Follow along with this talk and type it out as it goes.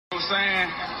what I'm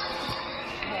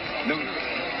saying? Them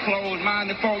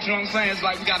closed-minded folks, you know what I'm saying? It's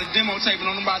like we got a demo tape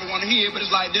and nobody want to hear it, but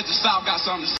it's like this, the South got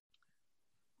something to say.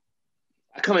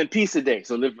 I come in peace today.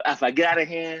 So if I get out of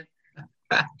hand,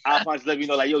 I'll probably just let you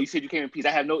know, like, yo, you said you came in peace.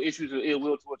 I have no issues with ill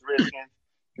will towards the Redskins.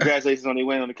 Congratulations on their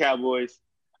win on the Cowboys.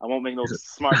 I won't make no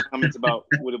smart comments about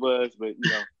what it was, but,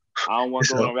 you know, I don't want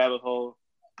to go on a rabbit hole.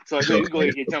 So you go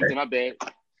ahead and get jumped in. My bad.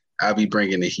 I'll be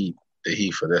bringing the heat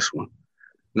for this one.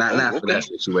 Not for that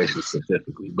situation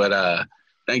specifically, but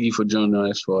thank you for joining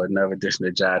us for another edition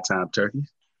of Jive Time Turkeys.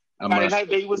 Friday night,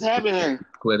 baby, what's happening?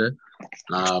 Twitter.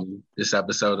 This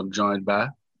episode I'm joined by.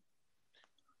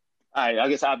 All right, I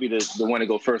guess I'll be the one to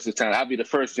go first this time. I'll be the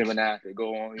first Gemini to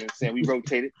go on. You know what I'm saying? We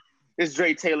rotated. It's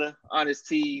Dre Taylor, Honest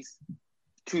Tees,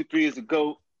 2-3 is a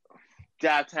GOAT,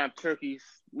 Jive Time Turkeys.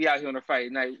 We out here on a Friday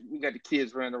night. We got the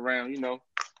kids running around, you know.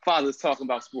 Fathers talking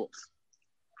about sports.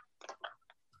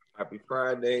 Happy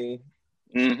Friday.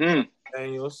 Mm-hmm.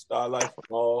 Daniel, Starlight from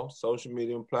all social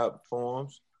media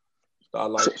platforms.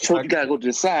 Starlight. So you gotta go to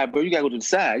the side, bro. You gotta go to the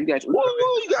side. You got. Whoa,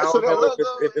 you got. I don't know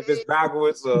if it's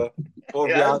backwards or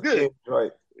yeah, that's good.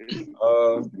 Right.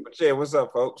 But yeah, what's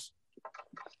up, folks?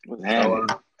 What's happening?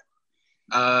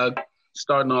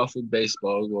 Starting off with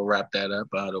baseball, we'll wrap that up.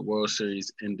 The World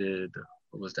Series ended.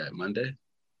 What was that? Monday?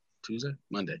 Tuesday?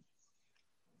 Monday?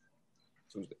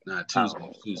 Tuesday. Nah,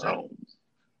 Tuesday. Tuesday.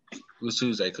 It was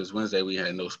Tuesday because Wednesday we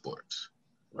had no sports.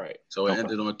 Right. So it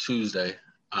ended on Tuesday.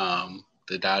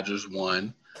 The Dodgers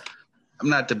won. I'm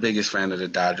not the biggest fan of the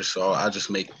Dodgers, so I'll just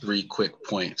make 3 quick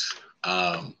points.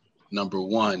 Number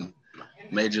one,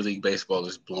 Major League Baseball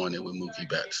is blowing it with Mookie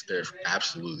Betts. They're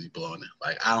absolutely blowing it.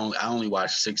 Like I only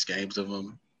watched 6 games of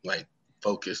them, like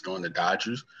focused on the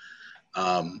Dodgers.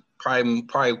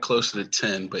 Probably closer to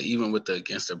 10, but even with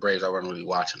against the Braves, I wasn't really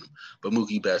watching them. But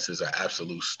Mookie Betts is an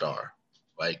absolute star.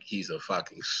 Like he's a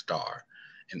fucking star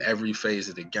in every phase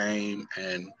of the game,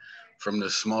 and from the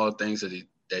small things that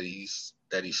he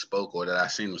spoke or that I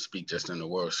seen him speak just in the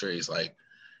World Series, like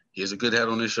he has a good head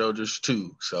on his shoulders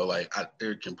too. So like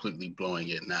they're completely blowing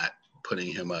it, not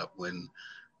putting him up when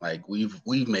like we've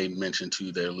made mention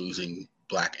to they're losing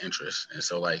black interest, and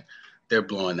so like they're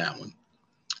blowing that one.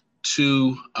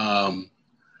 2,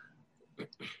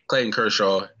 Clayton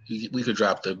Kershaw, we could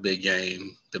drop the big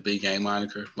game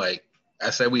moniker. Like I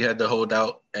said, we had to hold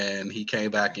out, and he came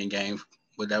back in game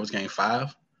 5?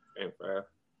 Game 5.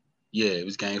 Yeah, it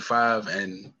was game 5,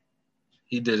 and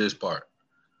he did his part.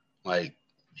 Like,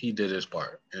 he did his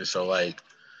part. And so, like,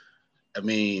 I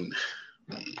mean,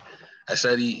 I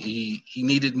said he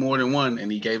needed more than 1,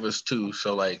 and he gave us 2.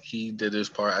 So, like, he did his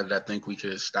part. I think we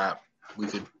could stop. We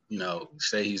could, you know,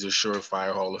 say he's a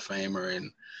surefire Hall of Famer,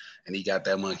 and he got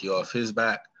that monkey off his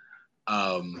back.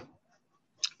 The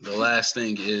last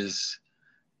thing is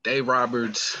Dave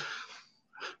Roberts.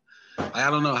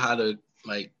 I don't know how to,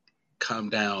 like, come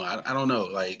down. I don't know.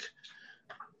 Like,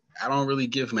 I don't really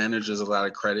give managers a lot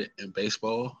of credit in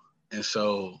baseball. And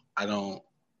so I don't,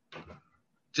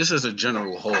 just as a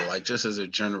general whole, like just as a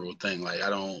general thing, like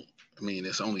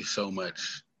it's only so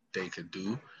much they could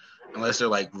do unless they're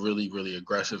like really, really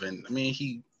aggressive. And I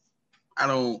mean,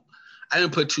 I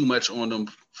didn't put too much on them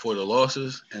for the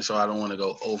losses. And so I don't want to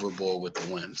go overboard with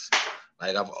the wins.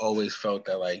 Like, I've always felt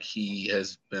that, like, he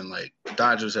has been, like, the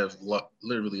Dodgers have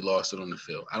literally lost it on the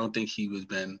field. I don't think he was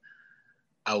been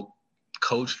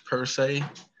out-coached, per se.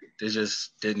 They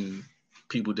just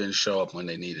people didn't show up when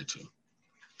they needed to.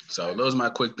 So those are my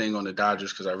quick thing on the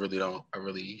Dodgers because I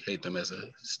really hate them as a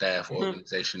staff,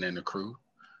 organization, and a crew.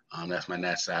 That's my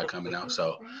Nats side coming out.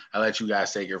 So I'll let you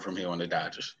guys take it from here on the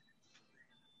Dodgers.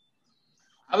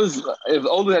 If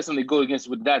Olu has something to go against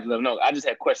with that, let him know. I just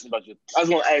had questions about you. I was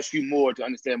going to ask you more to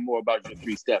understand more about your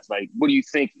 3 steps. Like, what do you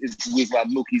think is the reason why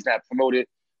Mookie's not promoted?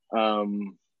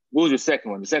 What was your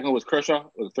second one? The second one was Kershaw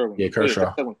or the third one? Yeah,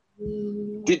 Kershaw.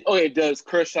 Does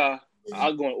Kershaw?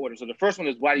 I'll go in order. So the first one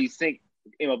is, why do you think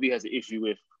MLB has an issue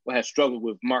with or has struggled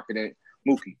with marketing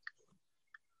Mookie?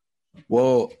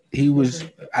 Well,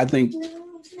 I think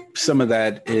some of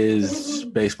that is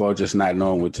baseball just not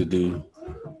knowing what to do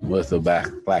with a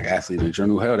black athlete in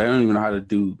general. Hell, they don't even know how to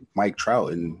do Mike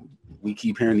Trout, and we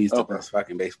keep hearing he's the best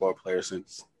fucking baseball player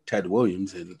since Ted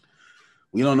Williams, and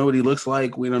we don't know what he looks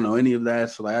like. We don't know any of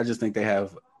that. So, like, I just think they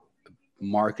have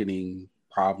marketing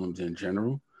problems in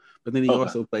general. But then he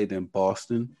also played in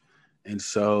Boston, and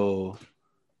so,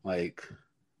 like,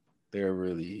 they're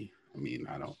really. I mean,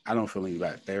 I don't feel any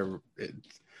bad.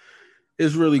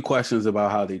 It's really questions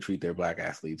about how they treat their black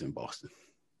athletes in Boston.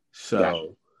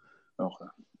 So,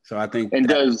 so I think. And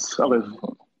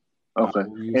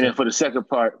and then for the second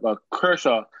part about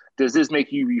Kershaw, does this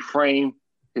make you reframe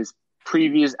his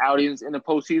previous outings in the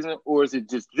postseason, or is it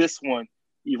just this one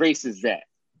erases that?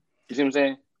 You see what I'm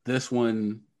saying? This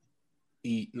one,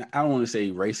 I don't want to say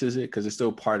erases it because it's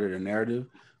still part of the narrative.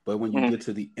 But when you get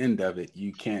to the end of it,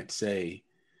 you can't say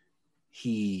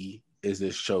he is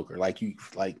this choker.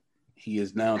 He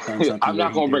is now done something. I'm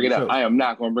not going to bring it up. I am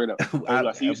not going to bring it up.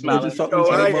 I see you smiling. You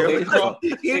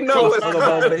know it's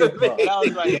about baseball. And I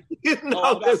was like,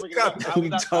 we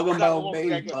talking about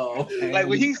baseball. Like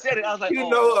when he said it, I was like,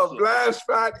 a blind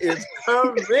spot is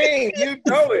coming. You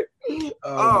know it.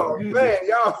 Oh man,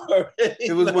 y'all.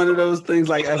 It was one of those things.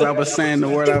 Like as I was saying the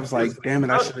word, I was like, "Damn it,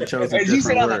 I should have chosen." And you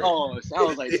said, "I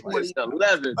was like,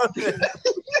 2011."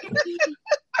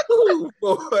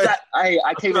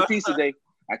 I came in peace today.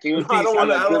 I came in peace. I don't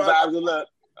vibes of love.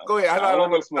 Go ahead. I don't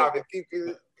want to stop it.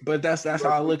 But that's how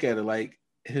I look at it. Like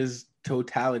his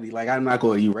totality. Like I'm not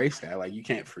going to erase that. Like you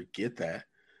can't forget that.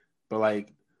 But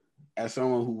like as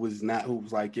someone who was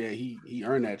like, yeah, he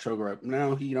earned that choker up.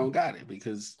 Now he don't got it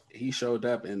because he showed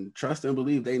up and trust and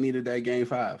believe they needed that game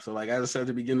 5. So like as I said at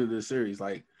the beginning of the series,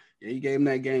 like yeah, he gave him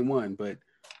that game 1, but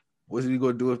what's he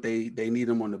gonna do if they need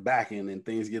him on the back end and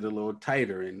things get a little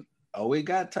tighter? And it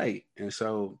got tight. And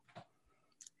so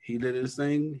he did his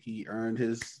thing, he earned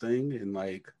his thing, and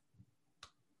like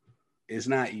it's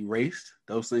not erased.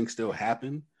 Those things still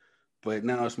happen. But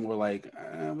now it's more like,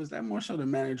 was that more so the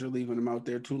manager leaving him out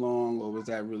there too long, or was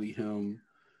that really him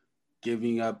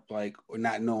giving up, like, or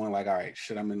not knowing, like, all right,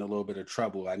 shit, I'm in a little bit of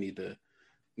trouble. I need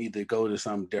to go to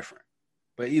something different.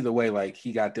 But either way, like,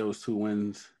 he got those 2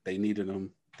 wins. They needed them.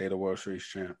 They're the World Series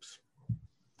champs.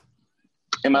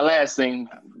 And my last thing,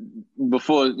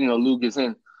 before Lou gets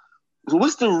in, so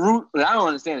what's the root? I don't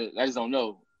understand it. I just don't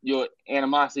know your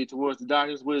animosity towards the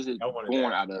Dodgers. What is it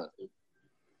born out of?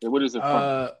 What is it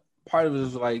from? Part of it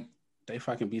is like they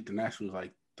fucking beat the Nationals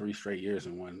like 3 straight years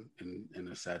in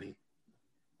the setting.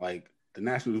 Like the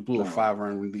Nationals blew a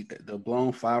 5-run lead, the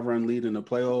blown 5-run lead in the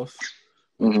playoffs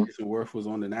when Jason Worth was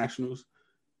on the Nationals.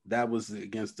 That was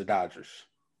against the Dodgers.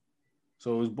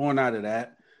 So it was born out of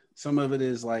that. Some of it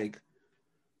is like,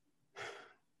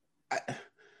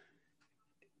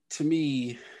 to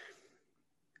me,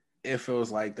 it feels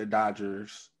like the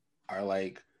Dodgers are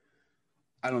like,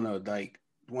 I don't know, like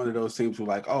one of those teams who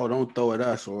like, oh, don't throw at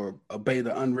us or obey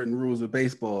the unwritten rules of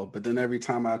baseball. But then every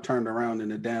time I turned around in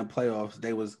the damn playoffs,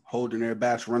 they was holding their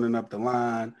bats, running up the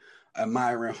line,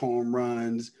 admiring home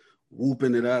runs,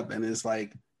 whooping it up. And it's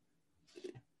like,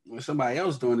 when somebody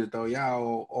else doing it though,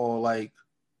 y'all all like,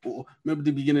 remember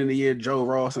the beginning of the year, Joe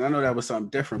Ross, and I know that was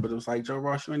something different, but it was like, Joe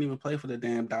Ross, you ain't even play for the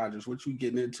damn Dodgers. What you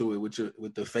getting into it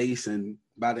with the face? And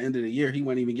by the end of the year, he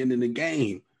wasn't even getting in the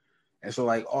game. And so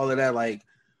like all of that, like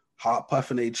hot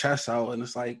puffing their chests out, and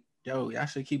it's like, yo, y'all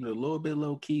should keep it a little bit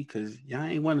low key because y'all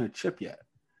ain't won a chip yet.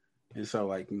 And so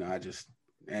like, I just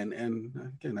and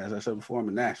again, as I said before, I'm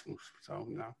a Nationals, so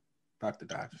fuck the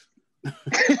Dodgers.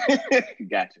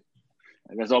 Gotcha.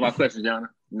 That's all my questions, Yana.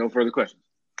 No further questions.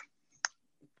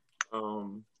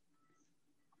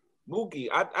 Mookie,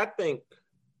 I think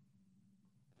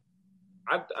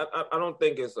I don't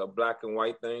think it's a black and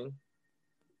white thing.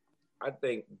 I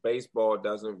think baseball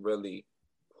doesn't really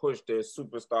push their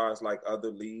superstars like other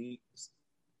leagues.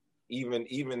 Even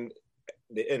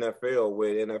the NFL,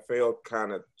 where the NFL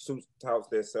kind of touts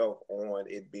themselves on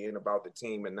it being about the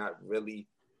team and not really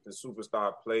the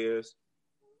superstar players.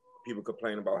 People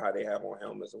complain about how they have on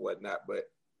helmets and whatnot, but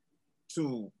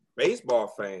to baseball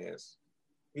fans,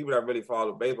 people that really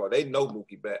follow baseball, they know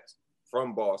Mookie Betts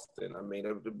from Boston. I mean,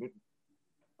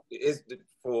 he's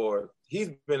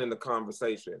been in the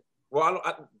conversation. Well,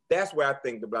 that's where I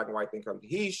think the black and white thing comes.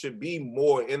 He should be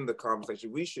more in the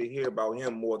conversation. We should hear about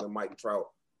him more than Mike Trout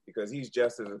because he's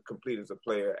just as complete as a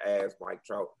player as Mike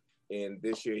Trout. And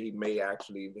this year he may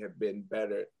actually have been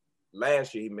better.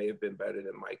 Last year he may have been better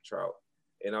than Mike Trout.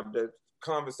 And the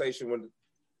conversation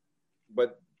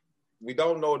but we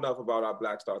don't know enough about our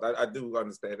black stars. I do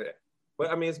understand that. But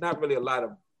I mean, it's not really a lot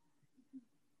of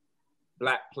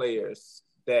black players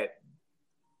that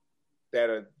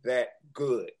are that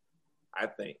good, I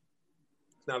think.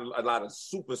 It's not a lot of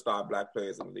superstar black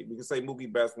players in the league. We can say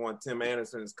Mookie Betts won. Tim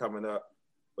Anderson is coming up.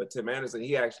 But Tim Anderson,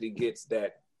 he actually gets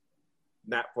that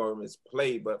not for his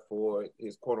play, but for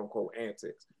his quote-unquote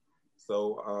antics.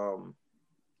 So,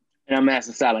 and I'm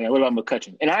asking Sally, what about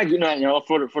McCutchen? And I agree,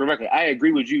 for the record, I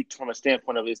agree with you from a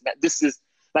standpoint of this is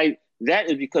like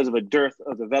that is because of a dearth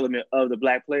of development of the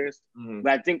black players. Mm-hmm.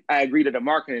 But I think I agree that the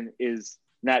marketing is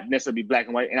not necessarily black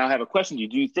and white. And I'll have a question to you.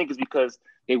 Do you think it's because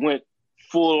they went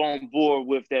full on board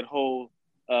with that whole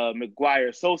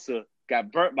McGuire Sosa,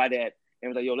 got burnt by that, and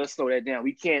was like, yo, let's slow that down.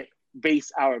 We can't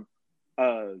base our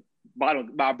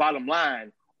bottom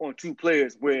line on two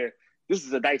players where this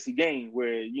is a dicey game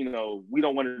where, you don't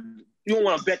want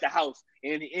to bet the house,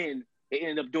 and in the end, they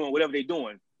end up doing whatever they're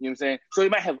doing. You know what I'm saying? So they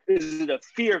might have, is it a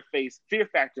fear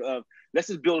factor of, let's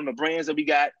just build on the brands that we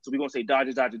got. So we're going to say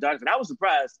Dodgers. And I was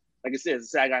surprised, like I said,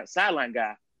 as a sideline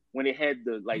guy, when they had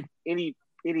the, like, any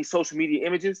social media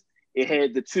images, it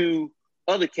had the two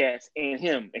other cats and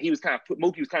him. And he was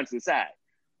Mookie was kind of to the side.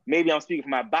 Maybe I'm speaking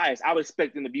from my bias. I would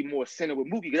expect them to be more centered with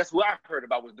Mookie because that's what I heard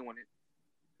about was doing it.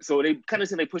 So they kind of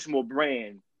said they push more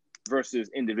brand versus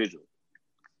individual.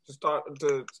 To start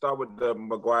with the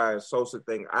McGwire and Sosa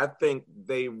thing, I think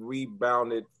they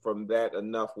rebounded from that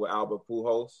enough with Albert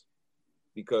Pujols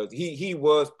because he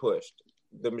was pushed.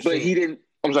 The machine, but he didn't.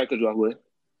 I'm sorry, because I would.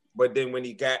 But then when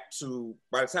he got to,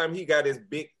 by the time he got his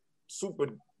big super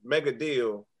mega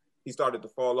deal, he started to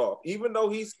fall off. Even though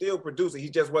he's still producing, he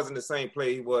just wasn't the same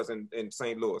player he was in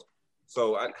St. Louis.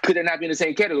 So could it not be in the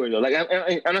same category though? Like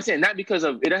I'm not saying not because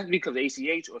of it, doesn't because of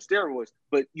ACH or steroids,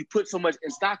 but you put so much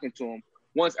in stock into him.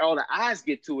 Once all the eyes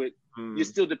get to it, you're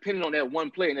still dependent on that one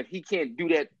player. And if he can't do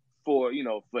that for,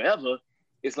 forever,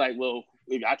 it's like, well,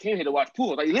 I came here to watch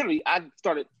Pujols. Like literally, I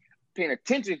started paying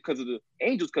attention because of the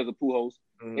Angels, because of Pujols.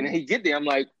 And then he get there, I'm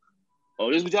like,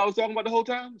 oh, this is what y'all was talking about the whole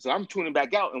time? So I'm tuning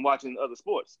back out and watching other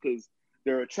sports because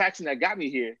the attraction that got me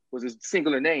here was his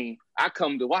singular name. I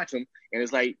come to watch him, and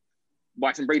it's like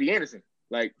watching Brady Anderson.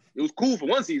 Like, it was cool for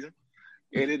one season.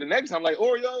 And then the next time, like,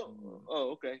 Oreo,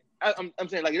 oh, okay. I'm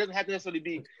saying, like, it doesn't have to necessarily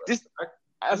be just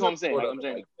 – that's what I'm saying. Like, I'm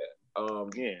saying.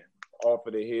 Yeah. Off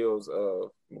of the heels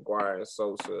of McGwire and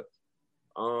Sosa.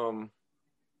 I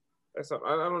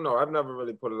don't know. I've never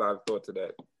really put a lot of thought to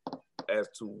that as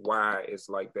to why it's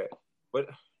like that. But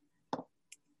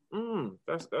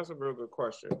that's a real good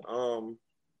question. That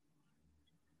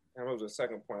was the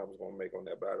second point I was going to make on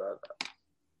that, but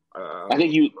I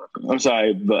think I'm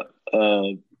sorry, but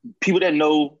people that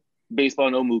know baseball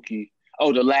know Mookie.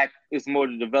 Oh, the lack is more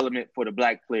the development for the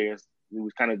black players. It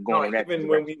was kind of going in that even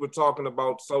when we were talking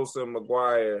about Sosa and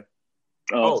McGwire.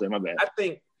 Sorry, my bad.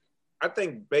 I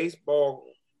think baseball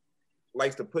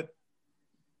likes to put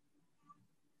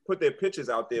their pitchers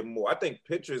out there more. I think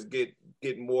pitchers get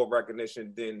more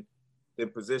recognition than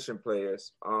position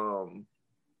players.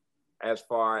 As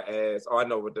far as I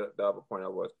know what the other point I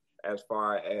was, as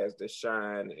far as the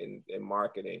shine in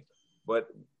marketing. But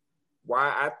why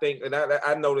I think, and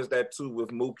I noticed that too with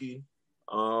Mookie.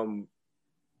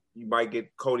 You might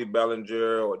get Cody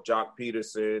Bellinger or Jock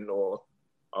Peterson or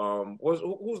who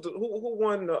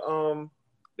won the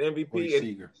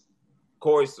MVP?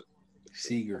 Corey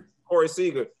Seager. Corey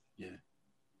Seager. Yeah.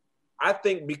 I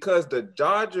think because the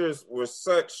Dodgers were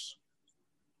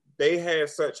they had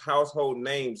such household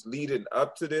names leading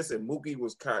up to this, and Mookie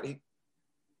was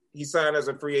he signed as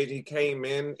a free agent. He came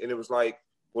in, and it was like,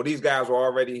 well, these guys were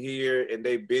already here, and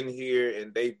they've been here,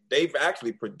 and they've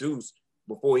actually produced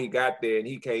before he got there, and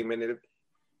he came in, and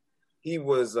he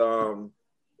was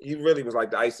he really was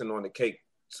like the icing on the cake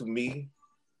to me.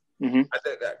 Mm-hmm. I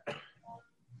think that.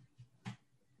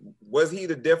 Was he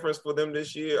the difference for them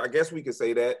this year? I guess we could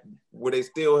say that. Would they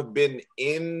still have been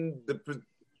in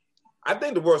I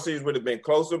think the World Series would have been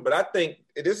closer, but I think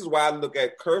this is why I look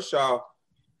at Kershaw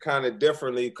kind of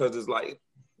differently, because it's like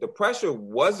the pressure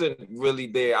wasn't really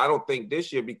there, I don't think,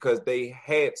 this year, because they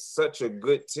had such a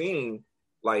good team.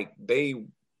 Like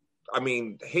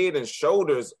head and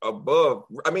shoulders above.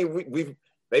 I mean,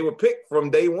 they were picked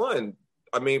from day one.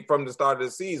 I mean, from the start of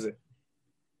the season.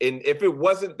 And if it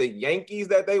wasn't the Yankees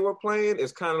that they were playing,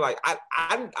 it's kind of like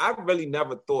I really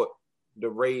never thought the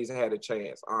Rays had a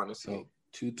chance, honestly. So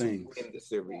two things in the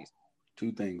series.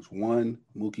 Two things. One,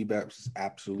 Mookie Betts is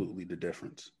absolutely the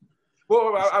difference.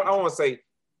 Well, I want to say,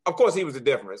 of course, he was the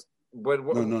difference. But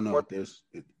no. There's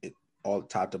it all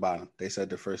top to bottom. They said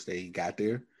the first day he got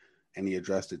there, and he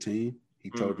addressed the team.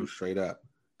 He told them straight up,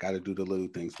 got to do the little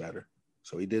things better.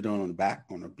 So he did it on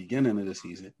the beginning of the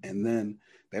season, and then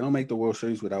they don't make the World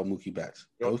Series without Mookie Betts.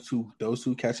 Yep. Those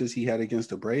two catches he had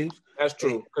against the Braves. That's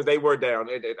true, because they were down.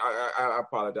 I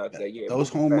apologize for that. Yeah, those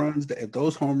home runs. If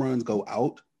those home runs go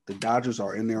out, the Dodgers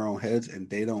are in their own heads, and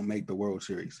they don't make the World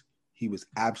Series. He was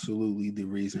absolutely the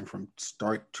reason from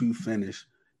start to finish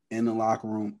in the locker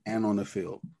room and on the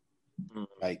field.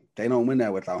 Like, they don't win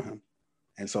that without him.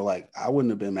 And so, like, I wouldn't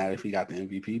have been mad if he got the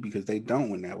MVP, because they don't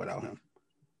win that without him.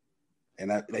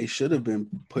 And they should have been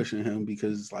pushing him,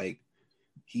 because, like,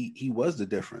 he was the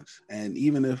difference. And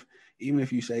even if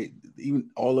you say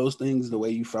even all those things the way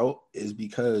you felt is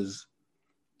because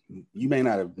you may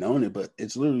not have known it, but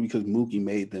it's literally because Mookie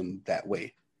made them that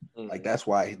way. Mm-hmm. Like, that's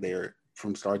why they're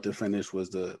from start to finish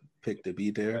was the pick to be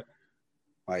there.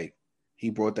 Like, he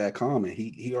brought that calm in.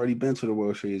 He already been to the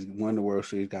World Series, won the World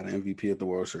Series, got an MVP at the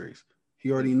World Series.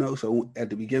 He already knows. So at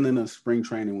the beginning of spring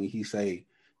training, when he say,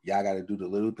 y'all got to do the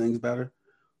little things better,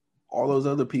 all those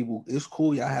other people, it's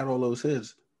cool. Y'all had all those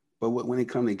hits. But when it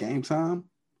come to game time,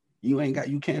 you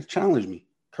can't challenge me.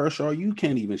 Kershaw, you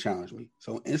can't even challenge me.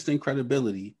 So instant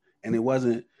credibility. And it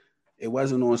wasn't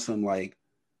on some like,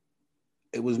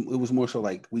 it was more so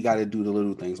like, we got to do the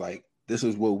little things. Like, this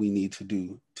is what we need to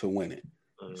do to win it.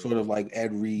 Sort of like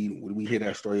Ed Reed, when we hear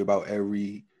that story about Ed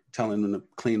Reed telling them to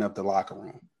clean up the locker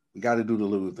room. We got to do the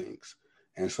little things.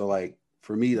 And so, like,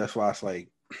 for me, that's why it's like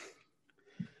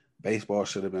baseball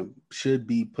should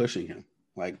be pushing him.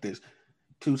 Like, this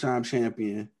 2-time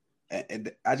champion.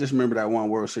 And I just remember that one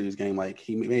World Series game. Like,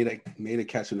 he made a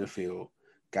catch in the field,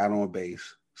 got on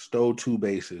base, stole 2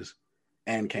 bases,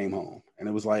 and came home. And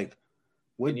it was like,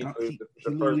 what? The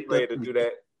first player to do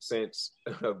that since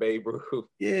Babe Ruth.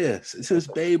 Yeah, since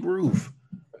Babe Ruth.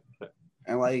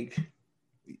 And like,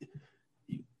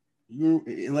 you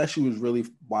unless you was really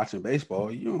watching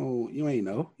baseball, you ain't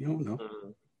know. You don't know. Mm-hmm.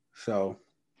 So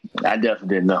I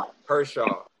definitely didn't know.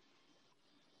 Kershaw.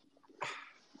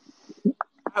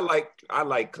 I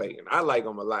like Clayton. I like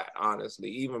him a lot, honestly.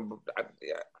 Even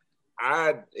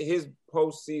his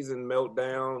postseason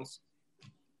meltdowns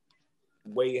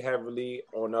weigh heavily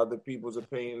on other people's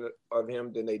opinion of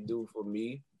him than they do for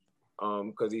me,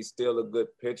 because he's still a good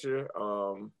pitcher.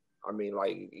 A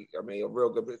real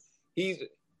good pitcher. He's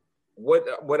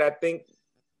what I think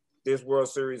this World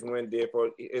Series win did for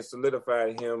it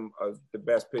solidified him as the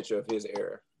best pitcher of his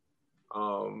era.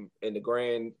 In the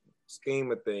grand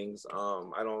scheme of things,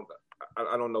 I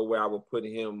don't know where I would put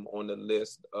him on the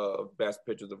list of best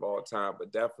pitchers of all time,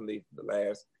 but definitely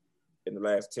in the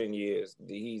last 10 years,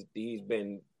 he's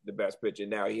been the best pitcher.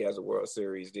 Now he has a World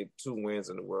Series, did 2 wins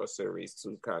in the World Series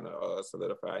to kind of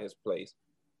solidify his place.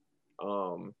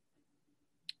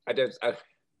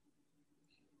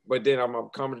 But then I'm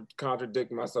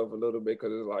contradicting myself a little bit,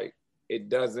 because it's like it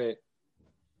doesn't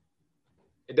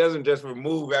just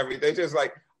remove everything. It's just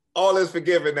like all is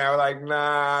forgiven now. Like,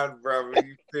 nah, brother,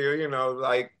 you still,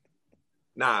 like,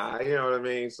 nah, you know what I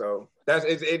mean? So that's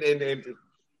it.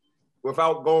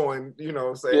 Without going,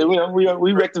 saying, yeah,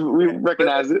 we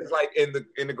recognize it. It's like in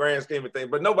the grand scheme of things,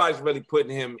 but nobody's really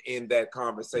putting him in that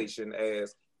conversation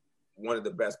as one of the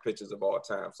best pitchers of all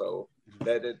time. So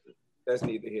that's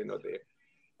neither here nor there.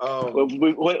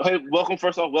 Welcome,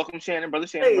 first off, welcome Shannon, brother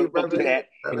Shannon. Hey, welcome to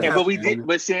that.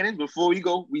 But Shannon, before we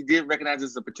go, we did recognize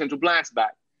this as a potential blind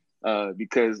spot,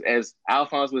 because as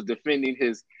Alphonse was defending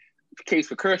his case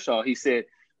for Kershaw, he said,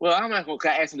 "Well, I'm not going to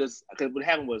ask him this," because what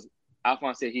happened was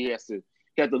Alphonse said he had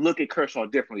to look at Kershaw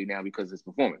differently now because of his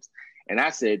performance. And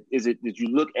I said, did you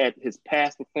look at his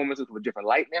past performances with a different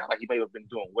light now? Like, he may have been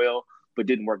doing well but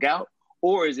didn't work out,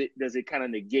 or does it kind of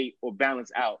negate or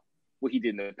balance out what he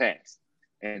did in the past?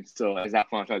 And so, as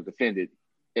Alphonse tried to defend it,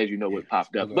 as you know, what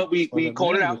popped up. But we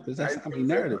called it out. That's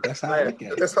narrative. That's how I look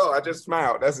at it. That's all. I just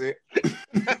smiled. That's it.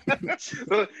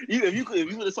 So if you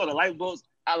would have saw the light bulbs,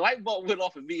 a light bulb went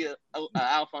off of me,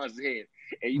 Alphonse's head,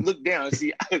 and you look down and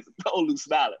see Olu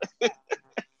smiling.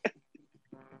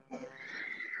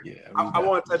 Yeah, I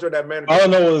want to touch on that man. All I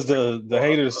know is the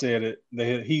haters said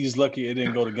it. He's lucky it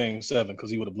didn't go to Game 7 because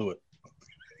he would have blew it.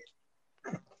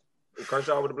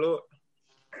 Kershaw would have blew it.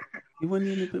 He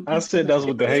wouldn't even. I said that's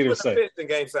what the haters say. Pitched in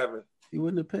Game 7. He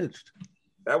wouldn't have pitched.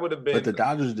 That would have been. But the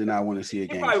Dodgers did not want to see a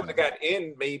game. He probably would have got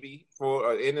in maybe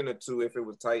for an inning or 2 if it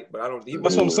was tight. But I don't.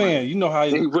 That's what I'm saying. You know how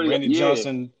Randy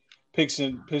Johnson pitched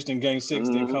in Game 6,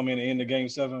 then come in and end the Game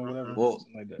 7 or whatever. Well,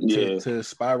 like that. To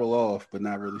spiral off, but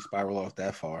not really spiral off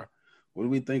that far. What do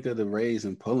we think of the Rays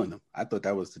and pulling them? I thought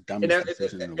that was the dumbest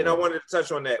decision in the world. And I wanted to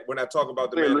touch on that when I talk about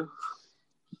the managers.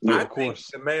 I think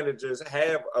the managers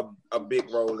have a big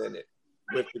role in it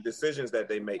with the decisions that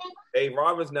they make. Dave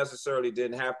Roberts necessarily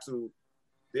didn't have to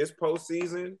this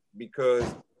postseason because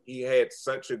he had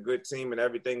such a good team and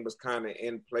everything was kind of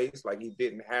in place. Like, he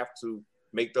didn't have to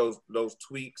make those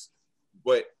tweaks.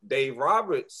 But Dave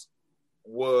Roberts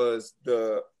was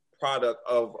the product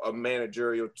of a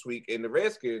managerial tweak in the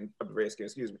Red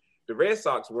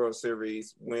Sox World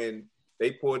Series when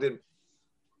they pulled in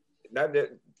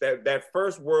that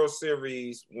first World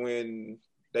Series when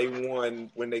they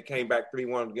won, when they came back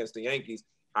 3-1 against the Yankees.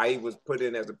 I was put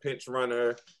in as a pinch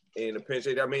runner and a pinch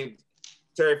hitter. I mean,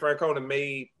 Terry Francona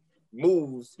made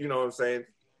moves, you know what I'm saying,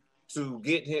 to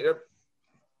get him.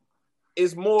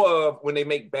 It's more of when they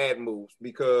make bad moves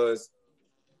because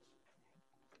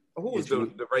who was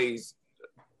the Rays?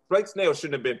 Blake Snell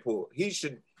shouldn't have been pulled. He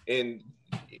should, and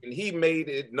he made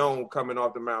it known coming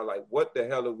off the mound, like, what the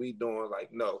hell are we doing?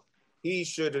 Like, no. They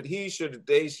should have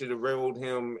rolled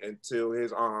him until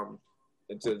it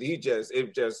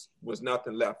just was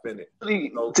nothing left in it.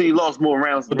 Until he lost more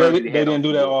rounds. But they didn't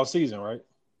do that all season, right?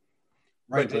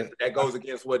 Right, but that goes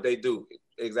against what they do.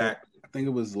 Exactly. I think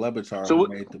it was Lebatard who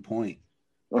made the point.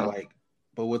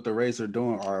 But what the Rays are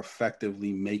doing are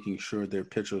effectively making sure their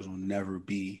pitchers will never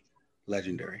be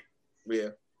legendary. Yeah.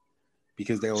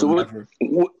 Because they will never.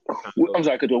 I'm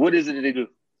sorry, Couture. What is it that they do?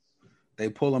 They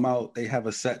pull them out. They have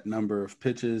a set number of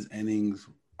pitches, innings,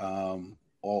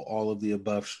 all of the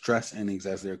above, stress innings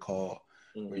as they're called,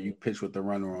 where you pitch with the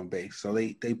runner on base. So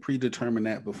they predetermine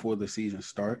that before the season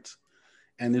starts,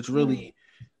 and it's really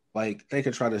like they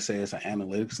could try to say it's an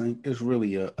analytics thing. It's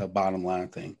really a bottom line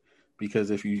thing, because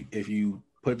if you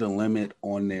put the limit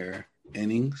on their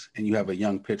innings and you have a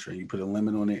young pitcher and you put a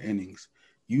limit on their innings,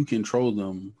 you control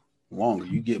them longer.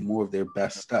 You get more of their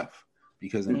best stuff.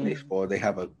 Because in baseball, they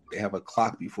have a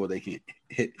clock before they can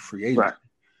hit free agent. Right.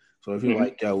 So if you're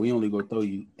like, yo, we only go throw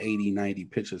you 80, 90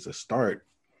 pitches to start,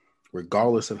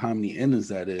 regardless of how many innings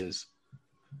that is,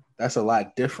 that's a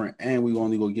lot different. And we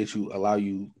only go allow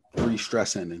you 3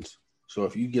 stress innings. So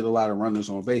if you get a lot of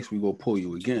runners on base, we go pull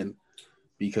you again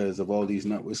because of all these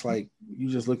numbers. It's like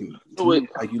you just looking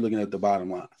like you're looking at the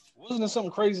bottom line. Wasn't it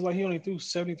something crazy like he only threw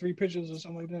 73 pitches or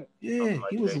something like that? Yeah,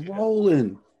 he was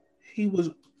rolling. He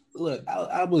was. Look,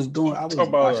 I was watching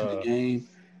the game,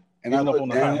 and I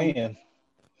looked down,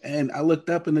 and I looked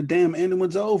up, and the damn inning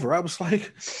was over. I was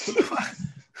like,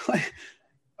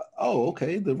 oh,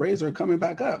 okay, the Rays are coming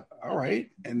back up. All right,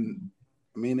 and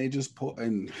I mean they just pulled,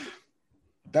 and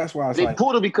that's why they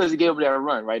pulled him because he gave up that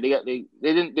run, right? Did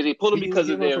they pull him because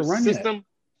of their system? Yet.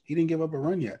 He didn't give up a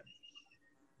run yet.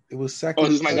 It was second. Oh,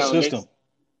 this might got system.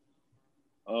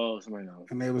 Oh, somebody knows.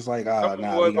 And they was like, we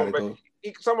gotta go.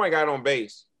 Somebody got on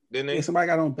base. Didn't they? Yeah, somebody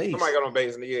got on base. Somebody got on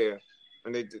base, and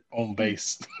they did. On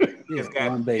base.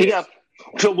 On base. He got.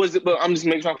 So was it? But I'm just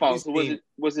making sure I follow. So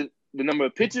was it the number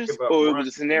of pitches, or it was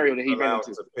a scenario that he ran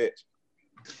into?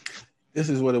 This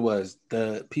is what it was.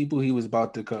 The people he was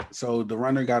about to cut. So the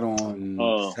runner got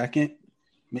on second,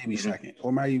 maybe second,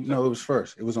 or maybe no, it was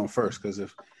first. It was on first because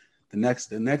if the next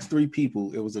 3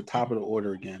 people, it was the top of the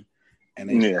order again, and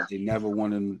they never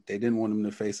wanted him. They didn't want him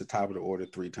to face the top of the order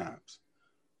 3 times.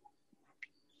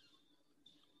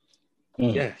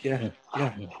 Yeah.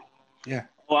 Oh,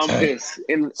 I'm pissed.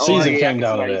 Season came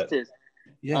down to that. Pissed.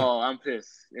 Yeah. Oh, I'm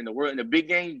pissed. In the big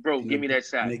game, bro, give me that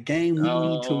shot. In the game we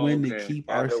need to win to keep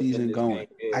our season going.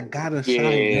 I gotta sign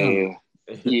him.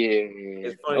 Yeah.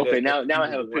 It's funny okay, now I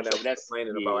have a picture. That's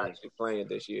complaining about actually playing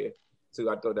this year. So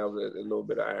I thought that was a little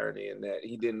bit of irony in that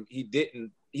he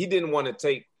didn't want to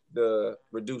take the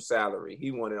reduced salary. He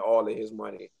wanted all of his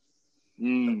money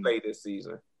to play this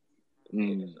season.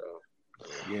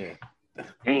 Yeah.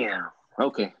 Damn.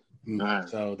 Okay. Right.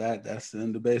 So that's the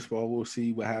end of baseball. We'll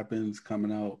see what happens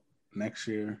coming out next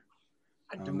year.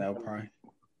 That'll probably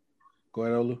go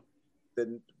ahead, Olu.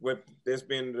 With this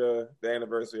being the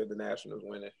anniversary of the Nationals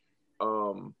winning,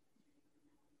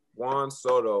 Juan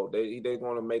Soto, they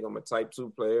want to make him a type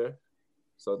 2 player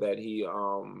so that he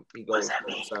goes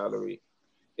for salary.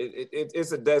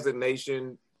 It's a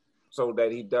designation so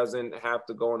that he doesn't have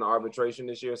to go into arbitration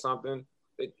this year or something.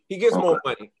 He gets more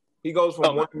money. He goes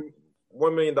from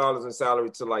 $1 million in salary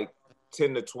to like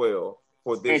 10 to 12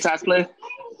 for this franchise player,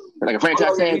 like a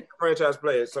franchise tag. Franchise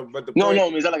player. So, but no,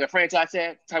 is that like a franchise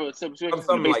tag type of situation?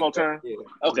 Something baseball like term. Yeah.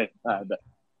 Okay, all right.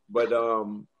 But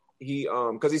he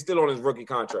because he's still on his rookie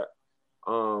contract.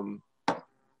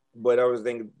 But I was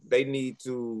thinking they need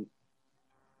to.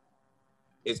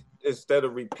 Instead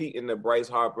of repeating the Bryce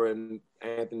Harper and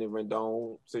Anthony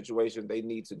Rendon situation, they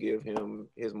need to give him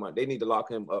his money. They need to lock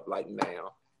him up like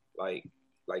now, like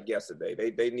yesterday.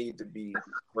 They need to be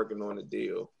working on a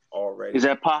deal already. Is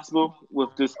that possible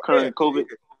with this current COVID?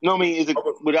 No, I mean, is it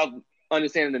without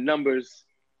understanding the numbers,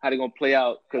 how they're gonna play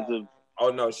out because of?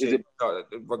 Oh no, shit.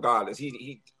 Regardless,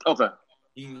 he okay.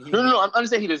 No. I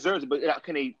understand he deserves it, but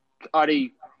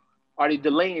are they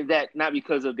delaying that not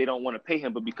because of they don't want to pay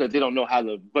him, but because they don't know how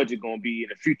the budget going to be in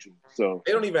the future? So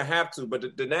they don't even have to.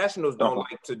 But the Nationals don't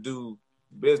like to do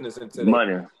business until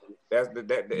money. That's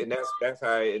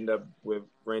how I end up with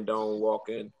Rendon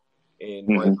walking and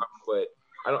Bryce Harper. But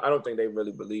I don't think they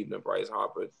really believed in Bryce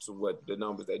Harper to what the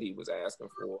numbers that he was asking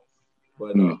for.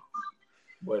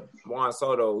 But Juan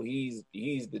Soto, he's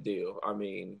the deal. I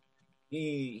mean,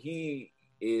 he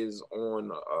is on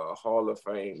a Hall of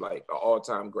Fame, like an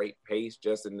all-time great pace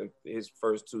just in his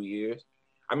first 2 years.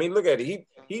 I mean, look at it.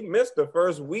 He missed the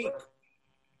first week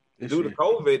due to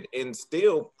COVID and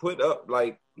still put up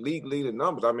like league leading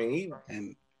numbers. I mean,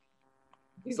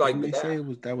 he's like they say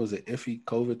that was an iffy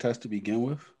COVID test to begin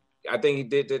with. I think he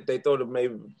did. They thought it may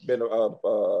have been a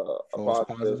false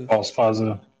positive. A false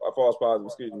positive.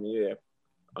 Excuse me. Yeah.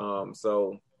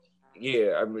 So,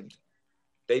 yeah. I mean,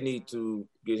 they need to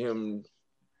get him,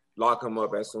 lock him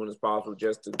up as soon as possible,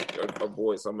 just to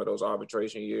avoid some of those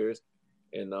arbitration years.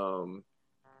 And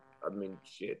I mean,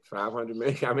 shit, 500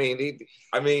 million. I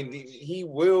mean, he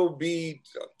will be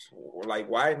like,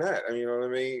 why not? I mean, you know what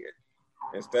I mean?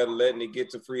 Instead of letting it get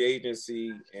to free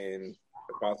agency and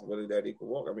the possibility that he could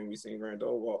walk. I mean, we've seen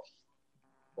Randall walk,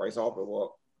 Bryce Harper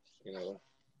walk. You know,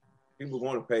 people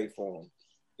want to pay for him.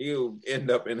 He'll end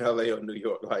up in LA or New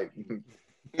York. Like,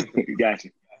 gotcha.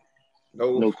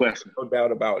 No question, no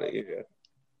doubt about it. Yeah.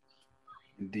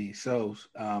 Indeed. So,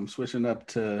 switching up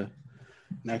to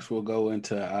next, we'll go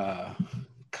into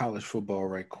college football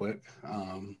right quick.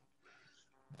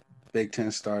 Big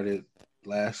Ten started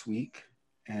last week,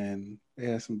 and they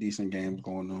had some decent games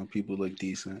going on. People look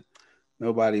decent.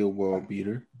 Nobody a world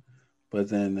beater. But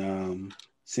then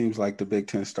seems like the Big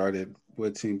Ten started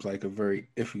what seems like a very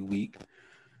iffy week.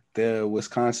 The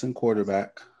Wisconsin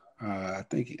quarterback, I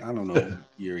don't know what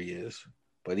year he is,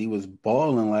 but he was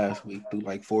balling last week, threw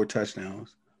like 4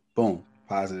 touchdowns. Boom,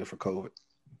 positive for COVID.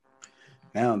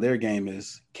 Now their game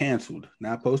is canceled,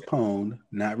 not postponed,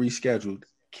 not rescheduled,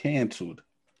 canceled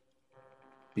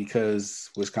because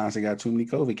Wisconsin got too many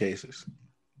COVID cases.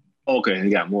 Okay, they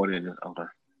got more than that. Okay.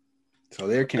 So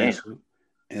they're canceled.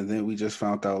 Damn. And then we just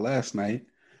found out last night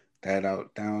that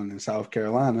out down in South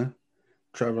Carolina,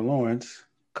 Trevor Lawrence,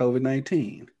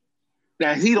 COVID-19.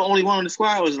 Now, is he the only one on the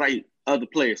squad, or is like other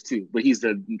players too? But he's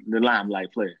the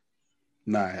limelight player.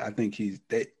 Nah, I think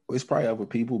it's probably other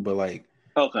people, but like,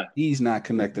 okay, he's not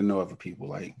connecting no other people.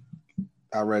 Like,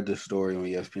 I read this story on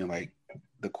ESPN. Like,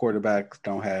 the quarterbacks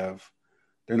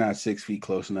they're not 6 feet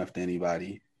close enough to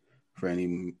anybody for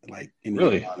any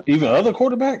really even other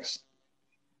quarterbacks.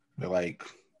 They're like,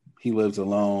 he lives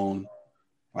alone.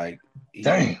 Like,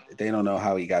 they don't know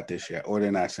how he got this yet, or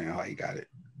they're not saying how he got it.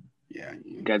 Yeah,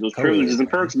 you got those privileges and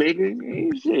perks, baby.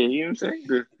 Hey, shit, you know what I'm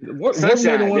saying? What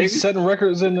were the ones setting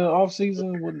records in the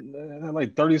offseason with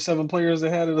like 37 players that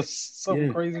had it or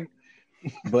something crazy?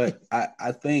 But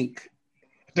I think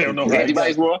they don't know his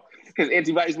antibodies were off. His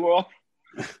antibodies were off.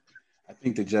 I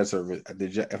think the Jets are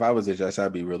if I was the Jets,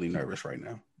 I'd be really nervous right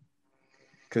now.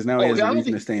 Because now he has a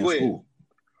reason to stay in school.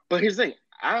 But here's the thing.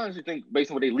 I honestly think,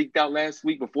 based on what they leaked out last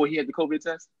week before he had the COVID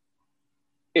test,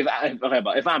 if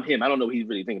I'm him, I don't know what he's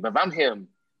really thinking, but if I'm him,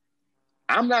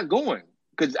 I'm not going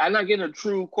because I'm not getting a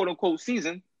true quote-unquote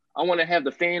season. I want to have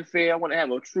the fanfare. I want to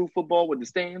have a true football with the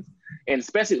stands. And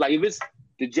especially, like, if it's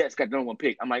the Jets got the number 1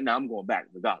 pick, I'm like, I'm going back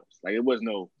regardless. Like, it was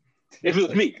no – if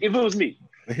it was me.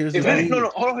 But here's the thing. No,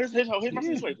 hold on. Here's my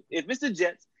situation. If it's the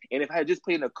Jets and if I had just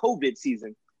played in a COVID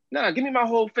season, give me my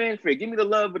whole fanfare. Give me the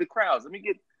love of the crowds. Let me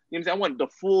get – you know what I'm saying? I want the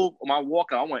full – my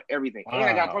walkout. I want everything. Wow. And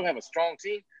I got to probably have a strong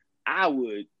team. I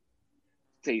would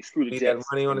say screw the Jets.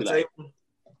 Money on the table?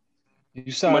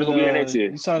 You signed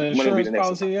an insurance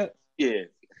policy yet? Yeah.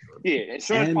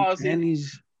 Insurance policy. And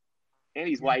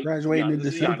he's white. Graduating in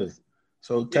December.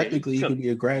 So technically, he could be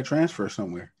a grad transfer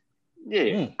somewhere.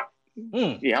 Yeah.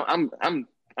 Yeah,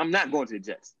 I'm not going to the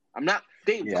Jets. I'm not.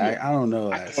 I don't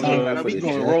know. Are we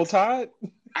going to Roll Tide?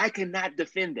 I cannot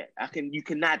defend that. You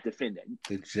cannot defend that.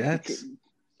 The Jets?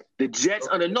 The Jets,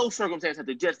 under no circumstance have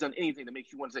the Jets done anything that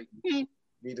makes you want to say,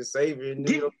 be the savior.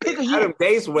 Adam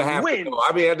Gates would have to go.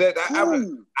 I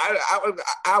mean,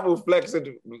 I will flex it.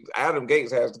 Adam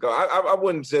Gates has to go. I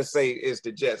wouldn't just say it's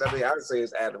the Jets. I mean, I would say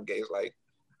it's Adam Gates. Like,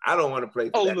 I don't want to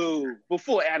play for that. No.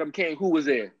 Before Adam came, who was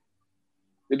there?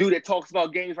 The dude that talks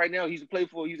about games right now, he's a coach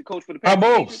for the Todd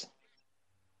Bowles.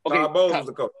 Okay, Todd Bowles was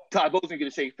the coach. Todd Bowles didn't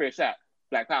get a fair shot.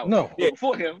 Black Power. No. Yeah.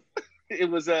 Before him, it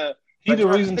was he the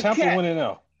reason Tampa winning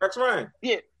now. That's right.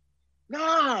 Yeah.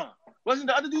 Nah. Wasn't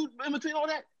the other dude in between all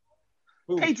that?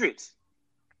 Who? Patriots.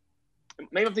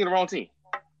 Maybe I'm thinking the wrong team.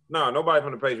 No, nobody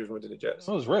from the Patriots went to the Jets.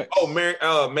 So was Rex. Oh,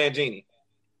 Mangini.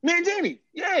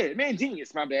 Yeah,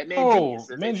 Manginius. My bad.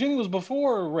 Mangini was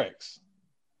before Rex.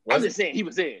 I'm just saying he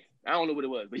was there. I don't know what it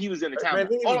was, but he was in the town.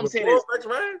 All I'm saying is Rex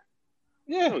Ryan?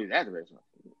 Yeah.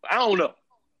 I don't know.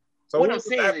 So what I'm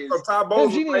saying is Todd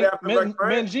Bowles right after Rex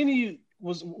Ryan? Mangini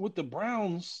was with the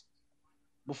Browns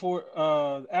before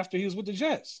after he was with the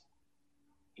Jets.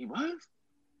 He was?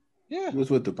 Yeah. He was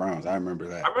with the Browns. I remember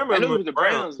that. I remember with the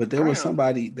Browns. But there was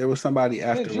somebody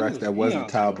after Rex that wasn't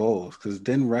Todd Bowles, because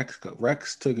then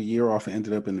Rex took a year off and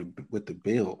ended up with the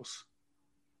Bills.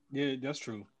 Yeah, that's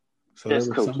true. So there was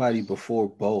somebody before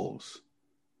Bowles.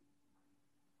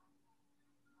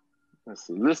 Let's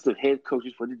see. List of head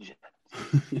coaches for the Jets.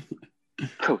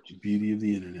 Coach. Beauty of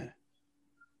the internet.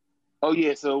 Oh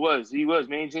yeah, so it was. He was.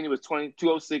 Manny Jr. was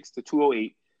 206 to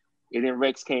 208, and then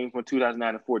Rex came from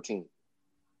 2009 to 14.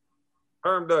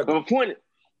 Herm Douglas. But the point.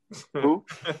 Who?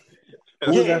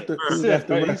 Who was after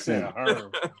Rex?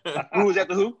 Who was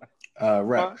after who?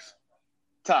 Rex.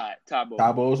 Todd Bowles.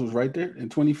 Todd Bowles was right there in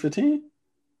 2015.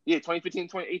 Yeah, 2015,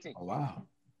 2018. Oh wow.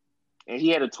 And he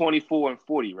had a 24 and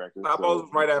 40 record. Todd Bowles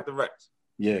was right after Rex.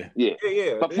 Yeah.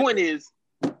 But point is,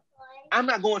 I'm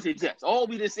not going to the Jets. All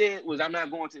we just said was I'm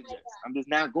not going to the Jets. I'm just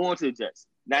not going to the Jets.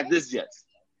 Not this Jets.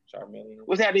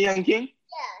 What's happening, Young King?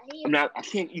 I'm not. I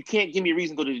can't. You can't give me a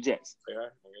reason to go to the Jets.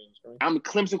 I'm a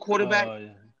Clemson quarterback.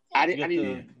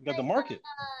 You got the market.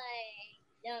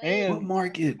 And what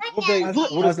market?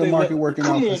 How's the market working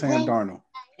out for Sam Darnold?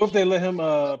 What if they let him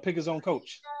pick his own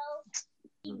coach?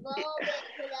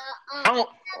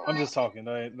 I'm just talking.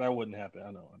 That wouldn't happen.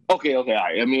 I know. Okay, all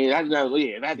right. I mean, I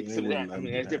had to consider that. I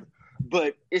mean, that's different.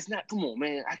 But it's not. Come on,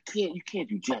 man. You can't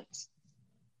do Jets.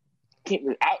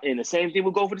 And the same thing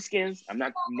will go for the Skins. I'm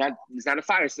not. It's not a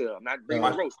fire sale. I'm not bringing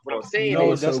a roast. What I'm saying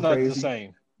is that's not the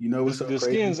same. You know what's the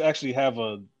Skins actually have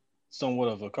a somewhat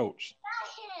of a coach.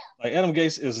 Like Adam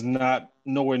Gase is not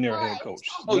nowhere near a head coach.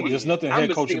 There's nothing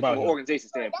head coach about him. Organization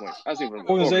standpoint.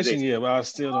 Organization, yeah, but I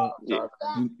still don't. Yeah.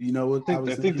 You know what?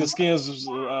 I think the Skins is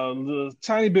a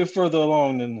tiny bit further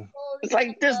along than. It's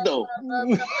like this though.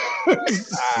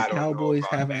 The Cowboys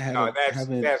haven't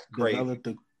developed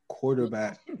a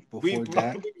quarterback before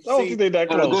Dak. I don't think they're that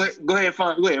close. Go ahead,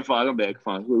 fine. I'm back.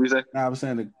 Fine. What were you saying? I was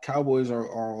saying the Cowboys are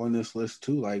on this list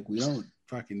too. Like we don't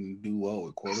fucking do well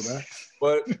with quarterbacks.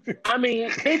 But I mean,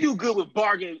 they do good with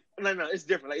bargain. No, it's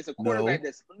different. Like it's a quarterback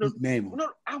that's name them. No,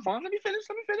 I'm fine. Let me finish.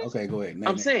 Okay, go ahead.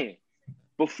 I'm saying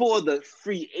before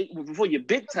your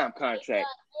big time contract,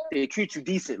 they treat you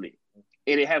decently,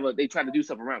 and they try to do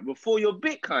something around. Before your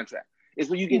big contract is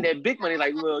when you get that big money.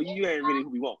 Like, well, you ain't really who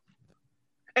we want.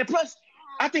 And plus,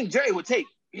 I think Jerry would take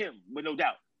him with no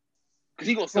doubt because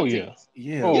he gonna sell teams.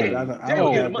 Yeah. I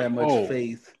don't have that much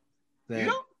faith that.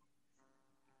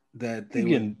 That they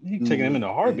he taking him in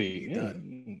a heartbeat. Yeah.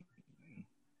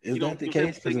 Is that the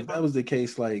case? Because if that was the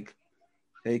case, like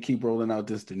they keep rolling out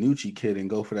this DiNucci kid and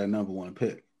go for that number 1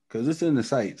 pick because it's in the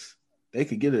sights. They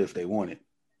could get it if they want it.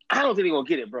 I don't think they're gonna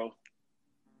get it, bro.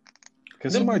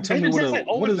 Can somebody tell me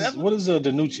what is a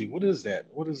DiNucci? What is that?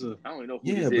 What is a? I don't know.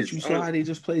 But you saw how they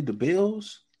just played the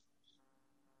Bills.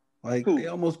 Like they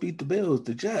almost beat the Bills,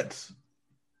 the Jets.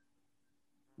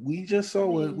 We just saw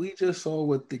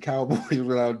what the Cowboys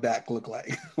without Dak look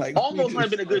like. Like almost might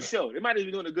have been a good show. They might have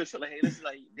been doing a good show. Like, hey, this is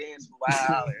like dance for a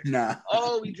while. Nah.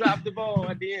 Oh, we dropped the ball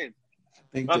at the end.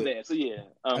 My bad. So yeah.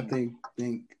 I think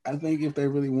if they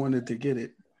really wanted to get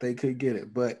it, they could get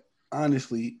it. But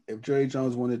honestly, if Jerry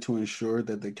Jones wanted to ensure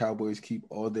that the Cowboys keep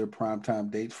all their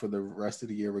primetime dates for the rest of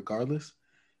the year, regardless,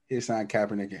 he'd sign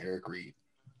Kaepernick and Eric Reid.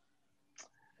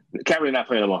 Kaepernick not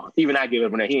playing no more. Even I give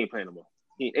up on that. He ain't playing no more.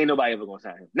 Ain't nobody ever gonna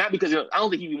sign him. Not because I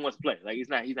don't think he even wants to play. Like he's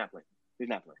not playing. He's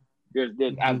not playing.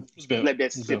 I've let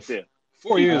that sit there.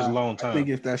 4 years is a long time. I think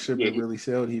if that ship had really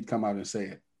sailed, he'd come out and say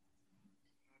it.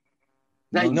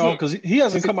 No, because he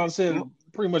hasn't come out and said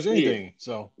pretty much anything. Yeah.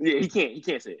 So he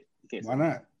can't say it. Why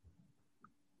not?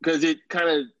 Because it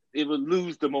would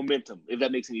lose the momentum if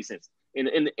that makes any sense. He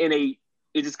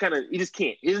just can't. He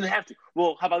doesn't have to.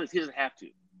 Well, how about this? He doesn't have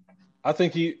to. I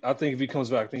think if he comes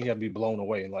back, I think he had to be blown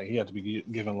away. Like he had to be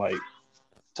given like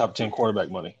top 10 quarterback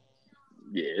money.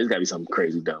 Yeah, it's gotta be something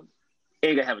crazy dumb.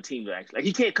 Ain't gotta have a team to actually like.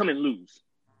 He can't come and lose.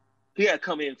 He gotta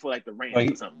come in for like the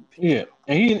Rams or something. Yeah,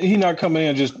 and he not coming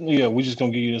in just we just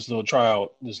gonna give you this little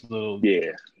tryout, this little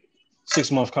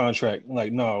 6-month contract.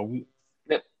 Like no,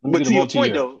 but to your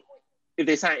point though, if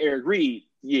they sign Eric Reid,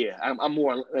 I'm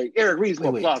more like Eric Reid's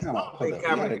more plausible. I think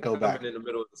Kaepernick go back in the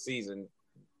middle of the season.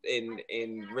 And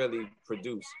really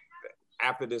produce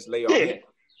after this layoff. I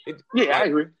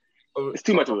agree. It's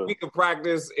too much of a week of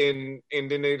practice, and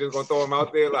then they just gonna throw him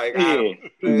out there like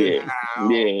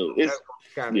It's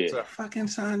kind of tough. Fucking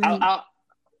sign him.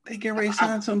 They can ready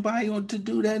sign somebody to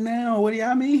do that now. What do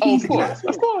y'all mean? Oh, of course.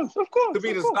 To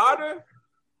be the starter?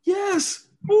 Yes.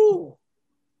 Who?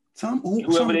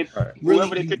 Whoever they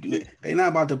pick. They're not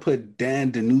about to put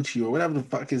Dan DiNucci or whatever the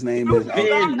fuck his name is.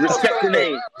 Respect the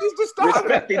name. He's the starter.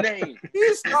 Respect the name.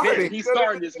 He's starting. He's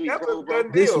starting this week, bro.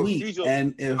 This week.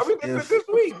 And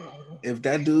if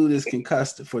that dude is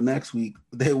concussed for next week,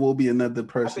 there will be another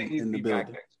person in the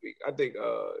building. Next week. I think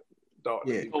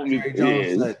Dalton.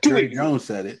 Jerry Jones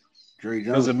said it. Jerry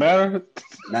Jones. Does it matter?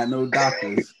 Not no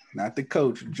doctors, not the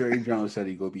coach. Jerry Jones said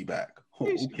he gonna be back.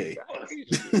 Okay.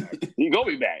 He gonna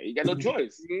be back. He got no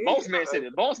choice. Boss man said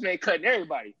it. Boss man cutting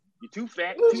everybody. You're too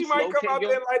fat. He might come out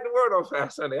there and light the world on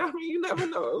Fast Sunday. I mean, you never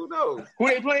know. Who knows? Who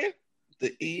they playing?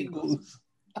 The Eagles.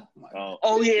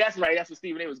 Oh yeah, that's right. That's what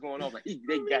Stephen A was going on. Like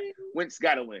Wentz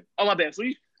got to win. Oh my bad. So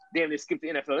they skipped the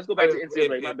NFL. Let's go back to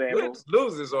NCAA. My bad. Wentz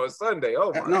loses on Sunday.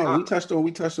 Oh my God.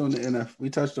 We touched on the NFL. We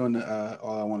touched on the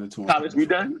all I wanted to. College, we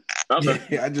done? Okay.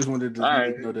 Yeah, I just wanted to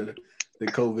know the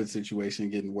COVID situation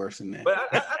getting worse than that. But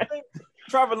I think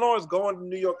Trevor Lawrence going to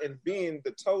New York and being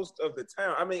the toast of the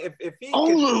town. I mean, if he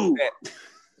can do that,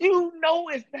 you know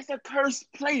that's a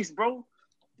cursed place, bro.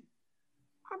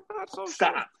 I'm not so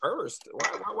sure. Cursed.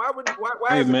 Why would?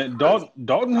 Hey man,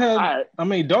 Dalton had. Right. I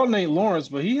mean, Dalton ain't Lawrence,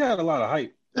 but he had a lot of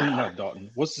hype. Not Dalton.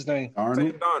 What's his name?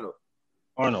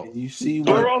 Arnold. You see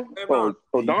what?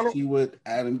 You see what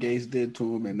Adam Gase did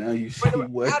to him, and now you see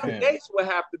what Adam Gase would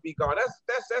have to be gone.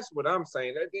 That's what I'm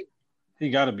saying. He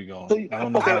got to be gone. So, I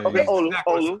don't know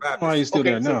Olu. Why he's still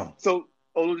there now? So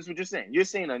Olu, this is what you're saying. You're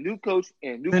saying a new coach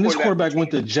and new. And this quarterback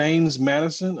went to James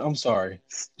Madison. I'm sorry,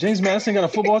 James Madison got a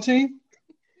football team.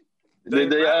 The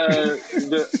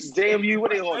JMU,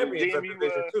 what they call it? JMU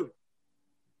Division 2.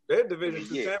 They're Division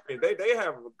 2 champions. They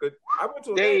have a good. I went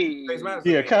to a game.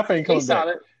 Yeah, Cap ain't coming back.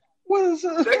 What is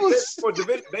they're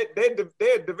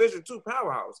Division 2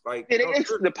 powerhouse. Like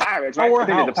the Pirates,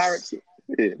 right? The Pirates.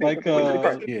 Yeah. Like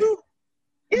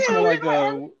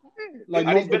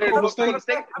North Dakota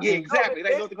State. Yeah, exactly.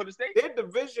 Like North Dakota State. They're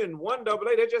Division 1 AA.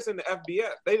 They're just in the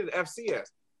FBS. They did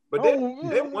FCS, but they're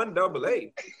 1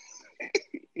 AA.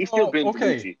 He's still been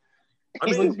okay. I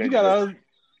mean, you got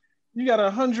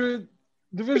 100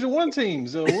 Division 1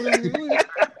 teams. So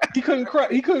he couldn't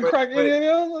crack. He couldn't crack any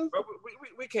else.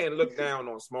 We can't look down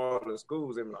on smaller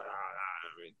schools and like. I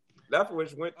mean,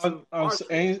 Leftwich went to.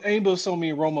 Ain't but so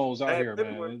many Romos out here,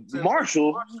 man.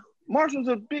 Marshall's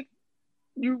a big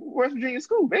West Virginia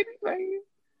school, baby. Like,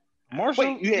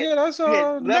 Marshall, that's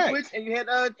Leftwich, and you had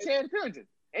Chad Pennington,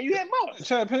 and you had Mo.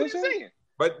 Chad Pennington,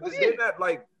 but they're not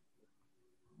like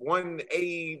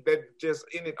 1A that just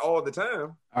in it all the time.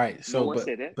 All right, so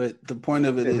but the point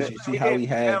of it is, you see how we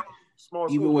had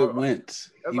even with Wentz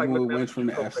from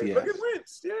the FCS. Look at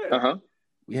Wentz, yeah.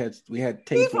 We had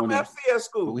tape on him. FCS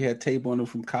school. But we had tape on him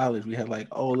from college. We had like,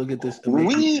 look at this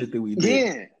amazing shit that we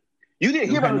did. Yeah, you didn't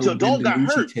hear about it until Dog got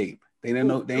hurt. Tape. They ain't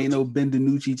no Ben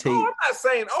DiNucci tape. I'm not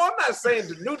saying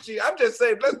DiNucci. I'm just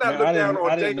saying let's not look down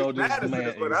on James Madison.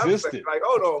 Is what I'm saying. Like,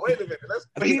 hold on, wait a minute.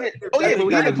 But he didn't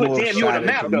put JMU on the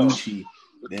map though.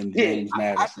 Than James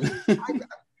Madison.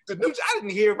 DiNucci, I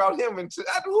didn't hear about him until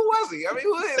who was he? I mean,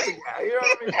 who is the guy? You know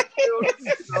what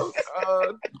I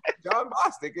mean? John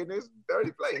Bostic in this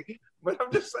dirty play. But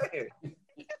I'm just saying,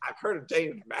 I've heard of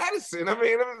James Madison. I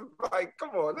mean, I'm like,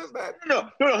 come on, that's not. No.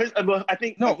 I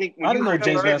think I didn't know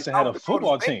James Madison had a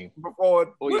football team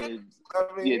before.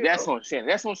 That's on Shannon.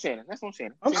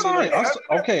 I'm sorry.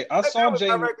 I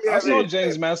saw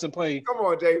James Madison play. Come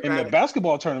on, James in the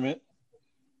basketball tournament.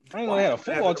 I didn't know they had a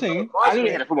football team. I knew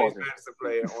they had a football team. Madison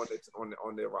player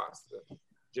on their roster.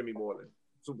 Jimmy Moreland,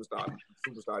 superstar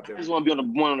Jimmy. I just want to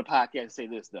be on the podcast and say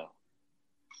this though.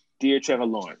 Dear Trevor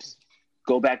Lawrence,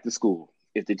 go back to school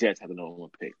if the Jets have the number 1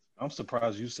 pick. I'm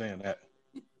surprised you saying that.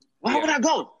 Why would I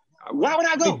go?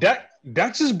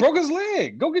 Dak just broke his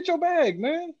leg. Go get your bag,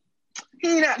 man.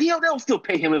 They'll still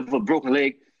pay him for a broken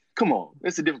leg. Come on,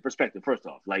 it's a different perspective. First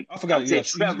off, like I forgot.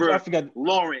 Trevor, I forgot.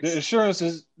 Lawrence. The insurance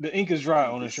is the ink is dry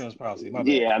on insurance policy. My bad.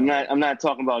 Yeah, I'm not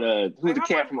talking about who's the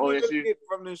cat from OSU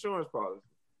from the insurance policy.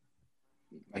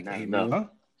 Like not enough. Huh?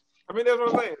 I mean, that's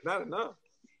what I'm saying. Not enough.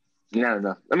 Not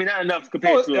enough. I mean, not enough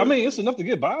compared to. I mean, it's enough to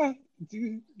get by.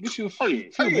 Get you a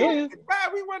few million.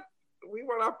 We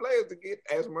want our players to get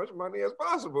as much money as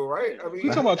possible, right? I mean, you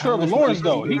talking about Trevor Lawrence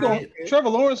though? Trevor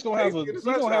Lawrence gonna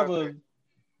have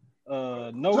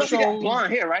a no show. He got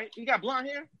blonde hair, right? He got blonde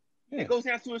hair. Yeah. It goes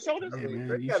down to his shoulders. Yeah,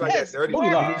 man.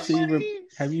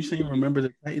 Have you seen Remember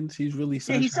the Titans? He's really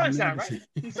sunshine. He's sunshine, right?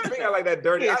 He's sunshine. I like that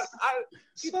dirty.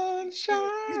 Sunshine.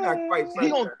 He's not quite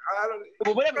sunshine.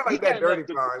 He got like that dirty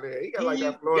blonde hair. He got like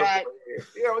that Florida hair.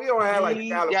 He don't have like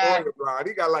California blonde.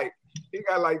 He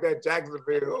got like that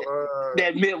Jacksonville,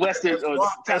 that Midwestern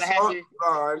Tallahassee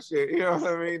blonde shit. You know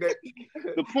what I mean?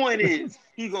 The point is,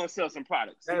 he's gonna sell some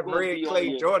products. That red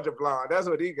clay Georgia blonde. That's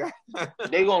what he got.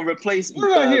 They gonna replace. We're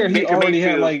right here. He already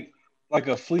had like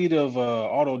a fleet of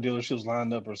auto dealerships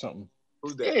lined up or something.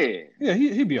 Who's that? Yeah,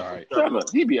 he'd be all right. Trevor,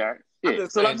 he'd be all right. Yeah.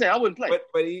 So I'm saying I wouldn't play.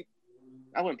 But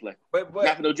I wouldn't play. But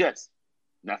not for no Jets.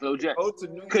 Not for no Jets. Go to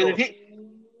New York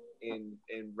and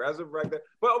resurrect that.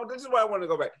 But this is why I want to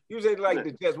go back. You say like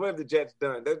the Jets. What have the Jets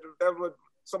done? That's what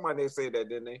somebody said that,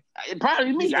 didn't they?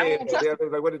 Probably me. I don't trust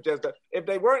them. Like what the Jets done? If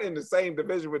they weren't in the same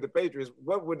division with the Patriots,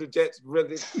 what would the Jets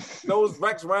really? Those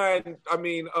Rex Ryan. I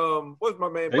mean, what's my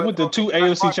man? They went to 2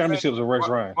 AFC championships with Rex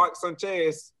Ryan. Mark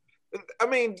Sanchez. I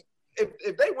mean,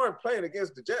 if they weren't playing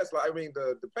against the Jets, like I mean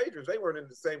the Patriots, they weren't in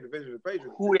the same division as the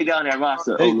Patriots. Who they got on that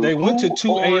roster? They went to 2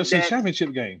 AFC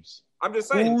Championship games. I'm just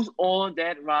saying. Who's on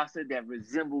that roster that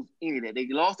resembles any of that? They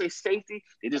lost their safety.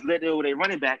 They just let their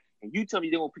running back. And you tell me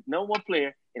they won't pick no one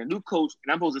player and a new coach,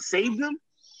 and I'm supposed to save them?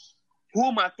 Who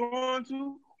am I throwing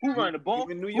to? Who running the ball?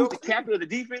 Who's the captain of the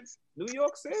defense? New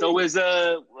York City. So is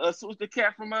who's the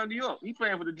cat from New York? He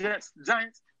playing for the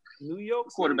Giants. New York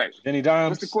quarterback. Danny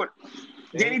Dimes. What's the quarter?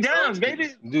 Danny Dimes,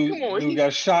 baby. Dude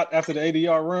got shot after the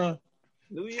 80-yard run.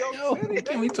 New York City.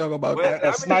 Can we talk about that?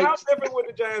 that? I mean, how different would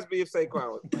the Giants be if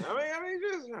Saquon was? I mean,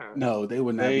 just no, they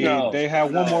would not. They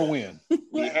had one more win.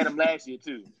 We had him last year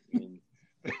too.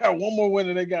 They had one more win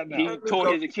than they got now. He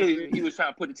tore his Achilles. He was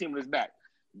trying to put the team on his back,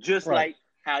 just like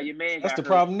how your man. That's the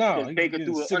problem now. He's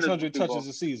getting 600 touches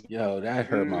a season. Yo, that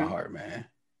hurt my heart, man.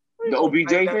 The OBJ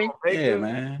thing. Yeah,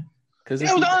 man. Because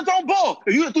it was on his own ball.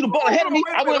 If you threw the ball ahead of me,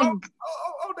 I would have.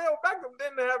 Odell Beckham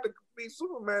didn't have to be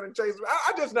Superman and chase.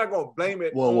 I'm just not going to blame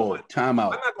it. Whoa, time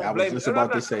out. I was just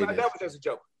about to say that. That was just a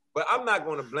joke. But I'm not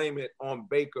going to blame it on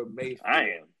Baker Mayfield. I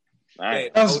am. I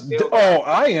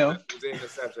am.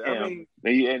 Interception. I mean,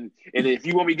 and if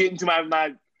you want me to get into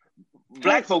my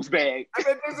black folks bag, I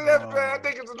think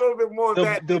it's a little bit more of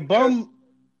that. The bum,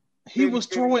 he was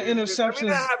throwing interceptions. I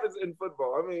mean, that happens in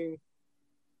football. I mean,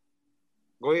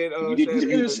 go ahead.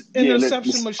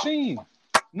 Interception machine.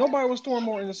 Nobody was throwing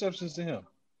more interceptions than him.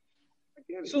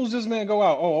 As soon as this man go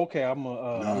out, okay, I'm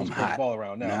gonna put the ball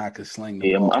around now. Now I can sling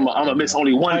the ball. I'm gonna miss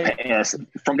only one pass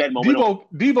from that moment.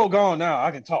 Debo gone now.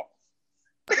 I can talk.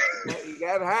 He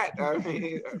got hot. I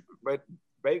mean, but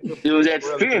Baker. It was that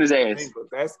fear in his ass.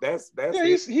 That's. Yeah,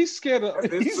 he's scared of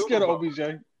OBJ.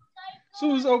 As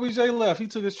soon as OBJ left, he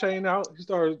took his chain out. He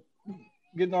started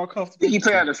getting all comfortable. He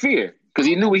played out of fear because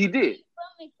he knew what he did.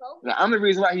 Now, I'm the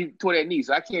reason why he tore that knee,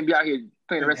 so I can't be out here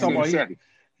playing the rest of the game.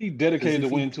 He dedicated the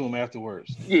win to him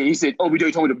afterwards. Yeah, he said,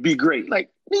 OBJ told me to be great. Like,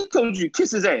 he told you to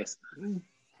kiss his ass.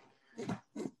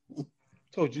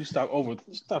 Told you stop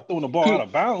throwing the ball out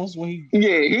of bounds when he.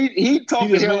 Yeah, he talked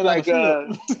to him like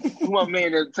my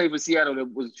man that played for Seattle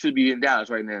that should be in Dallas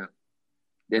right now.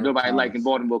 That nobody liked in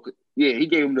Baltimore. Yeah, he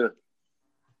gave him the.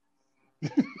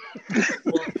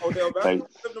 Odell Beckham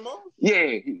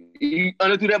yeah, he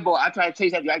underthrew that ball. I tried to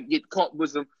chase after you. I get caught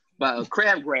with some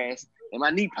crabgrass and my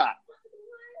knee popped.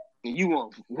 And you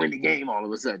won't win the game all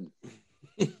of a sudden.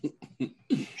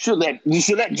 You should let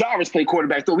Jarvis play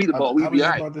quarterback. Throw me the ball. We'd be all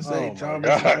right. I was about to say,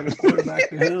 Jarvis had a quarterback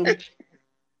to him.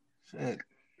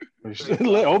 Shit.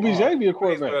 Let OBJ be a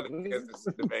quarterback.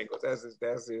 The Bengals.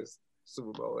 That's his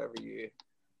Super Bowl every year.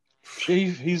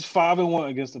 He's 5-1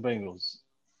 against the Bengals.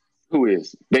 Who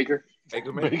is Baker?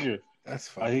 Baker. That's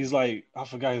fine. He's like, I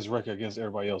forgot his record against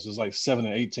everybody else. It's like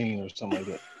 7-18 or something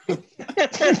like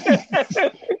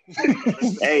that.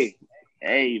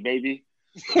 Hey, baby.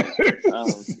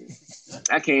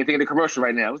 I can't even think of the commercial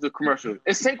right now. What's the commercial?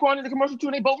 Is Saquon in the commercial too?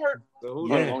 And they both hurt.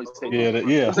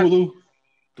 Yeah. Hulu.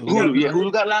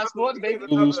 Hulu got live sports, baby.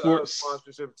 Hulu Sports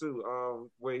sponsorship too.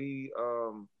 Where he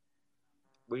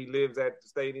lives at the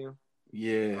stadium.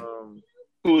 Yeah.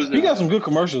 He got some good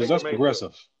commercials. That's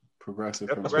Progressive.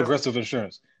 That's Progressive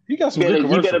Insurance. He got some good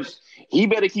commercials. He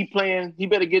better keep playing. He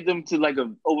better get them to like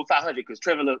over 500 because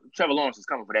Trevor Lawrence is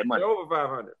coming for that money. They're over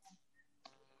 500.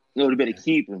 No, they better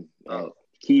keep him.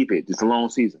 Keep it. It's a long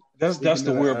season. That's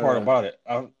the weird part about it.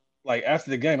 Like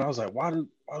after the game, I was like, why do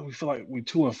we feel like we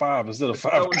 2-5 instead of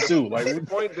 5-2? Like the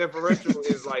point differential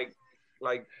is like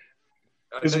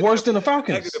it's worse than the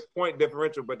Falcons. Negative point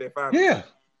differential, but they're 5. Yeah,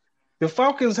 the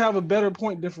Falcons have a better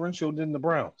point differential than the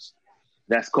Browns.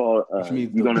 That's called you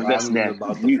don't invest in that.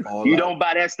 You don't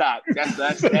buy that stock.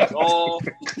 That's all.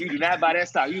 You do not buy that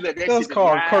stock. You let that. That's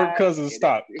called Kirk Cousins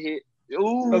stock.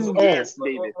 Ooh, yes,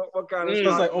 baby. What kind of it's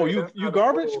like, you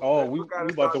garbage? Oh, we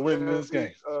about to win this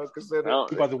game.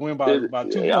 We about to win by 2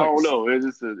 points. I don't know.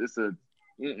 It's a.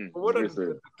 What are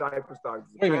the type of stocks?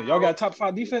 Wait a minute, y'all got top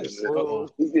 5 defense?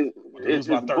 It's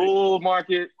bull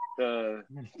market.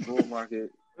 Bull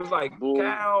market. It's like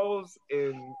cows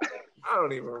and I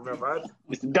don't even remember.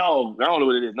 It's the dog. I don't know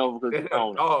what it is. No, because it's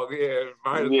dog. Yeah.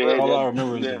 All I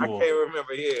remember is the bull. I can't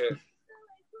remember.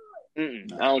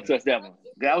 I don't trust that one.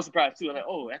 I was surprised too. I'm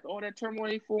like, after all that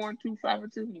turmoil, 4-2,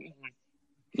 5-2.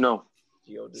 No.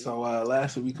 So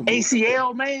last week we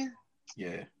ACL, man.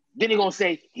 Yeah. Then they're gonna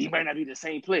say he might not be the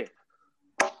same player.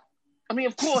 I mean,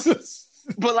 of course,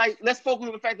 but like, let's focus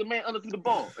on the fact the man underthrew the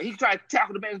ball. He tried to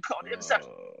tackle the man and caught the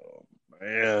interception.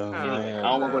 Man. I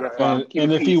don't want to go that far.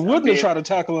 And if he wouldn't have tried to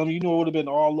tackle him, it would have been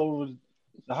all over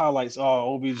the highlights.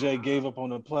 OBJ gave up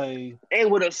on the play. They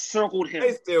would have circled him.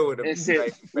 They still would have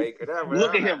said, Baker.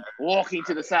 Look at him walking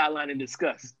to the sideline in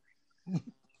disgust.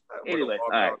 Anyway, all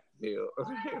right.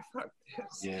 Fuck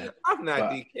this. Yeah. I'm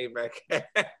not DK Metcalf.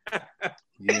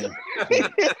 Yeah.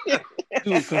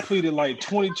 Dude completed like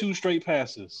 22 straight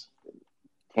passes.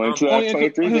 22 out of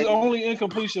 23. His only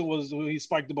incompletion was when he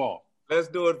spiked the ball. Let's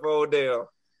do it for Odell.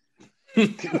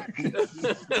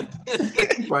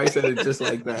 Probably said it just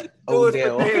like that.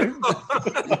 Odell.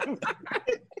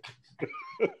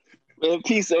 Man,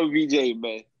 peace OBJ,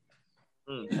 man.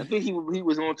 I think he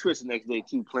was on Twitch the next day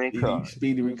too, playing cards.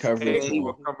 Speedy recovery. And he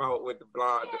will come out with the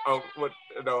blind.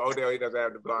 Odell, he doesn't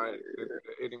have the blind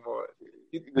anymore.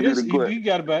 Yes, he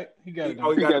got it back. He got it back.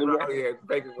 Oh, he got it back. Yeah,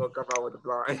 Baker's gonna come out with the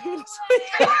blind.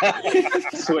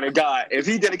 Swear to God, if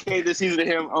he dedicated this season to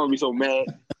him, I'm gonna be so mad.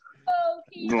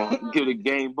 You know, give the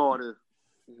game ball to. You know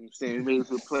what I'm saying, he made it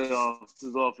to the playoffs. This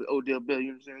is off with Odell Bell.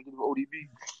 You know what I'm saying? Give him ODB.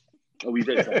 OBJ.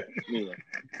 Yeah.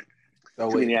 So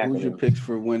wait, who's your picks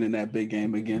for winning that big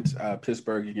game against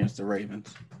Pittsburgh against the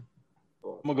Ravens?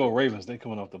 I'm gonna go Ravens. They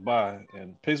coming off the bye,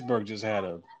 and Pittsburgh just had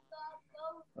a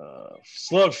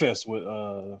slugfest with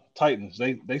Titans.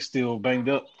 They still banged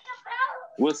up.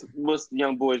 What's the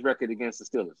young boy's record against the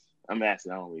Steelers? I'm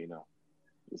asking. I don't really know.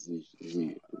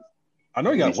 I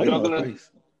know he got weight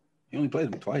twice. He only played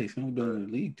him twice. He only been in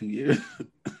the league 2 years.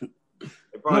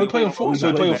 He played him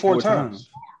 4 times.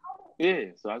 Yeah,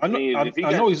 so I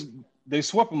know they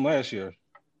swept him last year.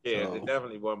 Yeah, they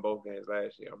definitely won both games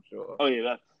last year, I'm sure. Oh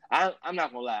yeah, I'm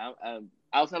not gonna lie.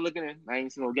 I was not looking at. I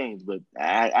ain't seen no games, but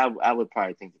I would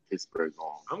probably think that Pittsburgh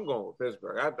going. I'm going with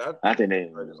Pittsburgh. I think they're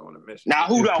on a mission. Now,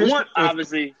 who do I want?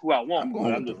 Obviously, who I want. I'm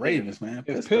going with the Ravens, man.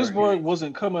 If Pittsburgh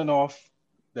wasn't coming off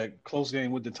that close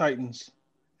game with the Titans,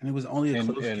 and it was only a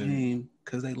close game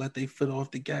because they let their foot off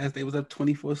the gas. They was up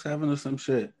 24-7 or some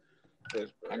shit.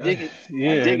 I dig it.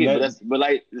 I dig it. But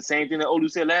like the same thing that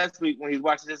Olu said last week when he's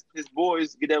watching his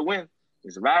boys get that win.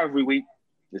 It's a rivalry week.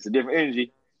 It's a different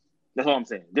energy. That's all I'm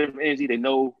saying. Different energy. They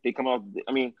know they come off.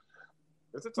 I mean,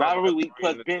 rivalry week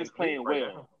plus Ben's playing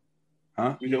well.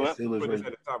 Huh? You know what? Put this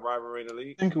at the top rivalry in the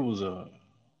league. I think it was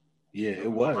Yeah,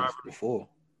 it was before.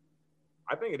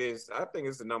 I think it is. I think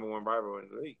it's the number one rivalry in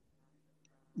the league.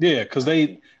 Yeah, because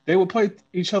they would play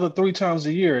each other 3 times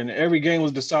a year, and every game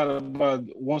was decided by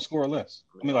 1 score or less.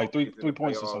 I mean, like 3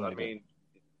 points or something. I mean,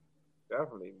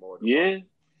 definitely more. Than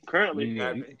currently,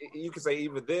 you could say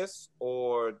either this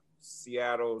or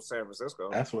Seattle, San Francisco.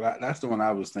 That's the one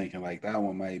I was thinking. Like that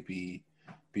one might be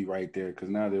right there because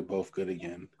now they're both good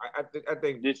again. I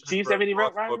think the Chiefs have any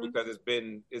rivalry because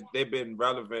they've been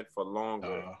relevant for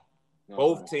longer.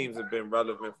 Both teams have been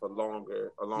relevant for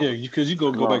longer. Yeah, because you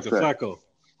go back to Flacco.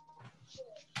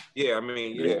 Yeah, I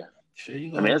mean, Sure,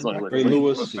 you I mean, that's only Ray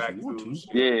Lewis.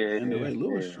 Ray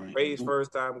Lewis. Ray's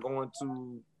first time going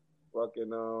to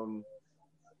fucking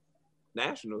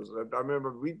Nationals. I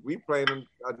remember we played a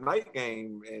night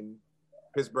game in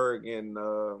Pittsburgh and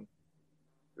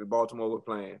Baltimore were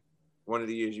playing. One of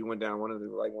the years you went down, one of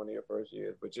your first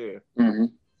years. But yeah. Mm-hmm.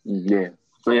 Yeah.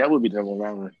 So that would be double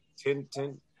round. 10.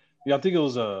 Yeah, I think it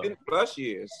was 10+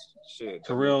 years. Shit.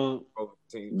 Terrell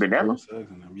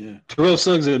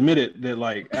Suggs admitted that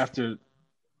like after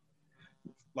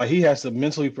he has to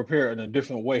mentally prepare in a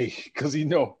different way because he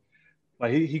know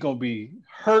like he gonna be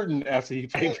hurting after he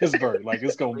played Pittsburgh. Like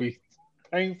it's gonna be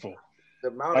painful.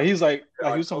 Like he was talking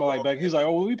about like back. He's like,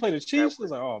 oh, when we play the Chiefs, it's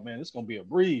like, oh man, it's gonna be a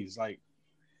breeze. Like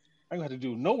I don't have to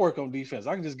do no work on defense.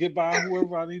 I can just get by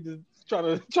whoever I need to try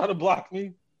to block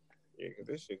me. Yeah,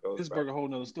 this shit goes. Pittsburgh a whole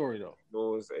nother story though.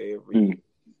 Goes every.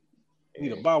 You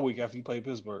need a bye week after you play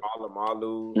Pittsburgh.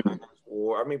 Malu,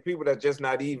 or I mean, people that's just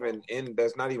not even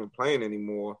playing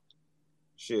anymore.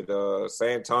 Shit, San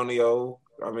Antonio.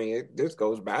 I mean, this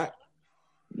goes back.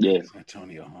 Yeah, San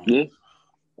Antonio Holmes.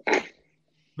 Yeah.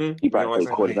 He probably plays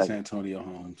quarterback. San Antonio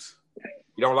Holmes.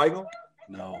 You don't like him?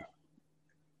 No.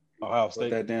 Ohio State.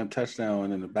 That damn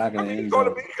touchdown in the back of the end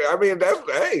zone. I mean, that's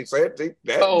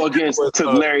against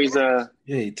took Larry's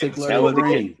he took Larry's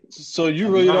ring. So you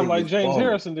really don't like James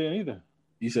Harrison then either?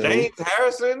 You said James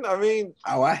Harrison? I mean,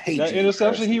 I hate that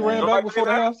interception he ran back before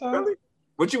the halftime. Really?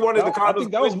 But you wanted the Cardinals.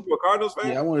 That was a Cardinals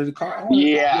fan. Yeah, I wanted the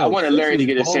Cardinals. I wanted Larry to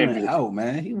get his championship. Out,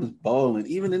 man. He was balling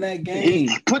even in that game.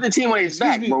 He put the team on his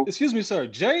back, bro. Excuse me, sir.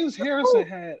 James Harrison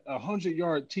had a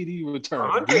 100-yard TD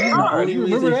return. The only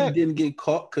reason he didn't get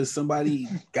caught because somebody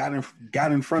got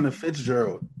in front of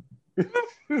Fitzgerald. I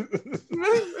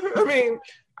mean,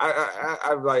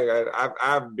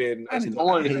 I've been. I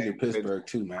hated Pittsburgh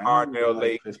too, man. Arnell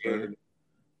Lake and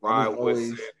Ryan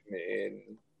Woodson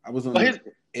and I was on Ed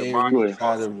Reed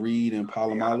side of Reed and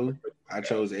Palomalu. I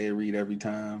chose Ed Reed every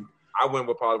time. I went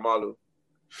with Palomalu.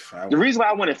 The reason why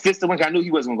I wanted Fitz to win, I knew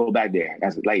he wasn't gonna go back there.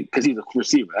 That's like because he's a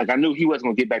receiver. Like I knew he wasn't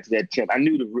gonna get back to that chip. I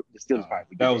knew the Steelers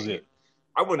probably. That was it.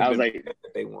 I wouldn't have been like,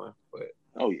 if they won, but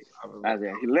oh yeah.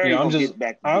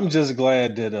 I'm just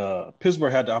glad that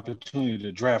Pittsburgh had the opportunity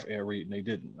to draft Ed Reed and they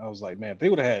didn't. I was like, man, if they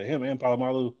would have had him and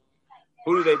Palomalu.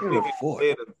 Who did they pick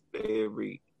instead of Ed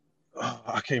Reed?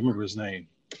 I can't remember his name.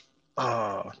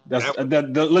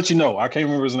 That let you know. I can't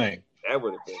remember his name. That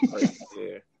would have been crazy.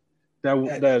 Yeah. That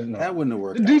wouldn't have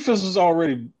worked. The defense was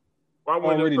already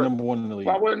number one in the league.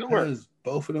 Why wouldn't it work? Because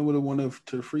both of them would have wanted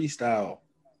to freestyle.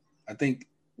 I think.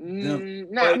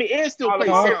 Ed still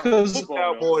plays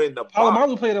football more than the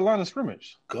Palomalu played a line of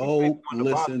scrimmage. Go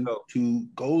listen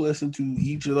to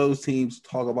each of those teams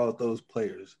talk about those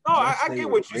players. No, I get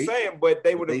what you're saying, but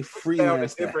they would have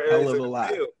freelanced a hell of a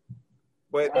lot.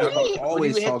 But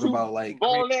always talk about like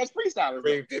ball ass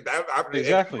freestylers.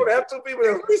 Exactly. You have two people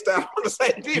that freestyle on the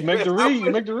same defense. You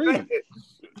make the read.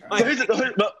 But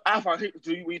Alphonse,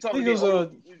 when you talk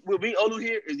about with me, Olu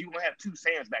here, is you gonna have two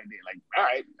Sams back there. Like, all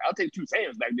right, I'll take two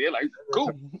Sams back there. Like,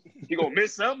 cool. You gonna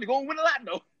miss some. You gonna win a lot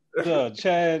though.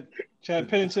 Chad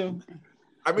Pennington.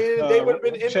 I mean, they would have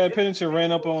been. Chad Pennington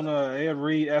ran up on Ed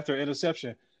Reed after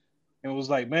interception, and was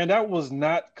like, "Man, that was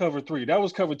not cover 3. That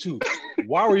was cover 2.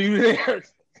 Why were you there?"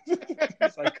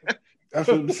 It's like, that's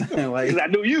what I'm saying. Like, I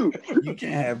knew you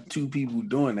can't have two people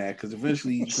doing that because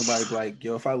eventually somebody's like,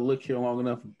 "Yo, if I look here long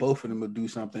enough, both of them will do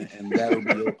something, and that'll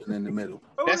be open in the middle."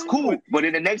 That's cool, but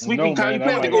in the next week, time you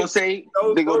play, they're gonna say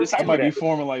they're gonna decide. It might be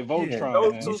forming like Voltron.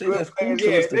 Those two good players,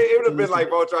 it would have been like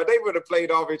Voltron. They would have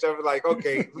played off each other. Like,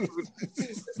 okay,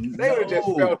 they would have just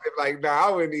felt it. Like, nah,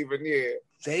 I wouldn't even hear.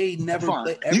 They never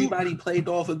played. Everybody played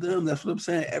off of them. That's what I'm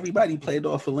saying. Everybody played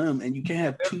off of them, and you can't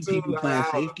have two people playing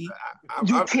safety.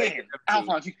 You can,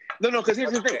 Alphonse. No, because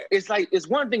here's the thing. It's like it's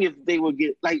one thing if they would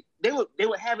get like they would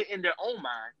have it in their own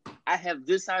mind. I have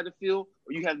this side of the field,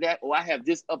 or you have that, or I have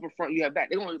this upper front, you have that.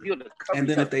 They're going to be able to cover. And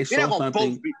then if they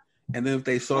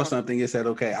saw something, it said,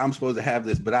 "Okay, I'm supposed to have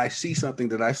this, but I see something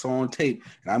that I saw on tape,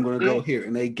 and I'm going to go here."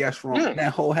 And they guess wrong. And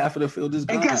that whole half of the field is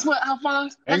gone. And guess what,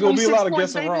 Alphonse? Ain't going to be a lot of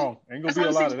guessing wrong. Ain't going to be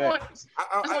a lot of that.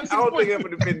 I don't think it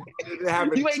would have been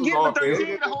happening. You ain't getting the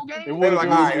 13 the whole game. It would have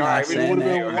been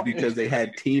all right. Because they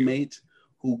had teammates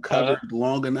who covered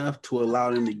long enough to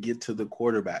allow them to get to the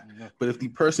quarterback. But if the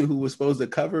person who was supposed to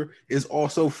cover is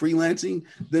also freelancing,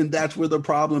 then that's where the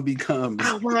problem becomes.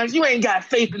 Alphonse, you ain't got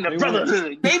faith in the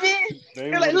brotherhood, baby.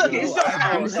 They're like, look, it's your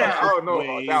time.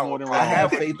 I have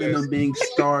faith in them being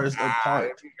stars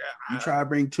apart. You try to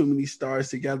bring too many stars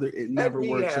together, it never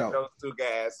works out. Those two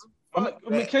guys. I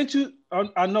mean, can't you?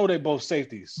 I know they both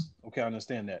safeties. Okay, I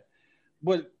understand that.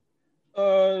 But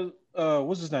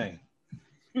what's his name?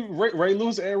 Ray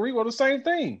Lewis and Ed Reed were the same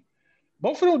thing.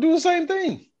 Both of them do the same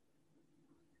thing.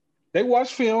 They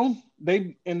watch film.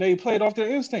 They played off their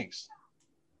instincts.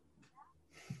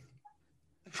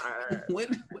 If you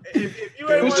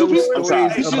ain't two people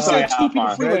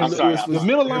freelancing. The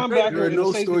middle linebacker. There are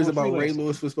no stories about Ray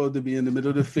Lewis was supposed to be in the middle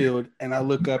of the field, and I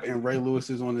look up and Ray Lewis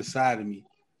is on the side of me.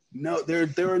 No,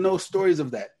 there are no stories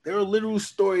of that. There are literal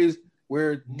stories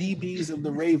where DBs of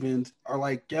the Ravens are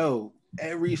like, "Yo,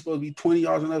 Ed Reed's supposed to be 20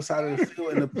 yards on the other side of the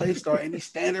field and the play start, and he's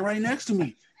standing right next to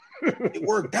me." It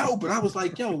worked out, but I was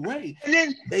like, "Yo, Ray." And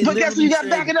then, but guess who you got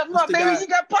backing up, baby? You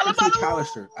got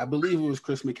McAllister. I believe it was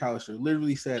Chris McAllister.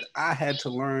 Literally said, "I had to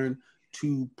learn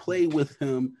to play with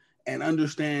him and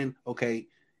understand. Okay,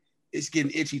 it's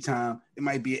getting itchy time. It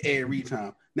might be an Ed Reed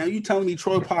time." Now you telling me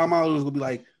Troy Polamalu is gonna be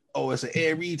like, "Oh, it's an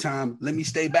Ed Reed time. Let me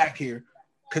stay back here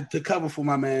to cover for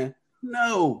my man."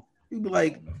 No. You'd be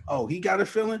like, "Oh, he got a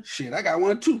feeling? Shit, I got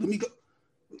one too. Let me go."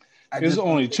 There's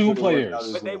only two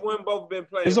players. But they wouldn't both been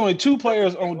playing. There's only two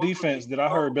players on defense that I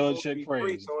heard Belichick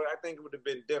praise. So I think it would have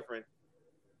been different.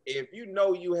 If you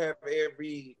know you have Ed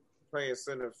Reed playing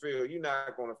center field, you're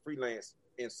not going to freelance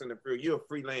in center field. You'll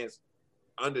freelance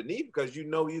underneath because you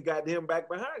know you got him back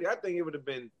behind you. I think it would have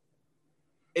been.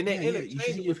 And then you know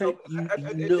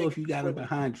if you got him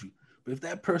behind you. But if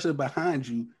that person behind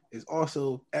you is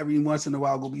also every once in a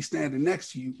while going to be standing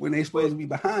next to you when they're supposed to be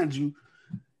behind you,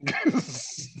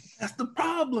 that's the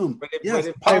problem.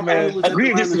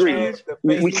 Agree or disagree.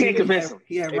 We can't convince him.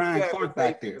 He had Ryan Clark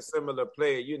back there. A similar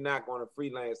player, you're not going to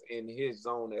freelance in his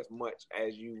zone as much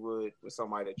as you would with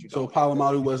somebody that you don't. So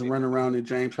Polamalu wasn't running around in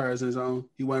James Harrison's zone.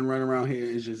 He wasn't running around here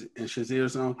in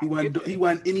Shazir's zone. He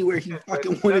wasn't anywhere he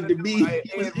fucking wanted to be.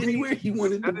 He was anywhere he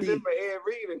wanted to be. For Ed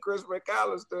Reed and Chris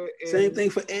McAllister. Same thing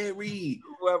for Ed Reed.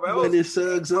 Whoever else. When in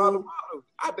Suggs zone.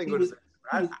 I think it was.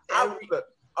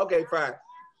 Okay, fine.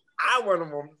 I want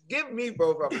them. Give me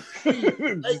both of them. Thank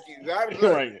you.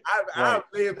 I'll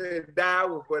live and die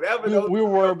with whatever. We'll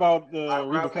worry about the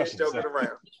repercussions. Joking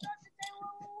around.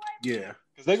 Yeah.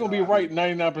 Because they're going to be right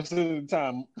 99% of the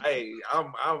time. Hey,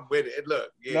 I'm with it.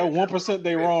 Look. Yeah, that 1%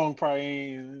 they wrong probably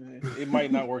ain't, it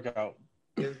might not work out.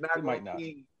 It's not going to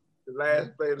be the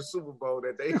last play of the Super Bowl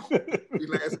that they be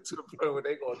lasting to the point where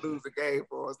they're going to lose the game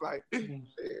for. It's like,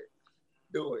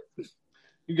 do it.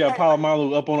 You got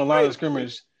Palomalu up on the line of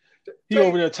scrimmage. He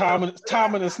over there timing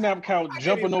the snap count,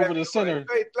 jumping over the center.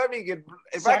 Let me get.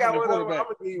 If I got one of them, I'm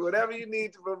gonna give you whatever you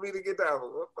need for me to get that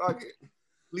one. Fuck it,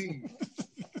 please.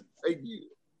 Thank you.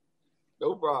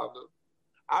 No problem.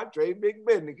 I trade Big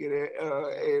Ben to get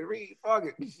Ed Reed. Fuck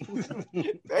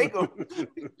it. They go.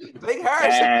 Take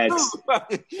Harrison.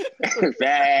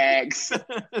 Facts.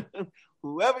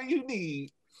 Whoever you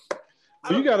need.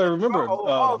 So you got to remember,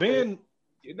 Ben.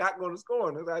 You're not going to score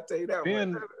on it. I tell you that.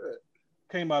 Ben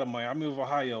came out of Miami of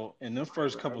Ohio, and the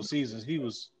first couple of seasons,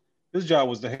 his job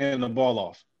was to hand the ball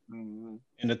off and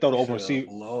to throw the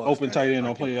open tight end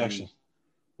on play action.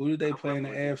 Who did they play in the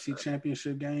AFC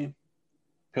Championship game?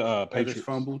 Patriots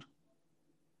fumbled.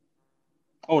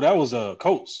 Oh, that was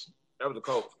Colts. That was the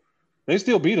Colts. They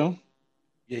still beat them.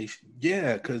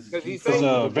 Yeah, because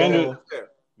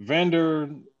Vander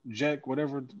Jack,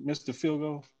 whatever, missed the field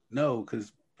goal. No,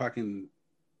 because fucking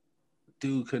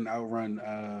dude couldn't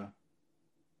outrun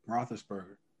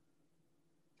Roethlisberger.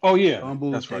 Oh yeah,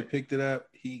 that's right. They picked it up.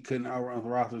 He couldn't outrun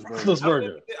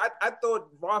Roethlisberger. I thought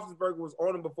Roethlisberger was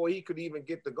on him before he could even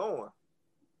get to going.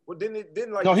 Well,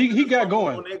 no, he got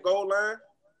going on that goal line.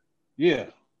 Yeah.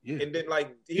 And then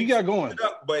he got going,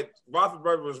 but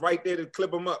Roethlisberger was right there to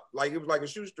clip him up, like it was like a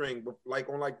shoestring, like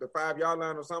on like the 5-yard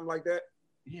line or something like that.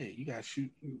 Yeah, you got to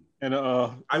shoot. And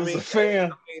a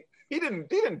fan. He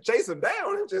didn't chase him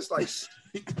down. He just like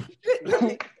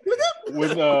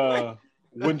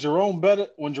when Jerome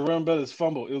Bettis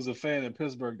fumbled, it was a fan in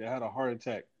Pittsburgh that had a heart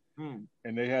attack, and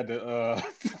they had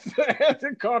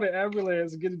to call the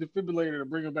ambulance and get the defibrillator to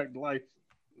bring him back to life.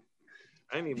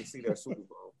 I didn't even see that Super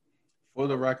Bowl. For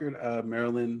the record,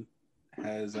 Maryland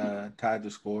has tied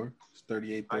the score. It's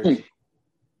 38-30.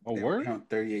 Oh, word?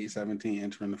 38-17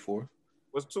 entering the fourth.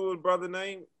 What's Tua's brother's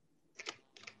name?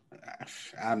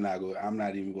 I'm not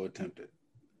even going to attempt it.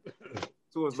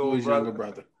 Tua's younger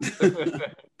brother.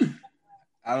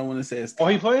 I don't want to say it's. Oh,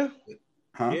 he playing?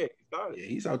 Huh? Yeah, he started. Yeah,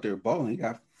 he's out there balling. He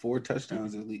got 4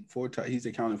 touchdowns in the league. He's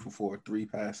accounted for 3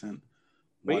 passing.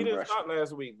 But he didn't start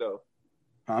last week, though.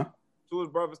 Huh? Tua's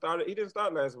brother started. He didn't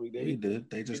start last week, did he? He did.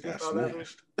 They just got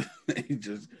smashed. They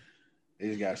just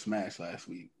got smashed last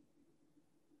week.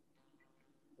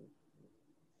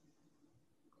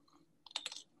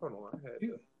 Hold on,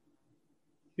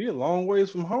 he a long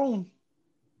ways from home.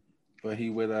 But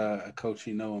he with a coach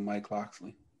he know, Mike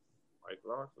Locksley.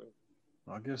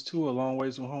 I guess Tua a long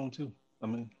ways from home too. I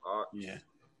mean, yeah.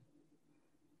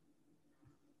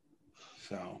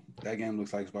 So that game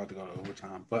looks like it's about to go to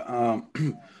overtime. But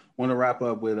want to wrap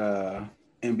up with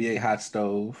NBA hot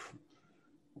stove.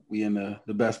 We in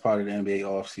the best part of the NBA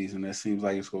offseason. It seems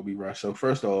like it's going to be rushed. So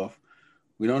first off,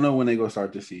 we don't know when they're going to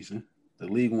start the season. The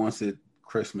league wants it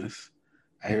Christmas.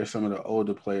 I hear some of the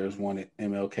older players wanted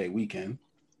MLK weekend.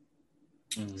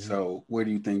 Mm-hmm. So where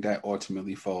do you think that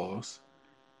ultimately falls?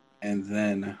 And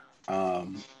then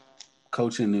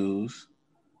coaching news.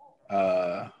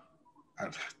 I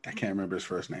can't remember his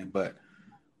first name, but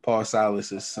Paul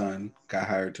Silas's son got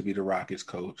hired to be the Rockets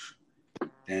coach.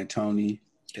 D'Antoni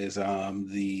is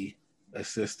the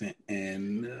assistant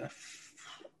in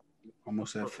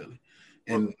almost at Philly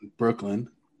in Brooklyn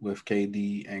with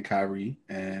KD and Kyrie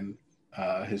and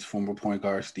his former point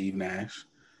guard Steve Nash.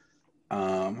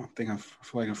 I feel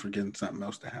like I'm forgetting something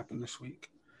else that happened this week.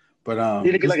 But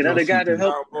did it get like another guy to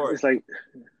help? It's like,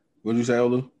 what'd you say,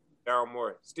 Olu? Daryl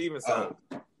Morey, Steven Silas.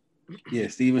 Yeah,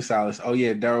 Steven Silas. Oh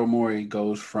yeah, Daryl Morey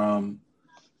goes from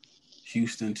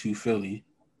Houston to Philly.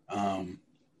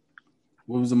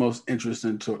 What was the most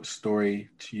interesting story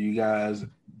to you guys,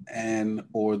 and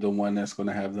or the one that's going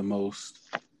to have the most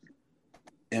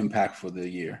impact for the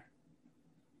year?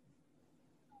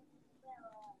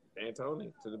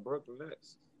 D'Antoni to the Brooklyn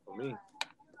Nets for me.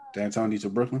 D'Antoni to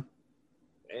Brooklyn.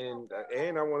 And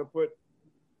I want to put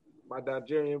my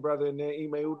Nigerian brother in there,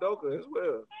 Ime Udoka, as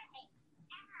well.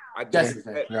 I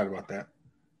forgot about that.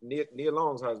 Nia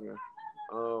Long's husband.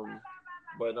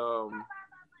 But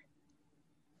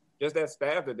just that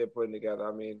staff that they're putting together.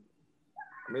 I mean,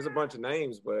 there's a bunch of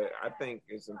names, but I think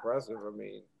it's impressive. I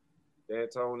mean,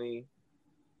 D'Antoni,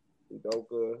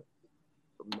 Udoka,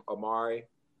 Amari,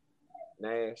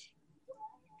 Nash,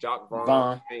 Jock Vaughn.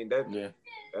 I mean, that's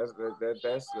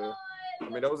I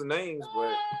mean, those are names,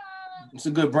 but it's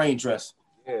a good brain trust.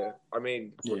 Yeah, I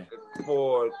mean, Yeah.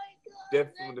 for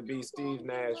definitely to be Steve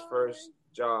Nash's first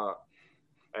job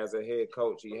as a head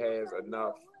coach, he has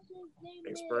enough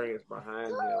experience behind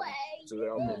him to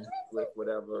help him with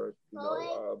whatever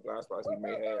blind spots he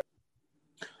may have.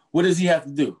 What does he have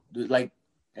to do? Like,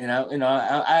 and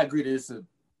I agree that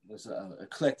it's a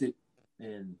eclectic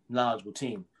and knowledgeable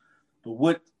team, but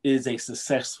what is a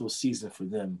successful season for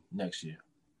them next year?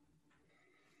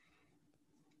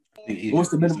 What's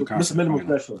the minimum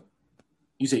threshold?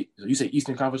 You say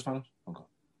Eastern Conference Finals? Okay.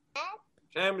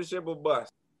 Championship or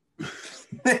bust.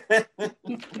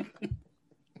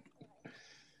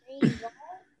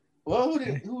 Well,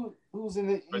 who's in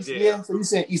the East? Yeah, so you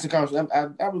saying Eastern Conference?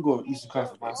 I would go with Eastern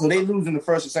Conference. So they lose in the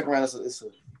first or second round. It's a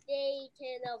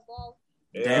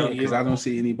damn, because I don't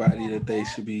see anybody that they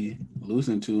should be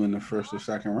losing to in the first or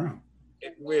second round.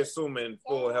 We're assuming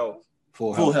full health.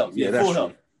 Full health. Yeah, that's full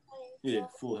health. true. Yeah,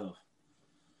 full health.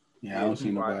 Yeah, I don't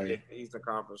see nobody. Eastern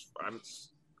Conference Finals.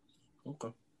 Okay.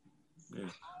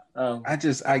 Yeah.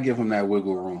 I give them that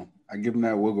wiggle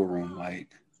room. Like,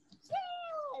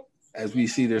 as we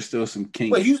see, there's still some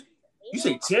kinks. Wait, you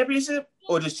say championship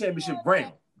or just championship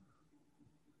ring?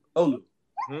 Oh,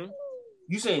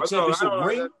 you saying championship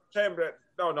ring?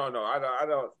 No. I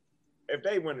don't. If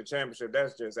they win the championship,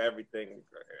 that's just everything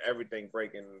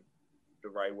breaking the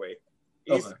right way.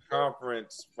 Eastern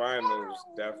Conference Finals,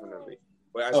 definitely.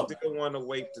 But I still want to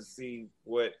wait to see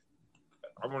what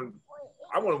I want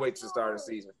to wait to the start of the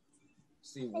season,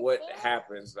 see what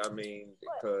happens. I mean,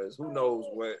 because who knows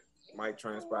what might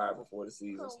transpire before the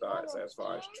season starts as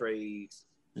far as trades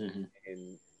and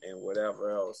whatever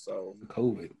else. So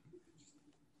COVID.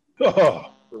 We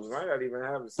might not even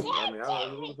have a season. I mean, I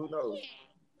don't know, who knows?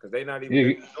 Because they're not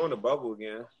even doing the bubble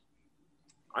again.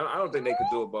 I don't think they could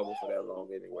do a bubble for that long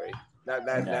anyway. Not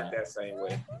that same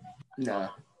way. Nah.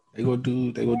 They go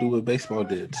do what baseball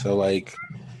did. So like,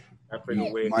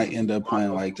 you might end up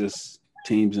playing like just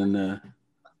teams in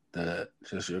the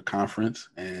just your conference,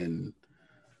 and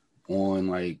on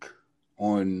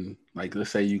let's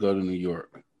say you go to New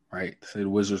York, right? Say the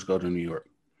Wizards go to New York.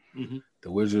 Mm-hmm.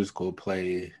 The Wizards go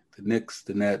play the Knicks,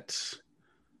 the Nets.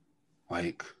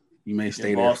 Like, you may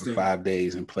stay there for 5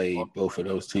 days and play both of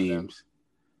those teams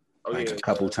a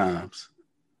couple times.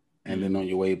 And then on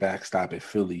your way back, stop at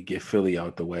Philly, get Philly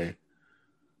out the way,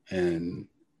 and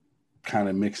kind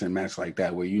of mix and match like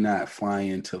that, where you're not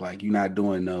flying to, like, you're not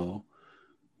doing no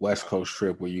West Coast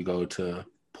trip where you go to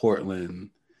Portland,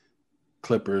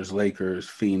 Clippers, Lakers,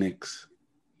 Phoenix,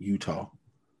 Utah.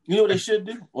 You know what they should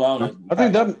do? Well,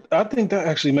 I think that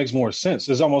actually makes more sense.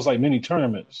 It's almost like mini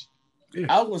tournaments. Yeah.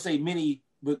 I was gonna say mini,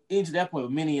 but into that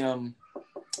point, mini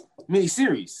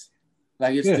series.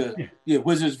 Like it's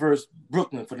Wizards versus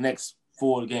Brooklyn for the next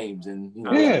 4 games, and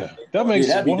that makes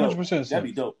 100% sense. That'd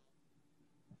be dope.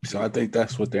 So I think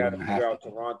that's what they're gonna have.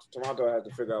 Toronto has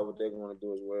to figure out what they want to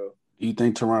do as well. You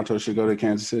think Toronto should go to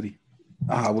Kansas City?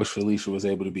 I wish Felicia was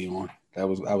able to be on. I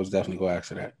was definitely going to ask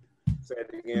her that. Say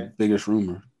it again. Biggest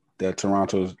rumor that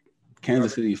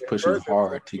Kansas City is pushing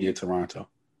hard to get Toronto.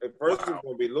 At first it's going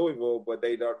to be Louisville, but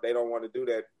they don't want to do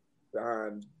that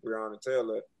behind Breonna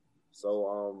Taylor.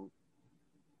 So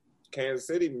Kansas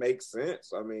City makes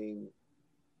sense. I mean,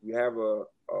 you have a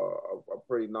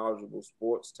pretty knowledgeable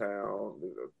sports town,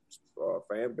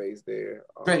 fan base there.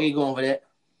 Drake ain't going for that.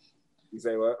 You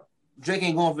say what? Drake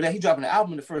ain't going for that. He dropping an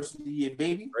album in the first of the year,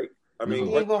 baby. Right. I mean,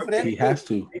 he ain't going for that. He has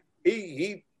to.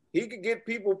 He could get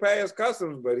people past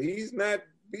customs, but he's not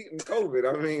beating COVID.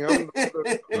 I mean,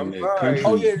 I'm sorry.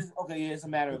 Oh yeah, it's a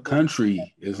matter of the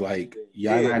country is like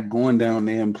y'all not going down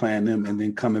there and playing them and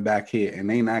then coming back here, and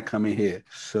they not coming here.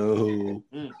 So,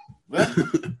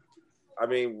 I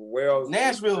mean, well,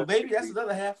 Nashville, baby, that's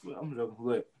another half. I'm joking.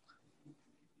 Good.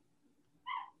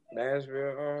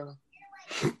 Nashville.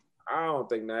 I don't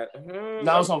think that. No,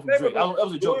 that was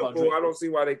a joke about Drake. I don't see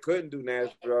why they couldn't do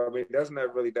Nashville. I mean, that's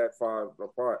not really that far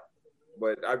apart.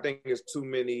 But I think there's too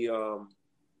many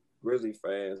Grizzly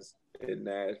fans in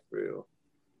Nashville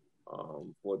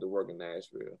for it to work in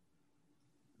Nashville.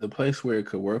 The place where it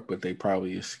could work, but they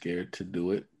probably are scared to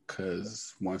do it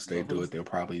because once they do it,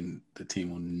 the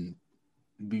team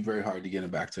will be very hard to get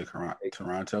it back to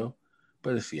Toronto.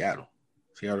 But it's Seattle.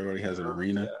 Seattle already has an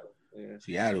arena. Yeah.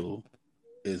 Seattle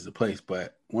is the place,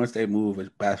 but once they move a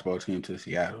basketball team to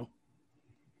Seattle,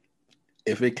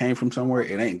 if it came from somewhere,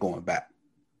 it ain't going back.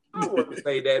 I wouldn't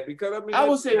say that because I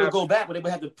would say it would go back, but they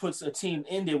would have to put a team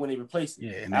in there when they replace it.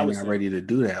 Yeah, and they're not ready to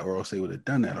do that, or else they would have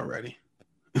done that already.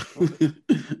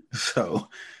 So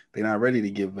they're not ready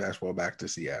to give basketball back to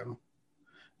Seattle.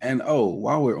 And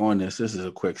while we're on this is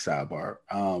a quick sidebar.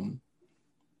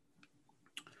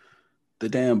 the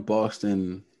damn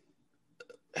Boston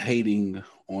hating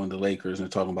on the Lakers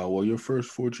and talking about, well, your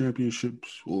first 4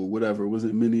 championships or whatever was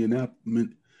in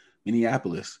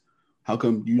Minneapolis. How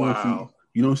come you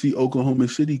don't see Oklahoma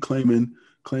City claiming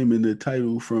the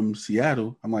title from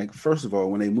Seattle? I'm like, first of all,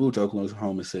 when they moved to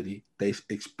Oklahoma City, they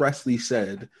expressly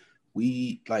said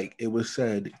we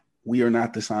are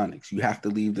not the Sonics. You have to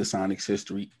leave the Sonics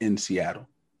history in Seattle.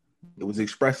 It was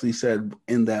expressly said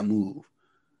in that move.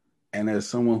 And as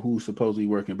someone who's supposedly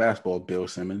working basketball, Bill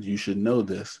Simmons, you should know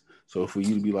this. So for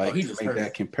you to be like, make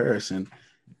that comparison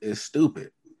is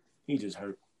stupid. He just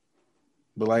hurt.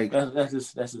 But like that's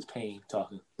his pain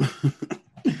talking.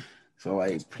 So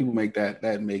like people make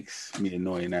that makes me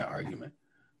annoying, that argument.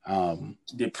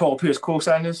 Did Paul Pierce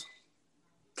co-sign this?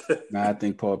 Nah, I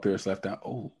think Paul Pierce left that.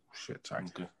 Oh shit, sorry.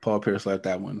 Okay. Paul Pierce let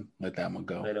that one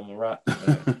go. Let him rock.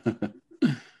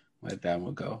 Let that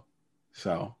one go.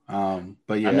 So,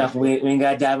 but yeah, we ain't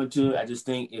got to dive into it. I just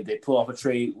think if they pull off a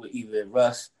trade with either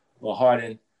Russ or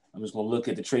Harden, I'm just gonna look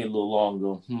at the trade a little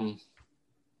longer.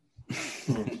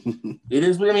 It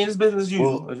is. I mean, it's business as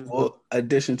usual. Well,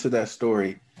 addition to that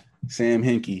story, Sam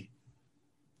Hinkie,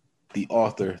 the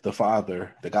author, the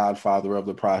father, the godfather of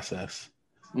the process,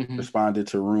 responded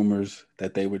to rumors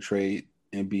that they would trade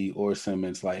Embiid or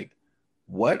Simmons. Like,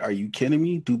 what? Are you kidding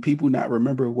me? Do people not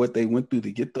remember what they went through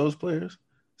to get those players?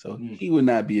 So he would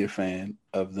not be a fan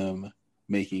of them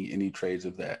making any trades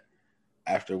of that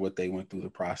after what they went through the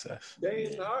process.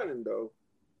 James Harden, though.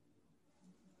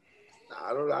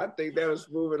 I think that was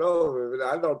moving over.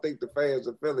 I don't think the fans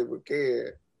of Philly would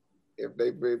care if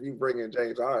you bring in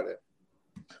James Harden.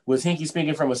 Was Hinkie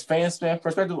speaking from a fan staff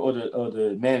perspective or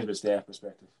the management staff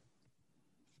perspective?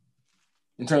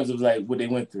 In terms of like what they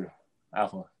went through,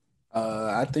 Alpha?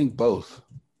 I think both.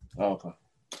 Oh, okay.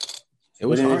 It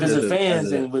was if it's the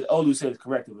fans, and what Olu said is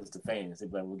correct, if it's the fans,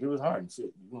 they'd be like, well, give us Harden.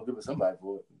 Shit, you're going to give us somebody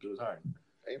for it. Give us Harden.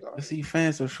 See,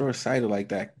 fans are short-sighted like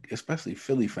that, especially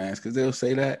Philly fans, because they'll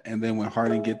say that, and then when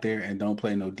Harden get there and don't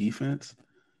play no defense,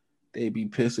 they be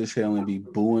pissed as hell and be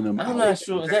booing them. I'm not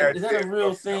sure. Is that a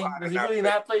real thing? Does he really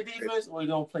not play defense, or he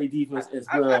don't play defense as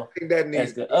well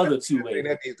as the other two ways?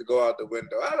 That needs to go out the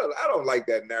window. I don't like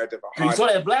that narrative. You saw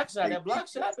that block shot, baby.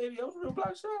 That was a real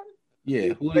block shot.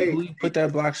 Yeah, who you put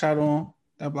that block shot on?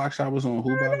 That block shot was on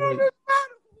who, by the way?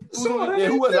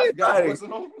 Who was that guy?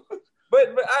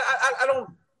 But I don't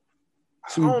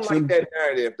like that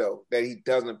narrative though, that he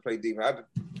doesn't play defense.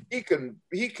 He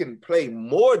can play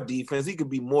more defense. He can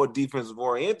be more defensive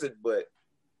oriented, but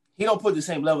he don't put the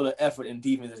same level of effort in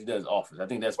defense as he does offense. I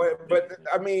think that's. But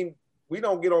I mean, we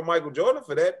don't get on Michael Jordan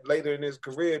for that later in his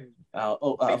career.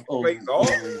 Lou,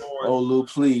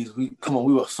 please, we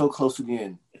were so close to the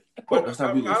end. What's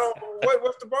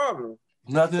the problem?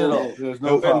 Nothing at all. There's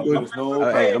no problem. There's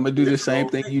no. Hey, I'm gonna do the same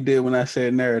thing you did when I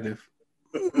said narrative.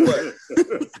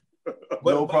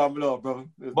 No problem at all, brother.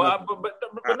 But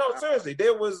no, seriously,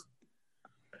 there was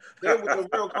a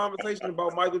real conversation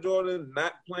about Michael Jordan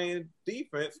not playing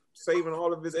defense, saving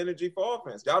all of his energy for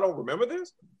offense. Y'all don't remember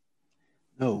this?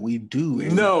 No, we do.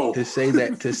 And no. To say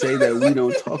that we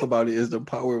don't talk about it is the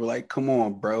part where we're like, come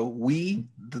on, bro. We,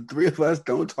 the three of us,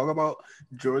 don't talk about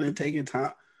Jordan taking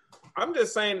time. I'm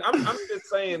just saying, and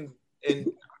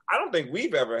I don't think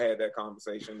we've ever had that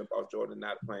conversation about Jordan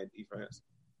not playing defense.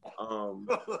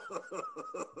 But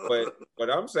what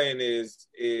I'm saying is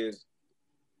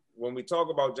when we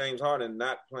talk about James Harden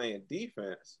not playing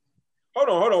defense, hold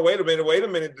on, wait a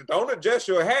minute. Don't adjust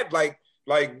your head like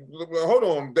hold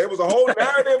on. There was a whole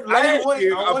narrative last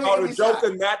year about a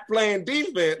Joker not playing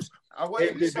defense. Hold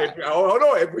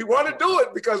on, if we want to do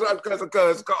it because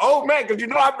oh man, because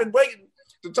I've been waiting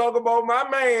to talk about my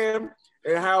man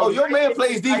and how your man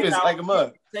plays defense like a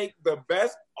mug. Take the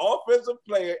best offensive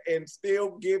player and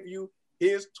still give you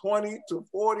his 20 to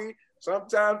 40,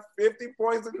 sometimes 50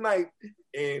 points a night,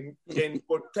 and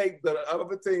take the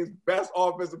other team's best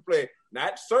offensive player.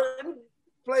 Not certain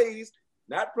plays,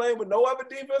 not playing with no other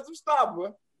defensive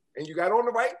stopper, and you got on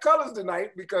the right colors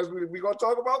tonight because we're going to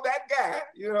talk about that guy.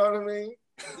 You know what I mean?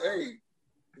 Hey,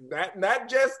 not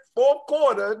just fourth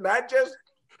quarter, not just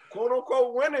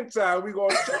quote-unquote winning time. We're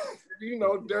going to check,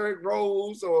 Derrick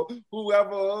Rose or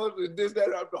whoever, this,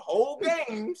 that, the whole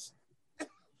games.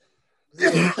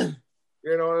 You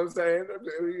know what I'm saying?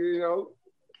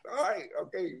 All right,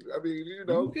 okay. I mean,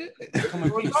 okay.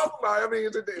 We'll talk about it. I mean,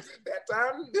 is it that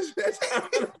time?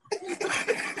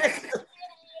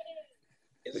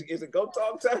 Is it go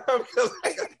talk time? Because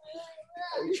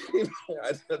I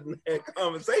just had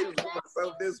conversations with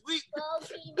myself this week.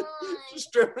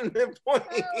 Stripping them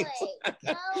points.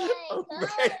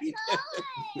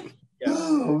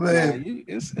 Oh man,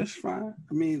 it's fine.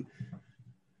 I mean,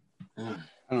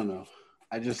 I don't know.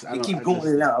 I keep going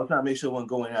in and out. I was trying to make sure it wasn't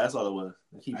going in and out. That's all it was.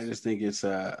 I just think it's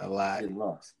a lot. Getting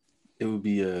lost. It would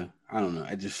be I don't know.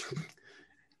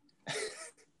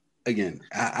 Again,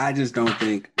 I just don't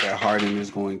think that Harden is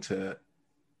going to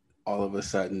all of a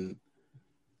sudden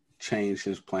change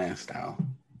his playing style.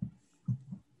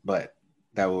 But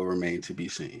that will remain to be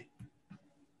seen.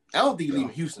 I don't think he's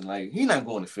leaving Houston. Like, he's not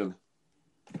going to Philly.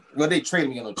 Well, they trade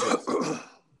him, get no trade.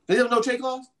 They have no trade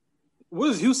clause? What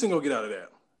is Houston going to get out of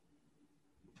that?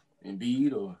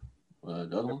 Embiid or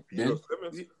the other one? Ben?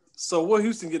 So what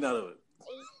Houston getting out of it?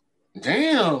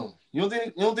 Damn. You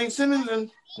don't think Simmons and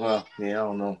well, yeah, I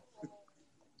don't know.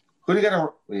 Who they got I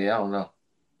don't know.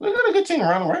 They got a good team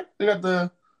around them, right? They got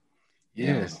the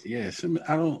Yes.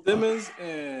 Simmons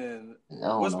and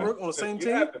Westbrook on the same team?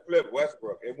 You have to flip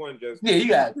Westbrook. It wasn't just you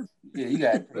got I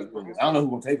don't know who's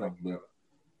gonna take them, but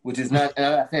which is not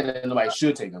I'm not saying that nobody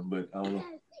should take them, but I don't know.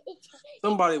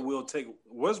 Somebody will take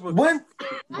Westbrook. When?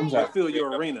 I'm sorry. Fill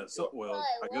your arena. So, well,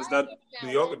 I guess that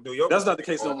New York. That's not the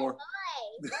case no more.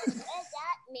 What does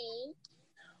that mean?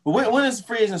 But when does the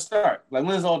free agent start? Like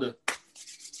when is all the?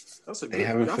 They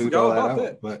haven't figured all that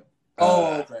out, but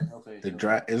okay. The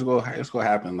draft it's gonna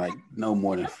happen like no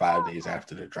more than 5 days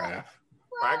after the draft.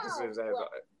 Practices as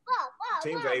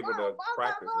teams are able to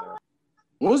practice now.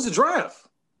 When was the draft?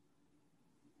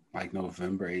 Like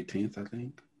November 18th, I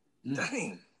think.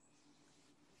 Dang.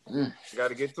 You got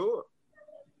to get to it.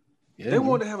 Yeah, they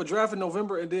wanted to have a draft in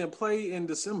November and then play in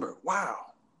December. Wow.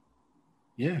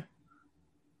 Yeah.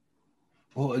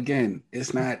 Well, again,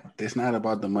 it's not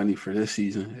about the money for this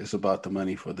season. It's about the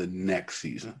money for the next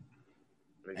season.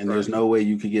 And there's no way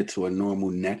you could get to a normal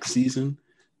next season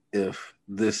if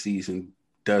this season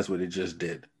does what it just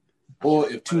did. Or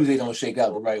if Tuesday don't shake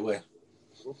out the right way.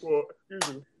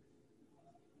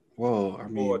 Well, I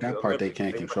mean, that part they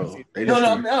can't control. I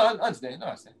understand.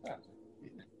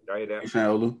 You saying,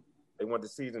 Olu? They want the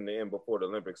season to end before the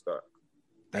Olympics start.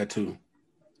 That too.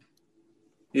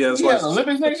 Yeah, it's like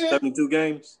Olympics next year? 72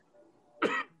 games.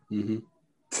 Mm-hmm.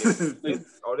 Them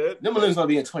Olympics gonna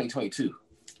be in 2022.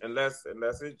 Unless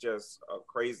it's just a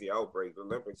crazy outbreak. The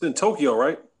Olympics it's in Tokyo,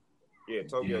 right? Yeah,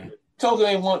 Tokyo. Yeah.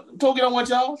 Tokyo don't want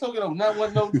y'all. Tokyo don't not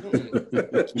want no.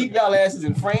 Keep y'all asses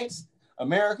in France,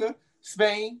 America,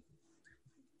 Spain.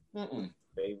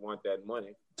 They want that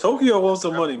money. Tokyo wants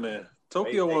some money, man.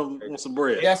 Tokyo wants some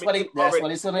bread. That's why they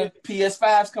selling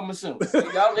PS5s coming soon.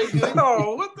 So y'all they good.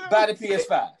 Oh, what the? Buy the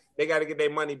PS5. They got to get their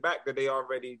money back that they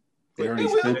already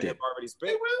spent it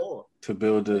to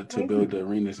build the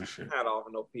arenas and shit. Not off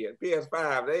no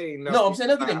PS5. They ain't no. I'm saying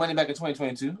they'll get their money back in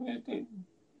 2022.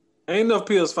 Ain't enough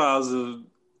PS5s to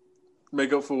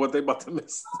make up for what they about to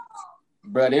miss.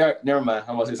 Bro, they are. Never mind.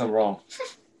 I'm about to say something wrong.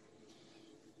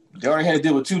 They already had to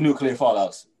deal with 2 nuclear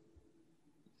fallouts.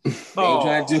 They ain't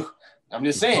trying to do. I'm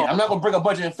just saying. I'm not gonna bring a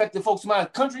bunch of infected folks to my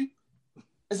country.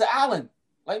 It's an island.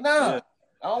 Like, nah. Yeah.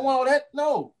 I don't want all that.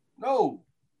 No.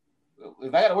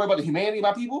 If I got to worry about the humanity of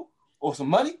my people or some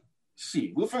money,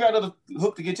 shit, we'll figure out another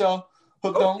hook to get y'all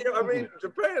hooked on. I mean,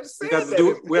 Japan said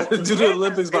we have to do the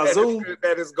Olympics by Zoom.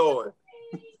 That is going.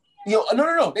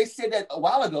 No. They said that a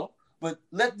while ago. But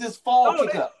let this fall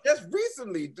kick up. Just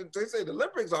recently, they say the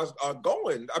Olympics are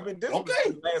going. I mean, this was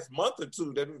the last month or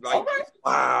two. That was like,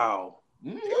 wow.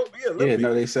 Yeah,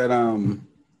 no, they said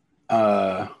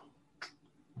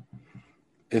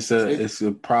it's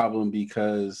a problem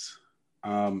because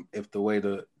if the way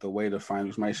the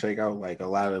finals might shake out, like a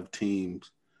lot of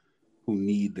teams who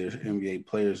need their NBA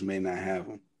players may not have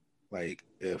them. Like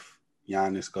if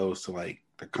Giannis goes to like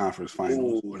the conference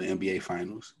finals or the NBA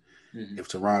finals. Mm-hmm. If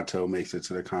Toronto makes it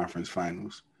to the conference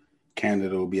finals,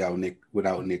 Canada will be out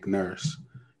without Nick Nurse.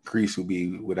 Greece will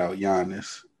be without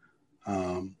Giannis.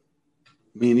 I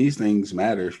mean, these things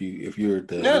matter if you're at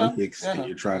the Olympics and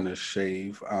you're trying to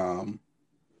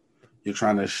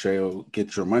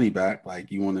get your money back. Like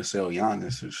you want to sell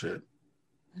Giannis and shit.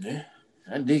 Yeah,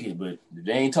 I dig it, but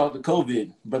they ain't talk to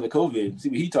brother COVID. See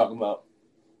what he talking about?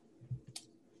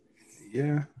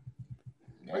 Yeah.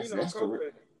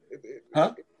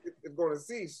 It's going to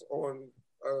cease on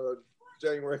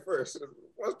January 1st.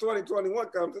 Once 2021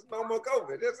 comes, there's no more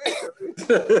COVID. That's it.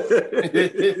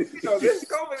 This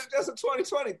COVID is just a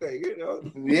 2020 thing,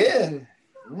 Yeah.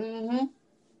 Mm-hmm.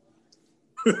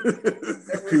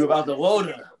 People about the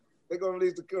water. They're going to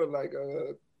release the cure like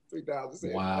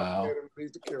 3,000. Wow.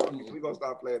 Release the cure. We're going to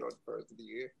start playing on the first of the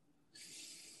year.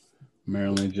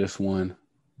 Maryland just won.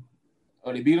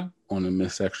 Oh, they beat them? On a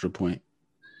missed extra point.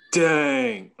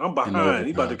 Dang, I'm behind.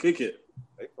 He about to kick it.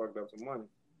 They fucked up some money.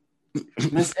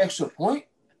 Missed extra point?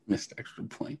 Missed extra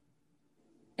point.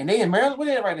 And they in Maryland? Where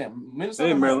they at right now? Minnesota?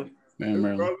 They in Maryland.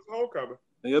 Maryland. Homecoming.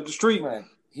 They up the street.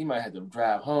 He might have to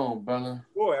drive home, brother.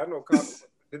 Boy, I know.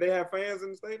 Did they have fans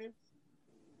in the stadium?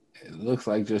 It looks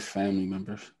like just family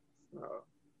members.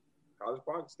 College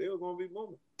Park still gonna be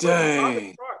booming.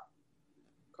 Dang.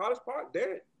 College Park,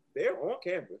 they're on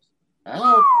campus. I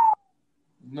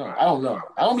don't know.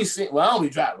 I don't be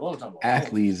driving. What I'm talking about?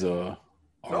 Athletes are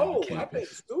no, on I think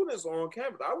campus. students are on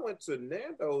campus. I went to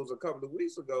Nando's a couple of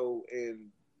weeks ago,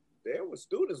 and there were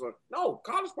students on. No,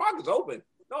 College Park is open.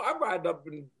 No, I ride up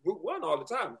in Route 1 all the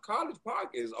time. College Park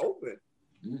is open.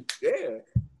 Mm. Yeah.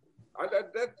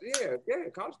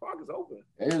 College Park is open.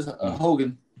 That is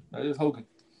Hogan. That is Hogan.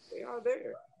 They are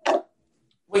there.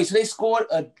 Wait, so they scored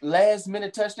a last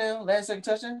second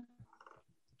touchdown?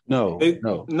 No, They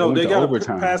got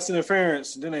overtime. a pass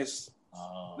interference. Then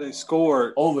they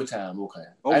scored overtime. Okay,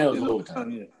 I know it was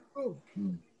overtime. Yeah.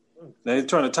 They're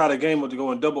trying to tie the game up to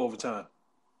go in double overtime.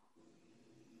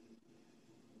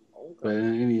 But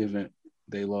in any event,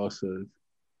 they lost.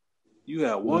 You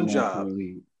had one job.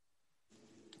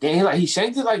 Damn, he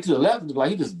shanked it to the left,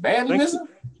 he just badly missed it.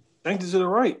 Shanked it to the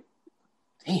right.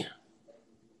 Damn.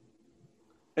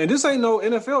 And this ain't no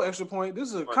NFL extra point. This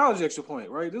is a college extra point,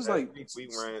 right? This is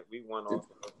we won off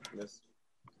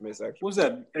miss extra. What's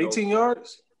that? 18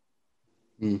 yards?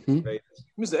 Mm-hmm.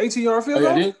 Missed the 18-yard field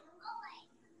goal? Get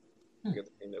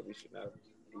the thing that we should not have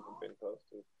even been close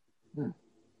to.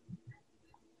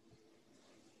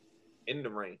 In the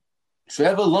rain.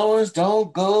 Trevor Lawrence,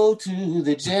 don't go to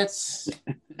the Jets.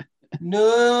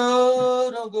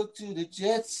 No, don't go to the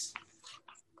Jets.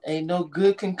 Ain't no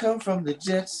good can come from the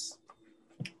Jets.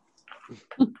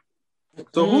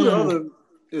 So who the other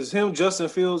is him? Justin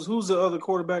Fields. Who's the other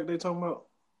quarterback they talking about?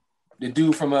 The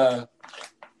dude from the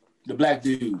black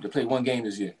dude that played one game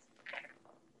this year.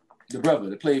 The brother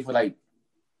that played for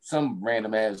some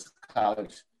random ass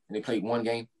college and they played one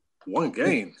game. One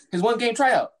game. His one game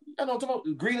tryout. I don't know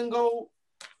about green and gold.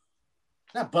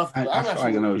 Not Buffalo. I feel like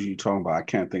I know what you're talking about. I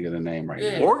can't think of the name right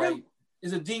now. Oregon?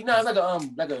 It's a D. No, it's like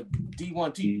a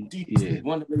D1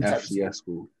 one FCS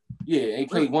school. Yeah, he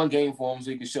played one game for him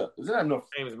so he could shut. Is that enough?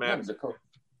 James Madison.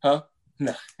 Huh?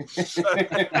 No. It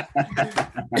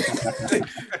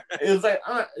was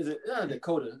is it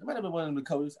Dakota? It might have been one of the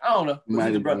Dakotas. I don't know.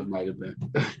 Might have been.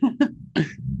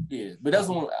 Yeah, but that's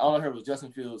the one. All I heard was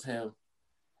Justin Fields. Him.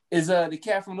 Is the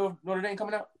cat from Notre Dame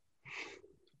coming out?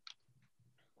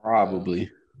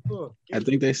 Probably. I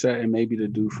think they said it may be the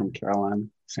dude from Carolina,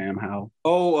 Sam Howell.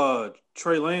 Oh,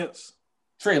 Trey Lance.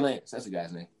 Trey Lance. That's the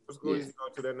guy's name. What school does he go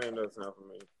to? That name doesn't sound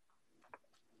familiar.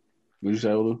 What you say,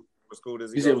 Olu? What school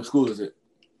does he go to? What school is it?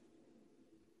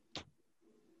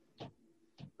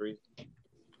 3. I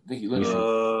think he lives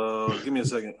give me a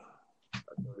second. I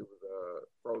thought it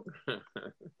was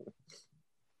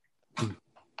Frozen.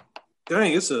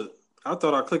 Dang, I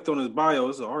thought I clicked on his bio.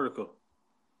 It's an article.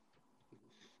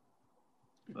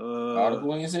 Article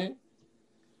when you see it?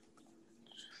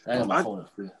 I got my phone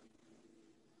up here.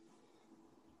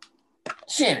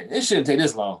 Shannon, it shouldn't take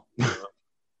this long.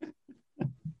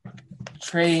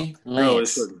 Trey Lance. No, it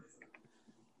shouldn't.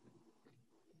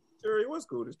 Jerry, what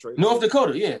school is Trey? North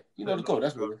Dakota, yeah. You know Dakota,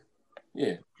 that's what it is.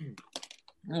 Yeah.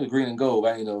 It was green and gold,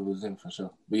 but I didn't know it was in for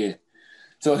sure. But yeah.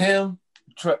 So him,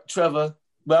 Trevor,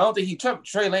 but I don't think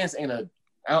Trey Lance ain't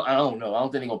I don't know. I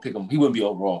don't think they're gonna pick him. He wouldn't be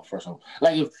overall first one.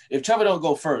 If Trevor don't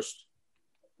go first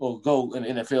or go in the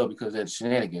NFL because of the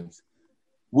shenanigans,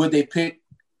 would they pick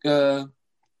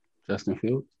Justin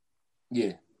Fields?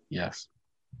 Yeah. Yes.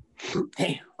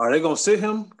 Damn. Are they gonna sit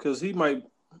him? Because he might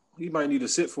need to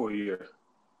sit for a year.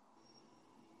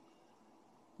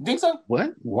 Think so?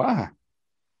 What? Why?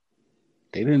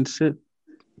 They didn't sit.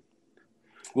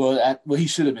 Well, he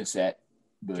should have been sat.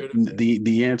 But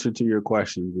the answer to your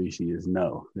question, Rishi, is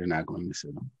no. They're not going to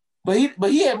sit him. But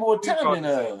he had more time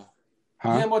than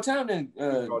Huh? He had more time than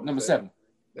number 7.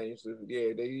 He should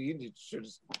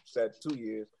have sat 2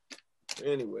 years.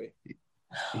 Anyway,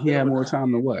 he had more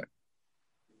time than what?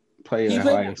 Play at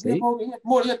Ohio State.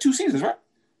 He had 2 seasons, right?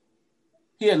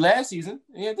 He had last season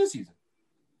and he had this season.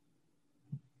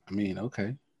 I mean,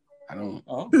 okay. I don't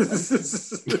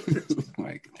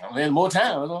like. He had more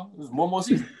time. There's more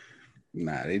seasons.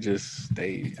 Nah, they.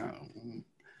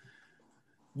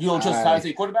 You don't trust Ohio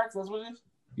State quarterbacks? That's what it is?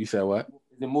 You said what?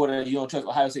 Is it more that you don't trust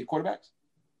Ohio State quarterbacks?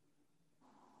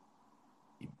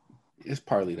 It's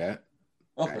partly that.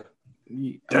 Okay.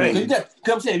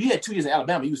 Come say if you had 2 years in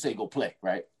Alabama, you would say go play,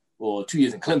 right? Or 2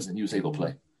 years in Clemson, you would say go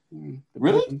play.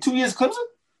 Really? 2 years Clemson?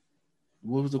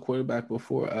 What was the quarterback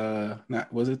before?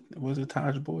 Was it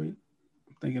Taj Boyd?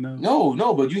 I'm thinking of.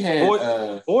 No, but you had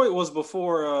Boyd was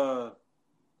before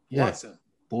Watson.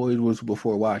 Boyd was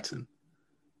before Watson.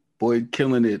 boy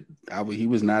killing it. He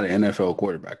was not an NFL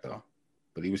quarterback though,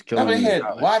 but he was killing it. They had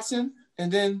Watson,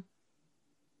 and then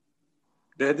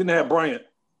they didn't have Bryant,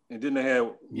 and then they had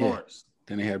Lawrence.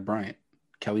 Then they had Bryant,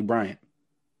 Kelly Bryant.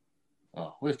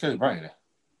 Oh, where's Kelly Bryant at?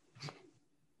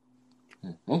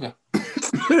 Okay.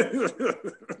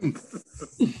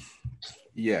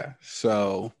 Yeah.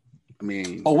 So, I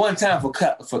mean, one time for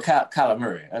Kyler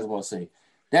Murray, I just want to say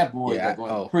that boy got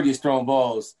going pretty strong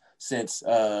balls since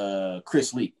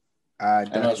Chris Leak. I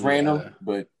know it's random,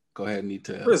 but go ahead and need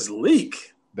to Chris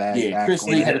Leak. Chris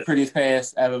Leak had the prettiest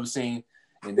pass I've ever seen,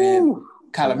 and then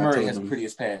Kyler Murray has the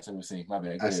prettiest pass I've ever seen. My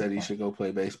bad. I said he should go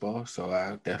play baseball, so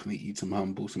I definitely eat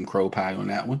some crow pie on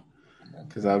that one.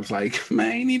 Because I was like,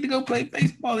 man, you need to go play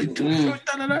baseball.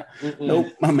 Nope.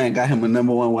 My man got him a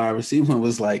number one wide receiver and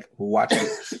was like, watch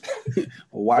this.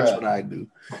 Watch what I do.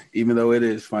 Even though it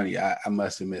is funny, I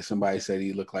must admit, somebody said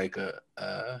he looked like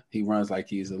he runs like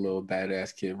he's a little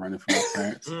badass kid running from his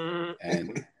parents.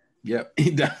 And yep,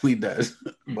 he definitely does.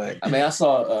 But I mean,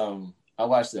 I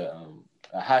watched a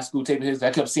high school tape of his.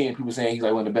 I kept seeing people saying he's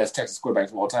like one of the best Texas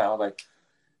quarterbacks of all time. I was like,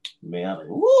 man, I'm like,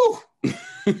 woo.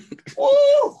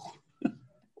 Woo.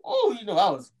 Oh,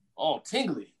 I was all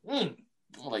tingly. I'm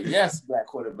like, yes, black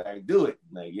quarterback, do it.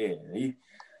 Like, yeah,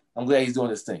 I'm glad he's doing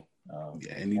this thing.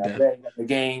 And he got the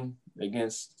game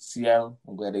against Seattle.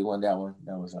 I'm glad they won that one.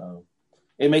 That was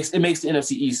it makes the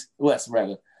NFC West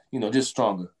rather, just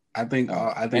stronger. I think that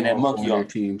all 4 of their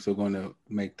teams are going to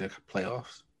make the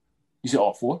playoffs. You said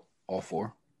all 4? All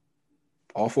 4.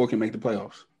 All 4 can make the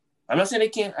playoffs. I'm not saying they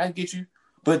can't. I get you,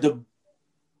 but the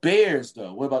Bears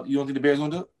though. What about you? Don't think the Bears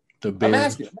going to do it? The Bears. I'm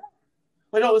asking.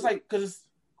 But no, it's like because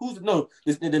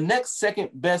it's the next second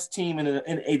best team in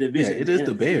a division. Yeah, it is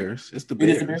the Bears. It's the Bears.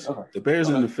 It is the Bears. Okay. The Bears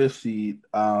in the 5th seed.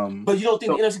 But you don't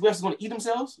think the NFC West is going to eat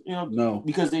themselves? No,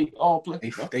 because they all play.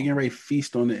 They get ready to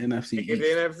feast on the NFC East. The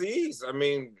NFC East. I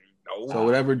mean, no. So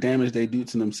whatever damage they do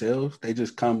to themselves, they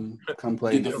just come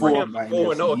play. The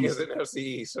 4-0 against the NFC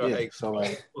East. So yeah. So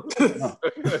like, no.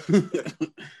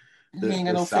 You ain't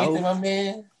got no faith in my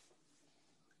man.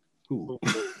 Who?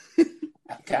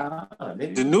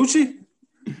 Danucci?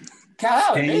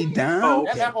 Kyle, Danny Dimes?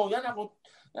 Y'all not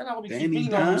gonna be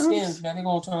keeping on the skins, man. They're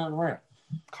gonna turn around.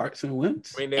 Carson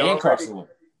Wentz? I mean, they're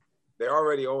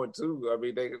already 0-2. I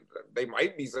mean, they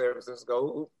might be San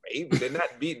Francisco. Maybe they're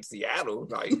not beating Seattle.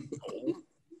 Like,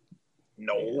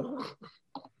 no.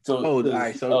 So, all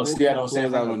right. So Seattle. We'll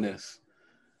close out on this.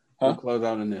 We'll close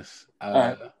out on this.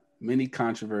 Right. Many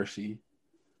controversy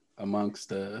amongst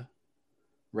the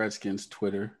Redskins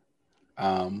Twitter.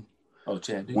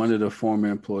 Chad. One of the former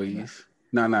employees.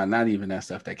 No, not even that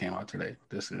stuff that came out today.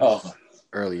 This is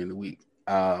early in the week.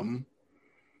 One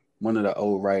of the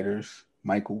old writers,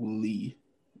 Michael Lee,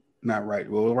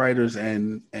 writers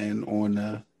and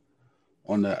on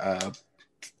the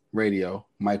radio,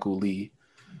 Michael Lee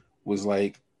was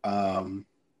like, the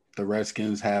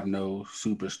Redskins have no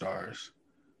superstars.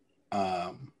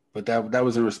 But that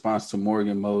was in response to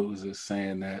Morgan Moses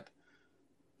saying that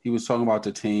he was talking about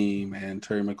the team and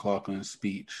Terry McLaughlin's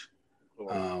speech,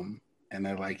 and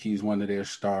that like he's one of their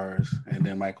stars. And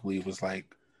then Michael Lee was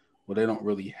like, well, they don't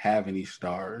really have any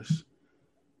stars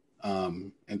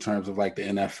in terms of like the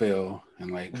NFL, and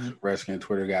like Redskin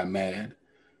Twitter got mad.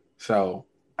 So,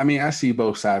 I mean, I see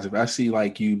both sides of it. I see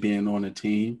like you being on a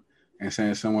team and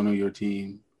saying someone on your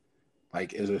team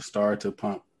like is a star to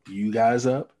pump you guys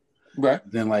up. Right.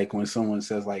 Then like when someone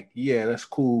says like, yeah, that's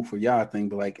cool for y'all thing,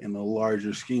 but like in the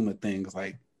larger scheme of things,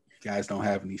 like you guys don't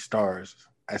have any stars.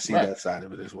 I see that side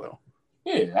of it as well.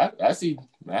 Yeah, I see.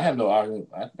 I have no argument.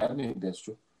 I think that's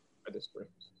true. I disagree.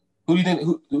 Who do you think?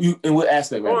 Who in what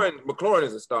aspect? McLaurin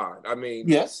is a star. I mean,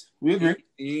 yes, we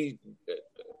agree.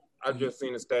 I've just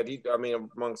seen a stat.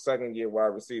 Among second-year wide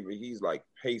receiver, he's like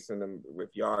pacing them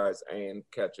with yards and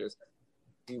catches.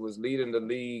 He was leading the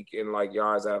league in like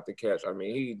yards after catch. I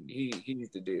mean, he's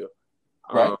the deal.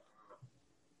 Right.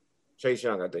 Chase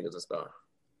Young, I think, is a star.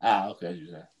 Okay.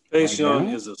 Chase Young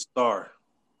is a star.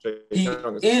 He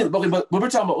is, but we're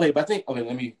talking about. Wait, but I think. Okay,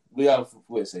 let me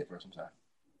say it first. I'm sorry.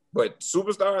 But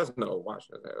superstars, no.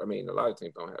 Washington doesn't have. I mean, a lot of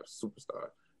teams don't have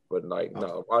superstars, but like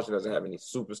no, Washington doesn't have any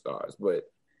superstars. But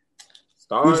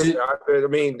stars, I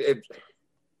mean, it.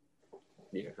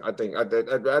 Yeah, I think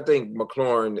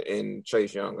McLaurin and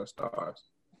Chase Young are stars.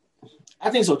 I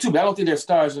think so too, but I don't think they're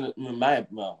stars in my.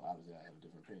 Well, obviously I have a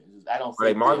different opinion. I don't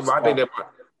think. I think that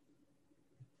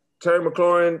Terry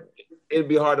McLaurin, it'd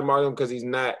be hard to mark him because he's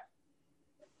not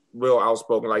real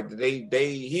outspoken. Like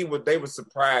they were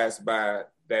surprised by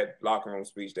that locker room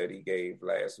speech that he gave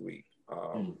last week.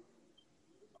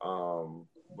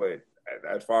 But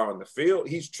as far on the field,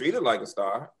 he's treated like a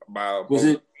star by both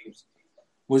teams.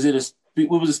 Was it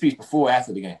what was the speech before or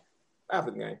after the game?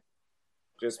 After the game.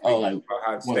 Just speaking about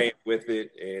how to stay with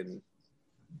it. And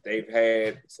they've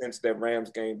had, since that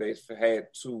Rams game, they've had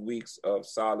 2 weeks of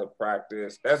solid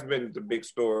practice. That's been the big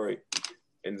story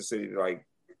in the city. Like,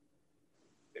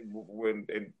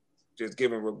 and just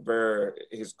giving Rivera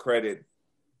his credit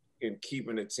in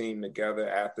keeping the team together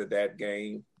after that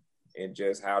game, and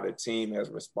just how the team has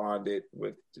responded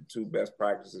with the 2 best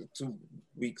practices, 2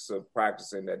 weeks of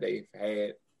practicing that they've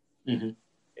had, and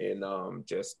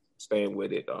just staying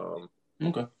with it. To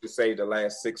say the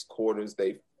last 6 quarters,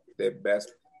 their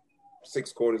best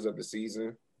 6 quarters of the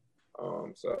season.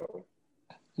 I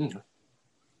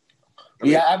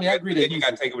agree that you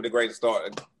got to take it with a grain of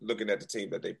salt looking at the team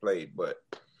that they played, but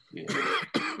you're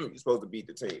supposed to beat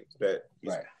the team.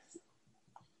 Right.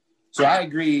 So I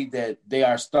agree that they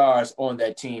are stars on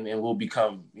that team and will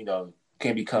become,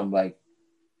 can become like,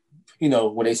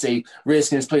 when they say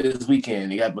Redskins play this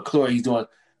weekend, they got McClory, he's doing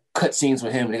cut scenes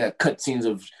with him, and they got cut scenes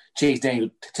of Chase Daniel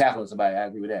tackling somebody. I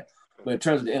agree with that. But in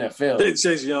terms of the NFL,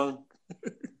 Chase Young.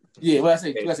 Yeah, what I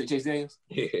say Chase Daniels?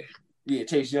 Yeah,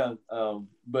 Chase Young.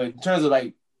 But in terms of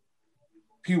like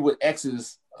people with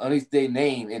X's on their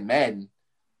name in Madden,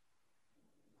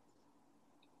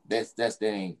 they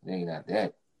ain't not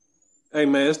that. Hey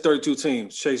man, it's 32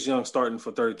 teams. Chase Young starting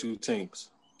for 32 teams.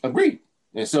 Agreed.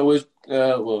 And so is I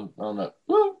don't know.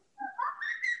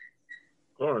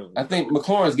 I think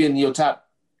McLaurin's getting your top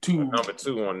 2. Number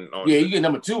 2 on yeah, you get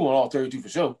number 2 on all 32 for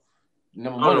sure.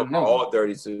 Number 1 on all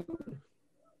 32.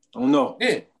 Oh no.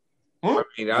 Yeah. I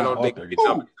mean, I don't think it'd be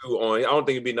number 2 on. I don't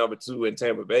think it'd be number 2 in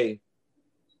Tampa Bay.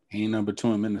 He ain't number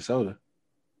 2 in Minnesota.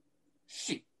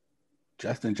 Shit.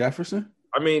 Justin Jefferson?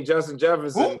 I mean, Justin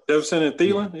Jefferson. Who? Jefferson and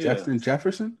Thielen? Yeah. Justin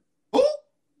Jefferson? Who?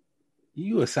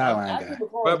 You a sideline guy.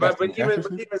 But even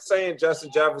saying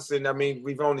Justin Jefferson, I mean,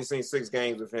 we've only seen 6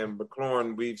 games with him.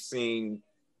 McLaurin, we've seen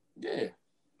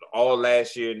all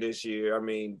last year and this year. I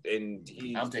mean, and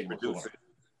he's producing.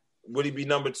 Would he be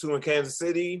number 2 in Kansas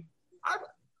City?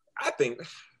 I think.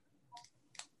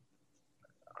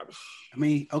 I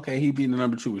mean, okay, he'd be the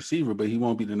number 2 receiver, but he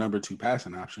won't be the number 2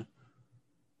 passing option.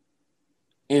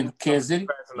 In Kansas City?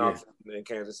 In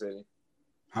Kansas City.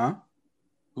 Huh?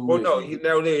 He wouldn't be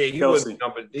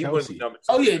number 2.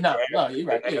 Oh, yeah, no, you're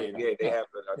right. They have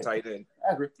a tight end.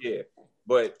 I agree. Yeah.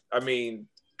 But, I mean,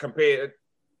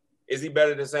 is he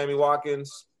better than Sammy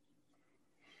Watkins?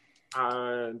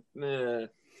 But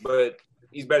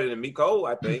he's better than Miko,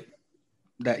 I think.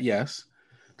 That yes.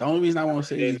 The only reason I won't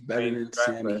say he's better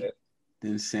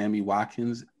than Sammy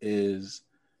Watkins is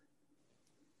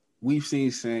we've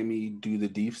seen Sammy do the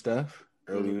deep stuff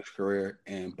early in his career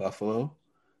in Buffalo,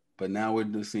 but now we're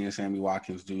just seeing Sammy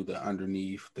Watkins do the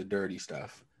underneath, the dirty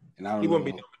stuff. And I don't know. He wouldn't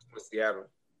be number 2 in Seattle.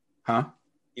 Huh?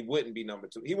 He wouldn't be number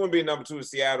 2. He wouldn't be number 2 in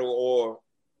Seattle or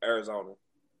Arizona.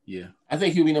 Yeah. I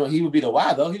think he would be the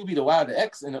Y, though. He would be the Y, the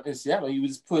X in Seattle. You would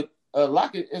just put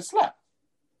Lockett and slot.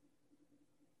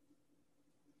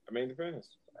 I mean, it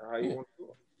depends how you want to do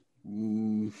it. I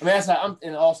mean, that's how I'm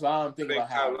thinking about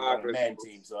how the Madden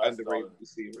team. So underrated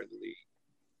receiver in the league.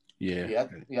 Yeah.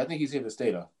 I think he's here to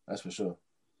stay though. That's for sure.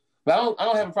 But I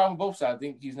don't have a problem with both sides. I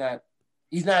think he's not.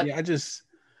 Yeah,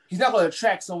 he's not going to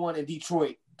attract someone in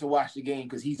Detroit to watch the game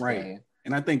because he's playing.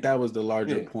 And I think that was the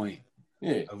larger point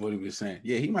of what he was saying.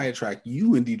 Yeah, he might attract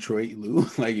you in Detroit, Lou.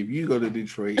 Like if you go to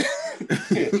Detroit.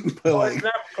 But it's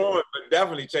not McCoy, but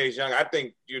definitely Chase Young. I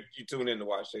think you tune in to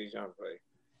watch Chase Young play.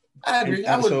 I agree.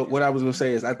 So what I was going to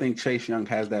say is I think Chase Young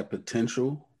has that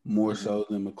potential more so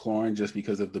than McLaurin just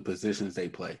because of the positions they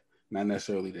play, not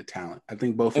necessarily the talent. I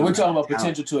think both. And we're talking about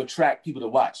potential to attract people to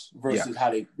watch versus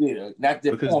how they, not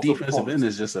their because defensive end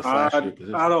is just a flashy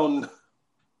position. I don't.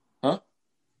 Huh?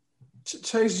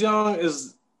 Chase Young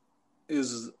is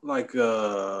like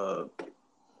So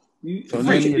name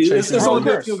me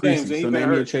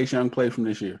a Chase Young play from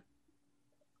this year.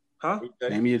 Huh?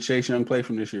 Name me a Chase Young play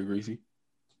from this year, Greasy.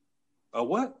 A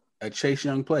what? A Chase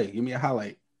Young play. Give me a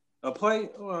highlight. A play?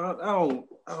 Well, I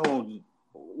don't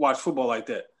watch football like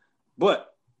that.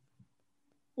 But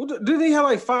did he have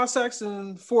like 5 sacks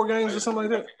in 4 games or something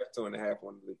like that? That's 2.5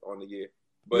 on the year.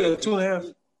 But yeah,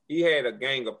 2.5. He had a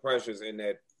gang of pressures in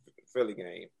that Philly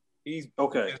game. He's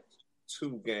okay.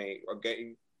 2 games.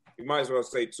 You might as well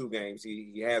say 2 games.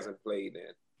 He hasn't played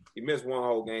in. He missed 1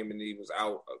 whole game and he was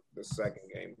out of the second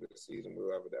game of the season,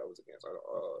 whoever that was against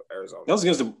Arizona. That was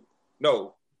against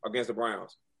the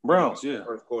Browns. Browns, yeah.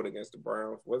 First quarter against the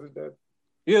Browns. Was it that?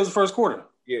 Yeah, it was the first quarter.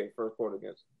 Yeah, first quarter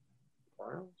against the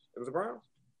Browns. It was the Browns?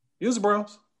 It was the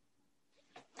Browns.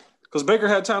 Because Baker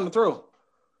had time to throw.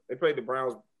 They played the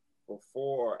Browns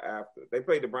before or after. They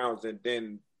played the Browns and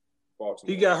then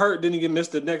Baltimore. He got hurt, then he get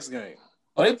missed the next game.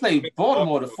 Oh, they played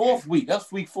Baltimore the 4th week.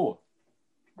 That's week 4.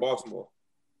 Baltimore.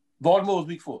 Baltimore was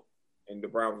week 4. And the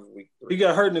Browns was week 3. He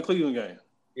got hurt in the Cleveland game.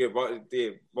 Yeah, but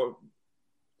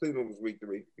Cleveland was week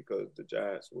 3 because the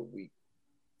Giants were weak.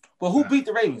 But who beat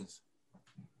the Ravens?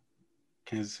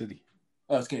 Kansas City.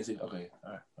 Oh, it's Kansas City. Okay.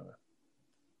 All right.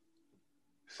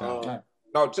 So,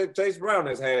 No, Chase Brown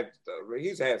has had.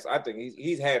 I think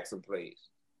he's had some plays.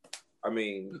 I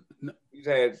mean, he's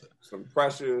had some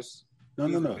pressures.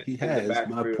 No. He has.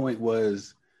 My point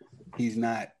was, he's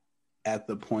not at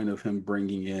the point of him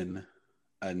bringing in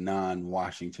a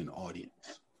non-Washington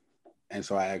audience. And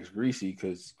so I asked Greasy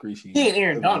because Greasy he ain't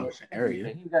Aaron Donald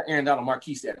area. He got Aaron Donald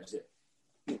Marquis status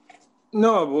yet.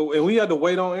 No, and we had to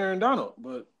wait on Aaron Donald,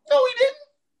 but no, he didn't.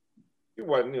 He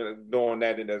wasn't doing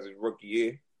that in his rookie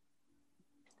year.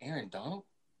 Aaron Donald?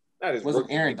 Not his was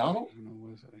rookie it Aaron year. Donald?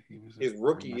 His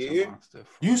rookie year.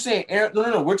 You saying Aaron?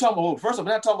 No. We're talking about first of all,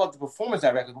 we're not talking about the performance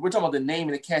directly. We're talking about the name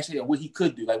and the cachet of what he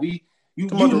could do. Like you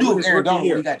knew Aaron Donald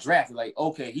when he got drafted. Like,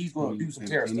 okay, he's going to do some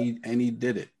terror stuff. And he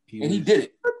did it. He did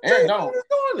it. Aaron Donald was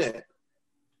doing that.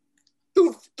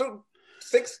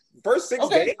 First six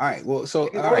okay. games. All right. Well, so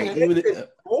all right.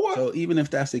 Even if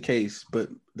that's the case, but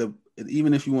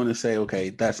even if you want to say, okay,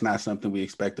 that's not something we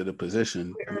expect of the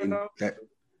position, I mean, that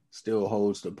still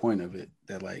holds the point of it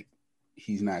that like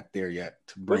he's not there yet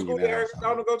to bring Which it Aaron out.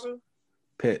 Donald go to?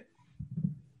 Pitt.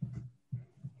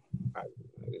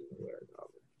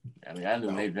 I mean, I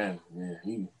knew Nate Van. Yeah,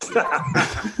 he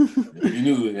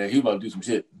knew that he was about to do some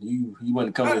shit. He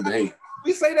wasn't coming in to hate.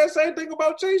 We say that same thing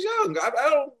about Chase Young. I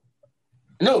don't.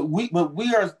 No, we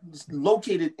are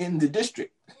located in the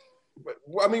district. But,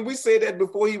 I mean, we said that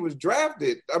before he was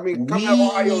drafted. I mean, coming out of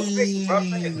Ohio State. I'm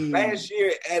saying last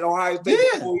year at Ohio State,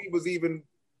 before he was even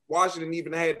Washington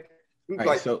even had. He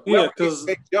was because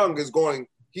Chase Young is going.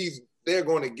 They're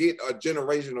going to get a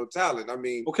generational talent. I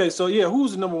mean, okay, so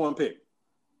who's the number 1 pick?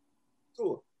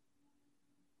 Tua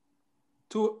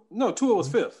was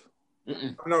 5th.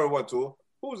 Number 1, Tua.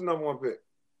 Who was the number 1 pick?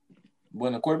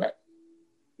 Wasn't a quarterback?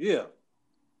 Yeah.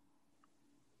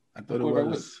 I thought it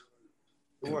was.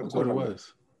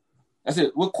 I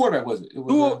said, what quarterback was it? It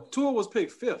was Tua was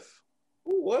picked 5th.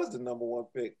 Who was the number 1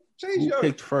 pick? Chase Who Young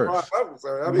picked first?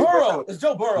 Burrow. It's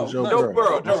Joe Burrow.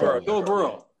 Joe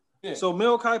Burrow. Yeah. So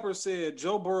Mel Kiper said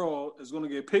Joe Burrow is going to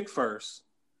get picked first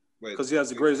because he has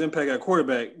the greatest impact at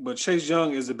quarterback, but Chase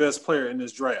Young is the best player in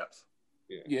this draft.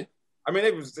 Yeah. I mean,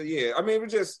 it was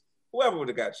just whoever would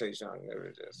have got Chase Young. It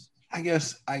was just. I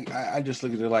guess I just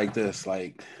look at it like this,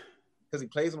 like because he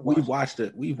plays in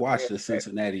Washington. We've watched the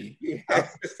Cincinnati.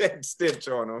 That stench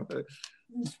on him.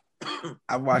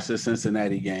 I watched the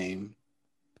Cincinnati game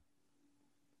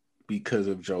because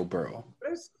of Joe Burrow.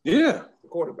 Yeah, the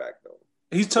quarterback though.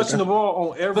 He's touching the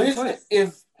ball on every play.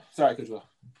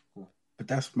 But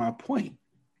that's my point.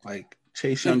 Like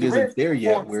Chase Young isn't there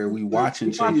yet, where we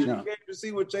watching Chase Young. To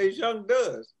see what Chase Young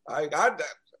does.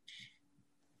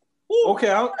 Okay,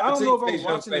 I don't know if I'm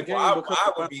watching the game because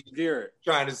I would be Garrett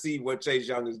trying to see what Chase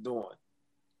Young is doing.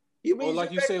 Well,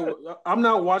 like you say, I'm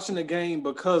not watching the game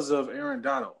because of Aaron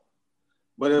Donald.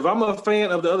 But if I'm a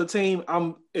fan of the other team,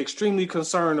 I'm extremely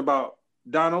concerned about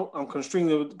Donald. I'm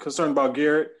extremely concerned about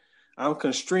Garrett. I'm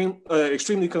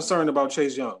extremely concerned about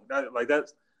Chase Young.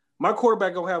 That's my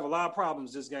quarterback gonna have a lot of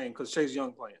problems this game because Chase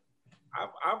Young playing.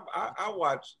 I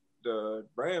watched the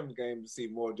Rams game to see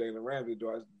more Jalen Ramsey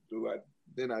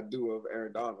than I do of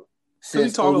Aaron Donald.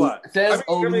 Says talk a lot. Says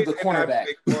Olu the cornerback.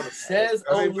 Says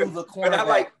Olu the cornerback. But I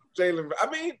like Jalen.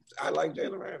 I like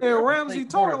Jalen Ramsey. And Ramsey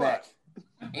talk a lot.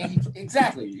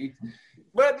 Exactly.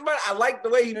 But I like the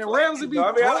way he plays. Ramsey be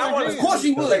of course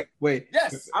he would. Wait.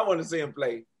 Yes. I want to see him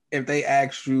play. If they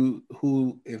ask you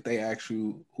who's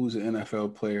an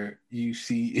NFL player you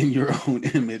see in your own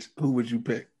image, who would you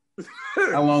pick?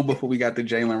 How long before we got to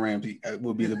Jalen Ramsey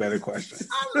would be the better question.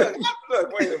 Look,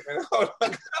 wait a minute. Hold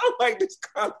on. I don't like this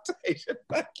conversation.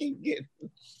 I keep getting.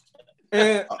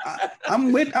 And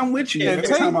I'm with you. Every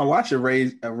time I watch a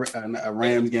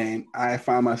Rams game, I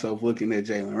find myself looking at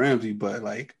Jalen Ramsey. But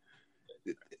like,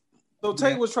 so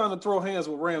Tate was trying to throw hands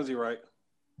with Ramsey, right?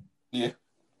 Yeah.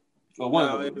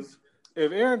 Well,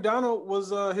 if Aaron Donald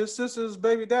was his sister's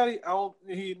baby daddy,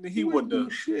 he wouldn't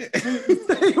have. Shit.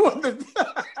 He wouldn't have.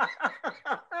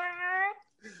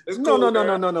 No. It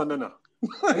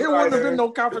wouldn't have been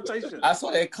no confrontation. I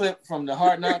saw that clip from the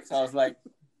Hard Knocks. I was like,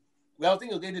 well, I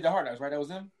think they did the Hard Knocks, right? That was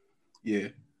them? Yeah.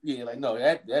 Yeah, like, no,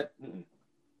 that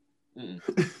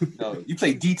no, you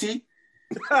played DT?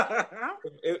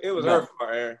 It was her fault,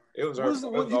 Aaron. It was her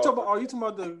fault. Are you talking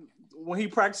about when he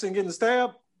practicing getting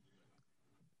stabbed?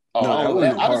 Oh, No,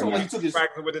 that wasn't I just hard when he knocks. took his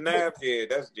practicing with the knife. Yeah,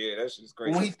 that's just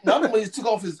crazy. when he took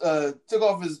off his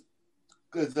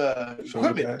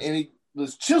equipment and he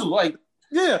was chiseled like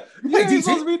Yeah, like you're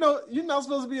supposed to be you're not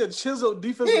supposed to be a chiseled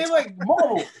defensive. yeah, like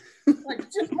marble, like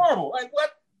just marble. Like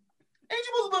what? Ain't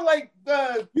you supposed to look like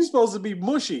You're supposed to be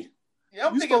mushy. Yeah,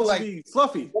 I'm You're thinking supposed like to be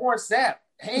fluffy. Warren Sapp,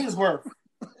 Hainsworth.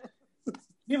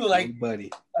 You look like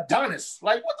buddy. Adonis.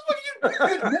 Like what the fuck are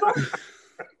you in the middle?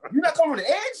 You're not coming from the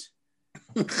edge?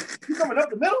 You coming up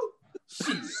the middle?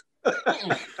 Shit.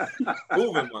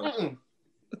 Moving one.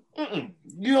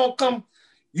 You don't come.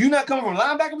 You not coming from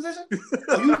linebacker position?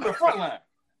 Or you from the front line?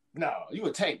 No, you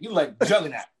a tank. You like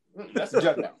juggernaut. That's a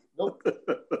juggernaut. Nope.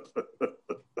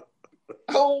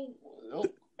 Oh,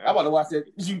 nope. I'm about to watch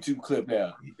that YouTube clip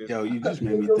now. Yo, you just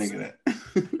made me think of that.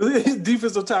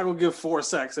 Defensive tackle get 4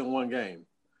 sacks in one game.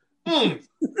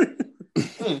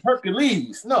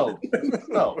 Hercules. No.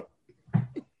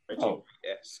 Oh.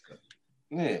 Yes.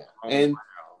 Yeah. And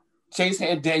Chase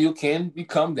Daniel can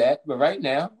become that, but right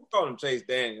now. We call him Chase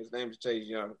Daniel. His name is Chase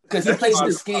Young. Because he plays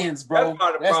with the Skins, bro. That's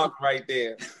part of the problem right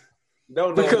there.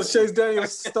 Don't know. Because Chase Daniel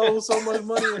stole so much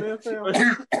money in the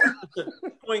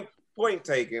NFL. Point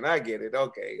taken. I get it.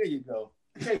 Okay. There you go.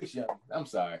 Chase Young. I'm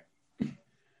sorry.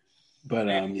 But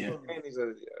yeah. And he's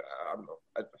I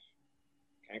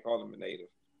can't call him a native.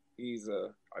 He's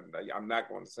I'm not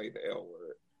going to say the L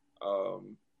word.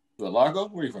 Largo?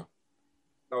 Where are you from?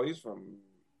 No, he's from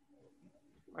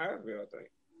Ironville, I think.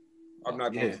 I'm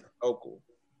not going to say local,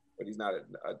 but he's not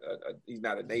he's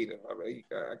not a native. I mean,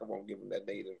 I won't give him that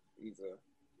native. He's a.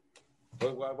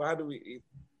 But why do we?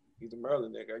 He's a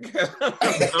Maryland nigga, I guess.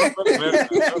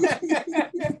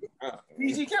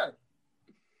 PG County.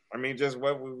 I mean, just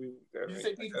what would we? You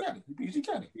say PG County. PG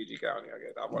County. PG County, I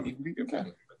guess. I want to give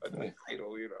him a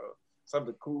title, you know,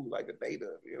 something cool like a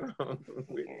native, you know.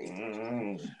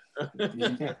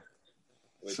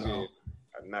 So,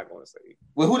 I'm not going to say.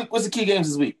 Well, what's the key games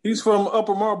this week? He's from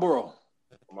Upper Marlboro.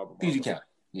 PG County.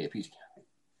 Yeah, PG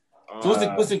County. So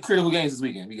what's the critical games this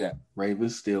weekend? We got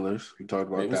Ravens, Steelers. We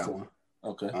talked about that one.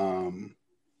 Okay.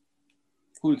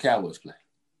 Who the Cowboys play?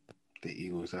 The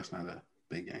Eagles. That's not a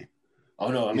big game. Oh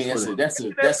no, I mean that's a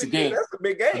game. That's a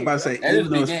big game. I'm about to say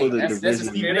even though it's for the division,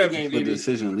 for the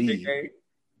decision league.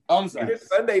 I'm sorry. It's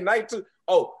Sunday night too.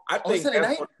 Oh, I think that's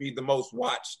going to be the most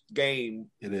watched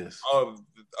game. It is of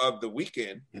the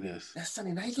weekend. It is. That's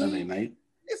Sunday night. Sunday night.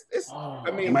 It's. I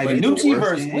mean, but new team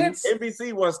versus wins.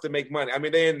 NBC wants to make money. I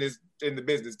mean, they're in the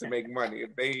business to make money.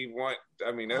 If they want,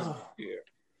 I mean, that's All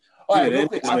right, yeah,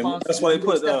 that's why they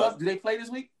put. Do they play this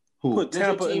week? Who? Put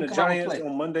Tampa and the Giants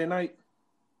on Monday night.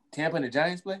 Tampa and the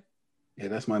Giants play? Yeah,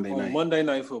 that's Monday night. Monday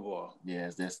Night Football.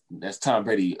 Yes, that's Tom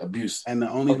Brady abuse. And the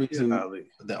only reason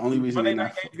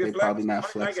they're probably not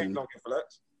flexing.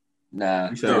 Nah,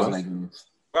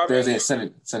 Thursday and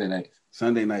Sunday night.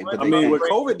 Sunday night, but I mean, with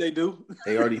COVID, they do.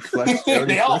 They already flexed.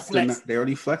 They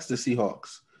already flexed the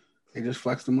Seahawks. They just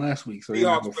flexed them last week, so they're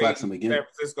not gonna flex them again. San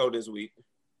Francisco this week.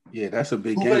 Yeah, that's a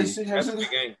big game. That's a big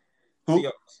game.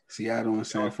 Seattle and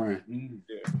San Fran.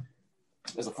 Yeah.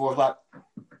 It's a 4:00.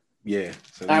 Yeah.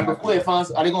 So all right, but play,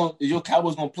 Fonz. Is your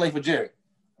Cowboys gonna play for Jerry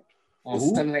on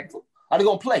Sunday night? Are they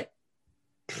gonna play?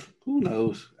 Who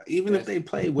knows? Even if they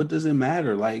play, what does it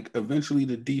matter? Like, eventually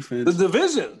the defense, the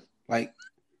division, like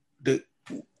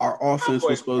our offense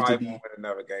was supposed to be win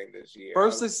another game this year.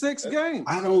 First of 6 games.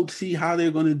 I don't see how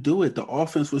they're going to do it. The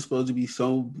offense was supposed to be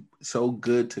so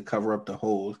good to cover up the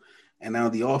holes, and now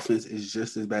the offense is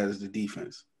just as bad as the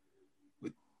defense.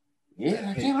 Yeah,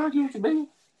 I can't argue with you, baby.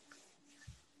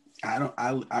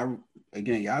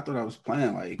 Again, y'all thought I was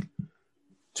playing like.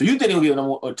 So you think it'll be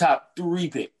a top 3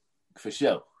 pick for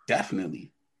sure?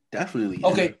 Definitely.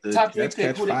 Okay, top 3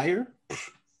 pick. Fire.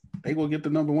 They gonna get the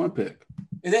number 1 pick.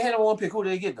 If they had a 1 pick, who do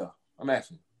they get though? I'm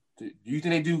asking. Do you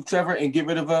think they do Trevor and get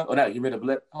rid of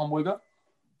let homeboy go?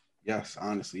 Yes,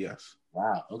 honestly, yes.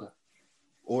 Wow. Okay.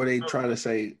 Or they try to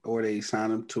say, or they sign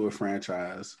him to a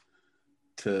franchise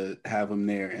to have him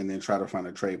there, and then try to find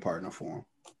a trade partner for him.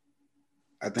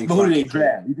 I think. But who do they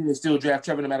draft? You think they still draft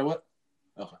Trevor no matter what?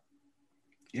 Okay.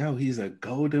 Yo, he's a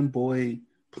golden boy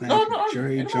playing for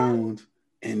Jerry Jones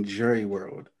in Jerry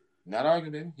World. Not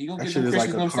arguing, baby. He gonna that get shit is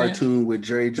like a cartoon with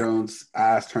Jerry Jones'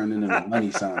 eyes turning into money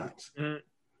signs. Yeah.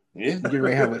 You said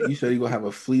you're gonna have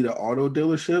a fleet of auto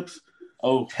dealerships.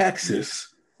 Oh,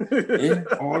 Texas. Yeah.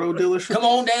 Auto dealerships. Come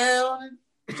on down.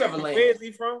 Where is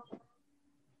he from?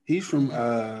 He's from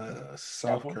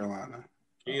South Carolina.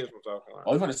 He is from South Carolina.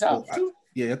 Oh, he's from the South too?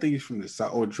 I think he's from the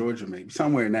South or Georgia, maybe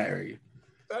somewhere in that area.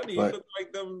 He looked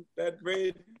like that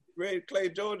red clay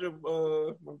Georgia.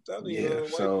 I'm telling you.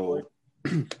 So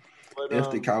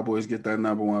if the Cowboys get that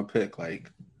number 1 pick,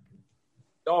 like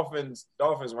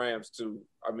Dolphins, Rams too.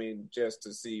 I mean, just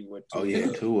to see what. Oh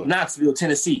yeah, Tua. Knoxville,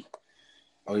 Tennessee.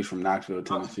 Oh, he's from Knoxville,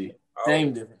 Tennessee.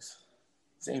 Same difference.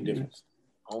 Same difference.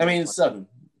 I mean, it's Southern.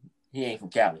 He ain't from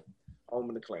Cali. Home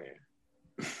of the clan.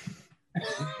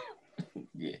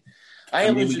 Yeah, I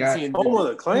am interested in home of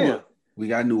the clan. We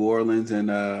got New Orleans and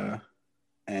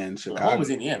Chicago. Home is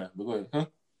Indiana. But go ahead. Huh?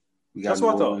 We got New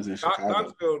Orleans and Chicago.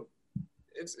 Knoxville,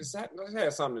 it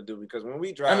has something to do because when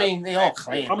we drive, I mean, they all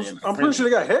claim. I'm pretty sure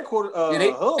they got headquarters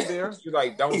hub there. You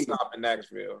like don't stop in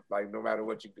Knoxville. Like no matter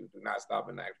what you do not stop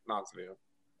in Knoxville.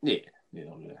 Yeah.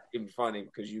 It'd be funny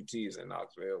because UT is in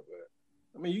Knoxville, but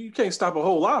I mean, you can't stop a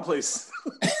whole lot of places.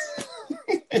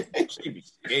 She'd be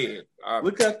scared.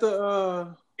 Look at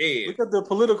the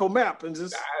political map and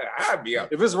just. I'd be up.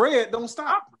 If it's red, don't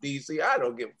stop. DC, I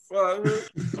don't give a fuck.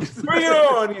 Bring it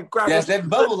on, you crackers. That's that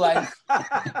bubble life.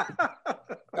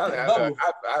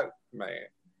 Man.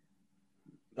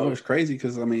 Oh, it's crazy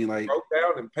because I mean, like, broke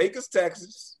down in Pecos,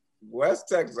 Texas, West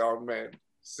Texas. Oh man,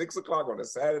 6:00 on a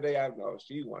Saturday. I know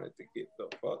she wanted to get the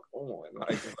fuck on,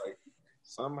 like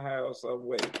somehow, some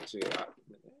way. Shit,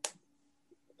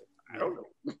 I don't know.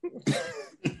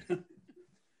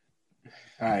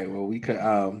 All right, well, we could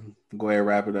go ahead and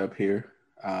wrap it up here.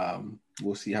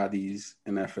 We'll see how these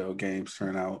NFL games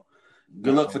turn out.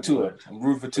 Good luck for Tua. I'm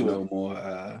rooting for Tua. No more.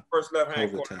 First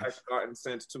left-hand quarterback starting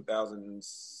since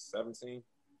 2017.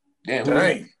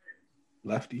 Dang.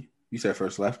 Lefty? You said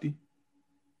first lefty?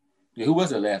 Yeah, who was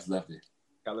the last lefty?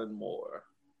 Kellen Moore.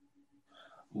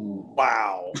 Ooh.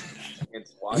 Wow.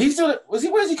 He's still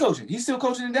where's he coaching? He's still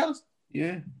coaching in Dallas?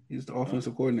 Yeah, he's the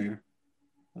offensive coordinator.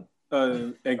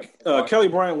 And Kelly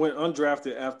Bryant went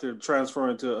undrafted after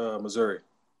transferring to Missouri.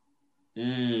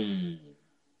 Okay.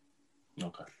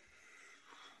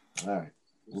 All right.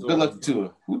 Well, good luck to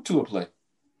Tua. Who Tua play?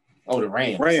 Oh, the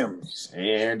Rams.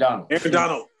 Aaron Donald.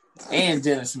 And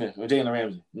Dennis Smith or Jalen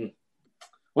Ramsey.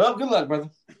 Well, good luck, brother.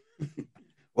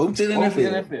 Welcome to the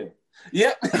NFL.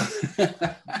 Yep.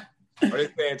 They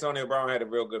say Antonio Brown had a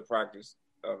real good practice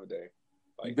the other day.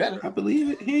 Like, better. I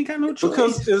believe it. He ain't got no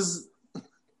choice. Because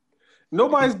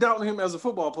nobody's doubting him as a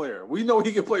football player. We know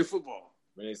he can play football.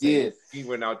 Yes. He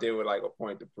went out there with like a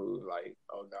point to prove, like,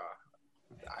 oh nah.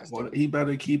 Well, he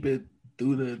better keep it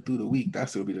through the week.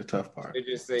 That's gonna be the tough part. They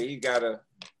just say he gotta,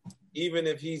 even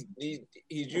if he's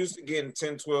used to getting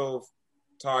 10, 12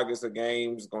 targets a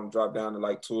game, he's gonna drop down to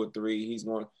like 2 or 3. He's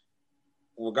going,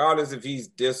 regardless if he's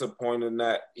disappointed in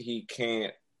that, he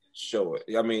can't show it.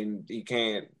 I mean, he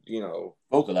can't,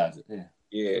 vocalize it. Yeah.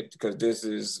 Yeah, because this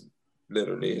is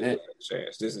literally his last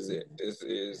chance. This is it. This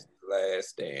is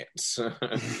last dance.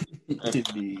 Like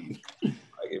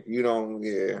if you don't,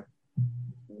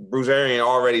 Bruce Arians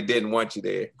already didn't want you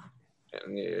there,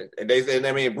 and they said,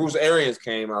 I mean, Bruce Arians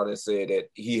came out and said that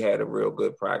he had a real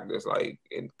good practice, like,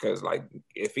 because like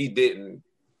if he didn't,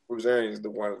 Bruce Arians is the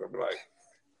one that's gonna be like,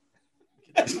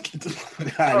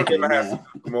 okay, I have some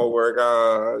more work.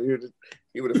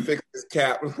 He would have fixed his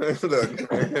cap. Look,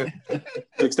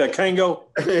 fix that Kango.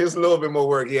 It's a little bit more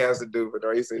work he has to do, but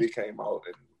he said he came out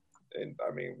and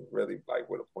I mean, really like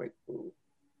with a point to prove.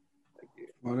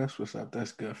 Well, that's what's up.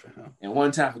 That's good for him. And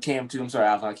one time for Cam too. I'm sorry,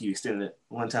 I'll keep extending it.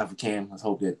 One time for Cam. Let's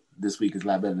hope that this week is a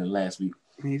lot better than last week.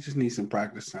 He just needs some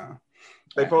practice time.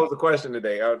 They posed a question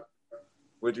today.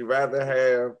 Would you rather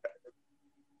have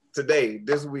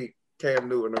this week, Cam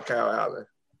Newton or Kyle Allen?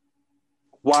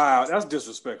 Wow, that's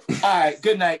disrespectful. All right,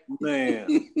 good night, man.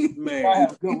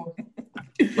 Good one.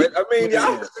 But I mean,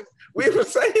 y'all, we were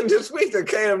saying this week that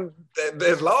Cam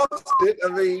has lost it. I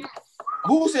mean,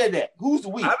 who said that? Who's the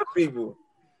week? Other people.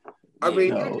 I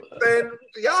mean,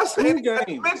 y'all saying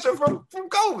mention from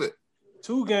COVID.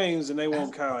 2 games and they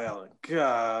want Kyle Allen.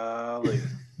 Golly.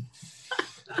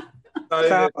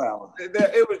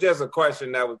 It was just a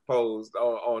question that was posed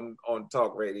on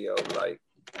talk radio. Like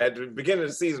at the beginning of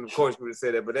the season, of course, you would have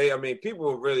said that, but people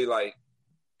were really like,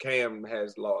 Cam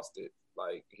has lost it.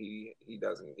 Like he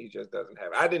just doesn't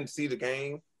have it. I didn't see the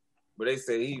game, but they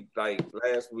said he like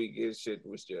last week his shit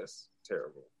was just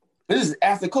terrible. This is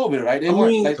after COVID, right? Before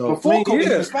COVID, he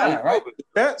was fine, right?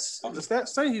 The stats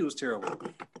say he was terrible.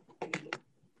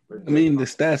 I mean, the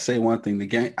stats say one thing. The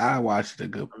game I watched he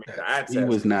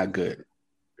was not good.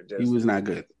 He was not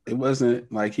good. It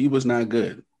wasn't like he was not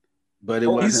good, but it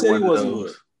wasn't one of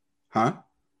those. Huh?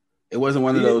 It wasn't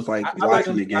one of those like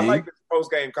watching the game. I like his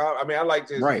post game. I liked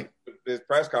his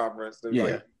press conference.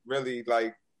 Yeah. Really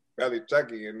like belly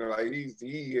checking, and like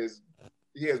he has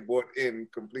bought in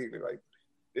completely. Like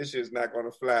this shit's not going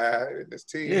to fly in this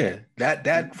team. Yeah,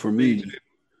 that for me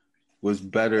was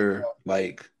better.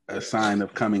 Like a sign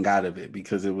of coming out of it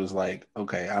because it was like,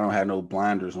 okay, I don't have no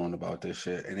blinders on about this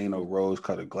shit. And ain't no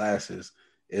rose-colored glasses.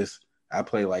 It's I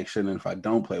play like shit, and if I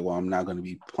don't play well, I'm not going to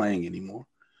be playing anymore.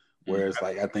 Whereas,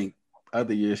 like, I think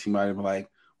other years she might have been like,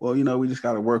 well, we just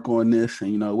got to work on this,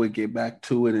 and we'll get back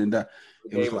to it. And it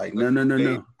was like,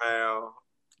 no.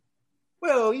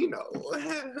 Well, yeah,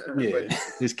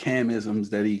 his Camisms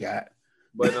that he got.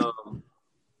 But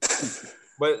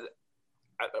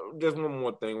just one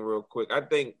more thing, real quick. I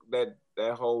think that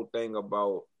whole thing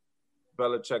about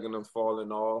Belichick and them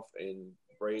falling off and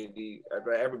Brady,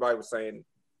 everybody was saying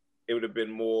it would have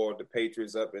been more the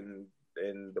Patriots up and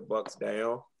the Bucks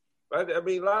down. But I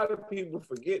mean, a lot of people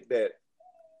forget that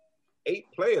 8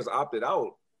 players opted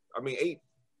out. I mean, 8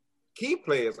 key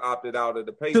players opted out of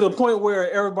the Patriots. To the point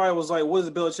where everybody was like, what is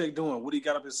Belichick doing? What he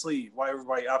got up his sleeve? Why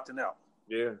everybody opting out?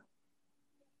 Yeah.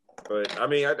 But, I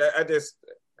mean, I just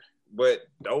 – but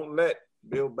don't let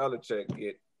Bill Belichick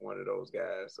get one of those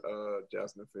guys,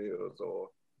 Justin Fields or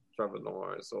Trevor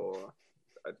Lawrence or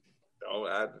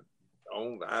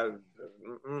on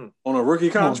a rookie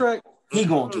contract? He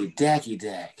going to get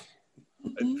Dak.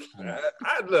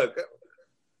 Look –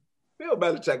 Bill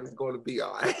Belichick is going to be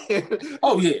all right.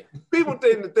 Oh, yeah. People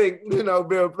tend to think,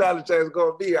 Bill Belichick is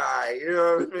going to be all right. You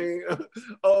know what I mean?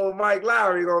 Oh, Mike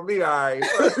Lowry going to be all right.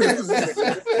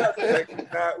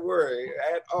 Not worry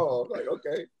at all. Like,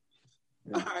 okay.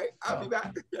 All right, I'll be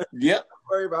back. Yep.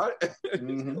 Don't worry about it.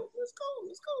 Mm-hmm. Let's go.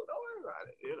 Don't worry about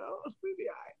it. We'll be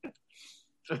all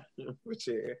right. But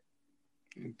yeah.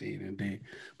 Indeed.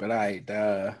 But all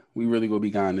right, we really gonna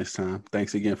be gone this time.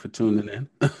 Thanks again for tuning in.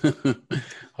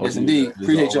 Yes, indeed.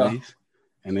 Appreciate y'all.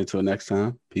 And until next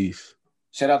time, peace.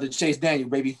 Shout out to Chase Daniel,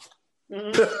 baby.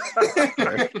 We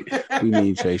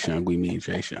mean Chase Young. You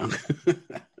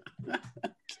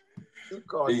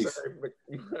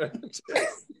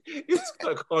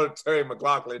gonna call it Terry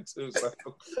McLaughlin too. So.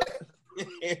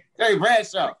 Terry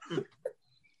Bradshaw.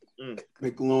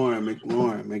 McLaurin.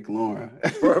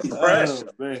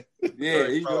 Yeah,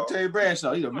 he's gonna Terry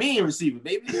Bradshaw. He's a mean receiver,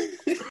 baby.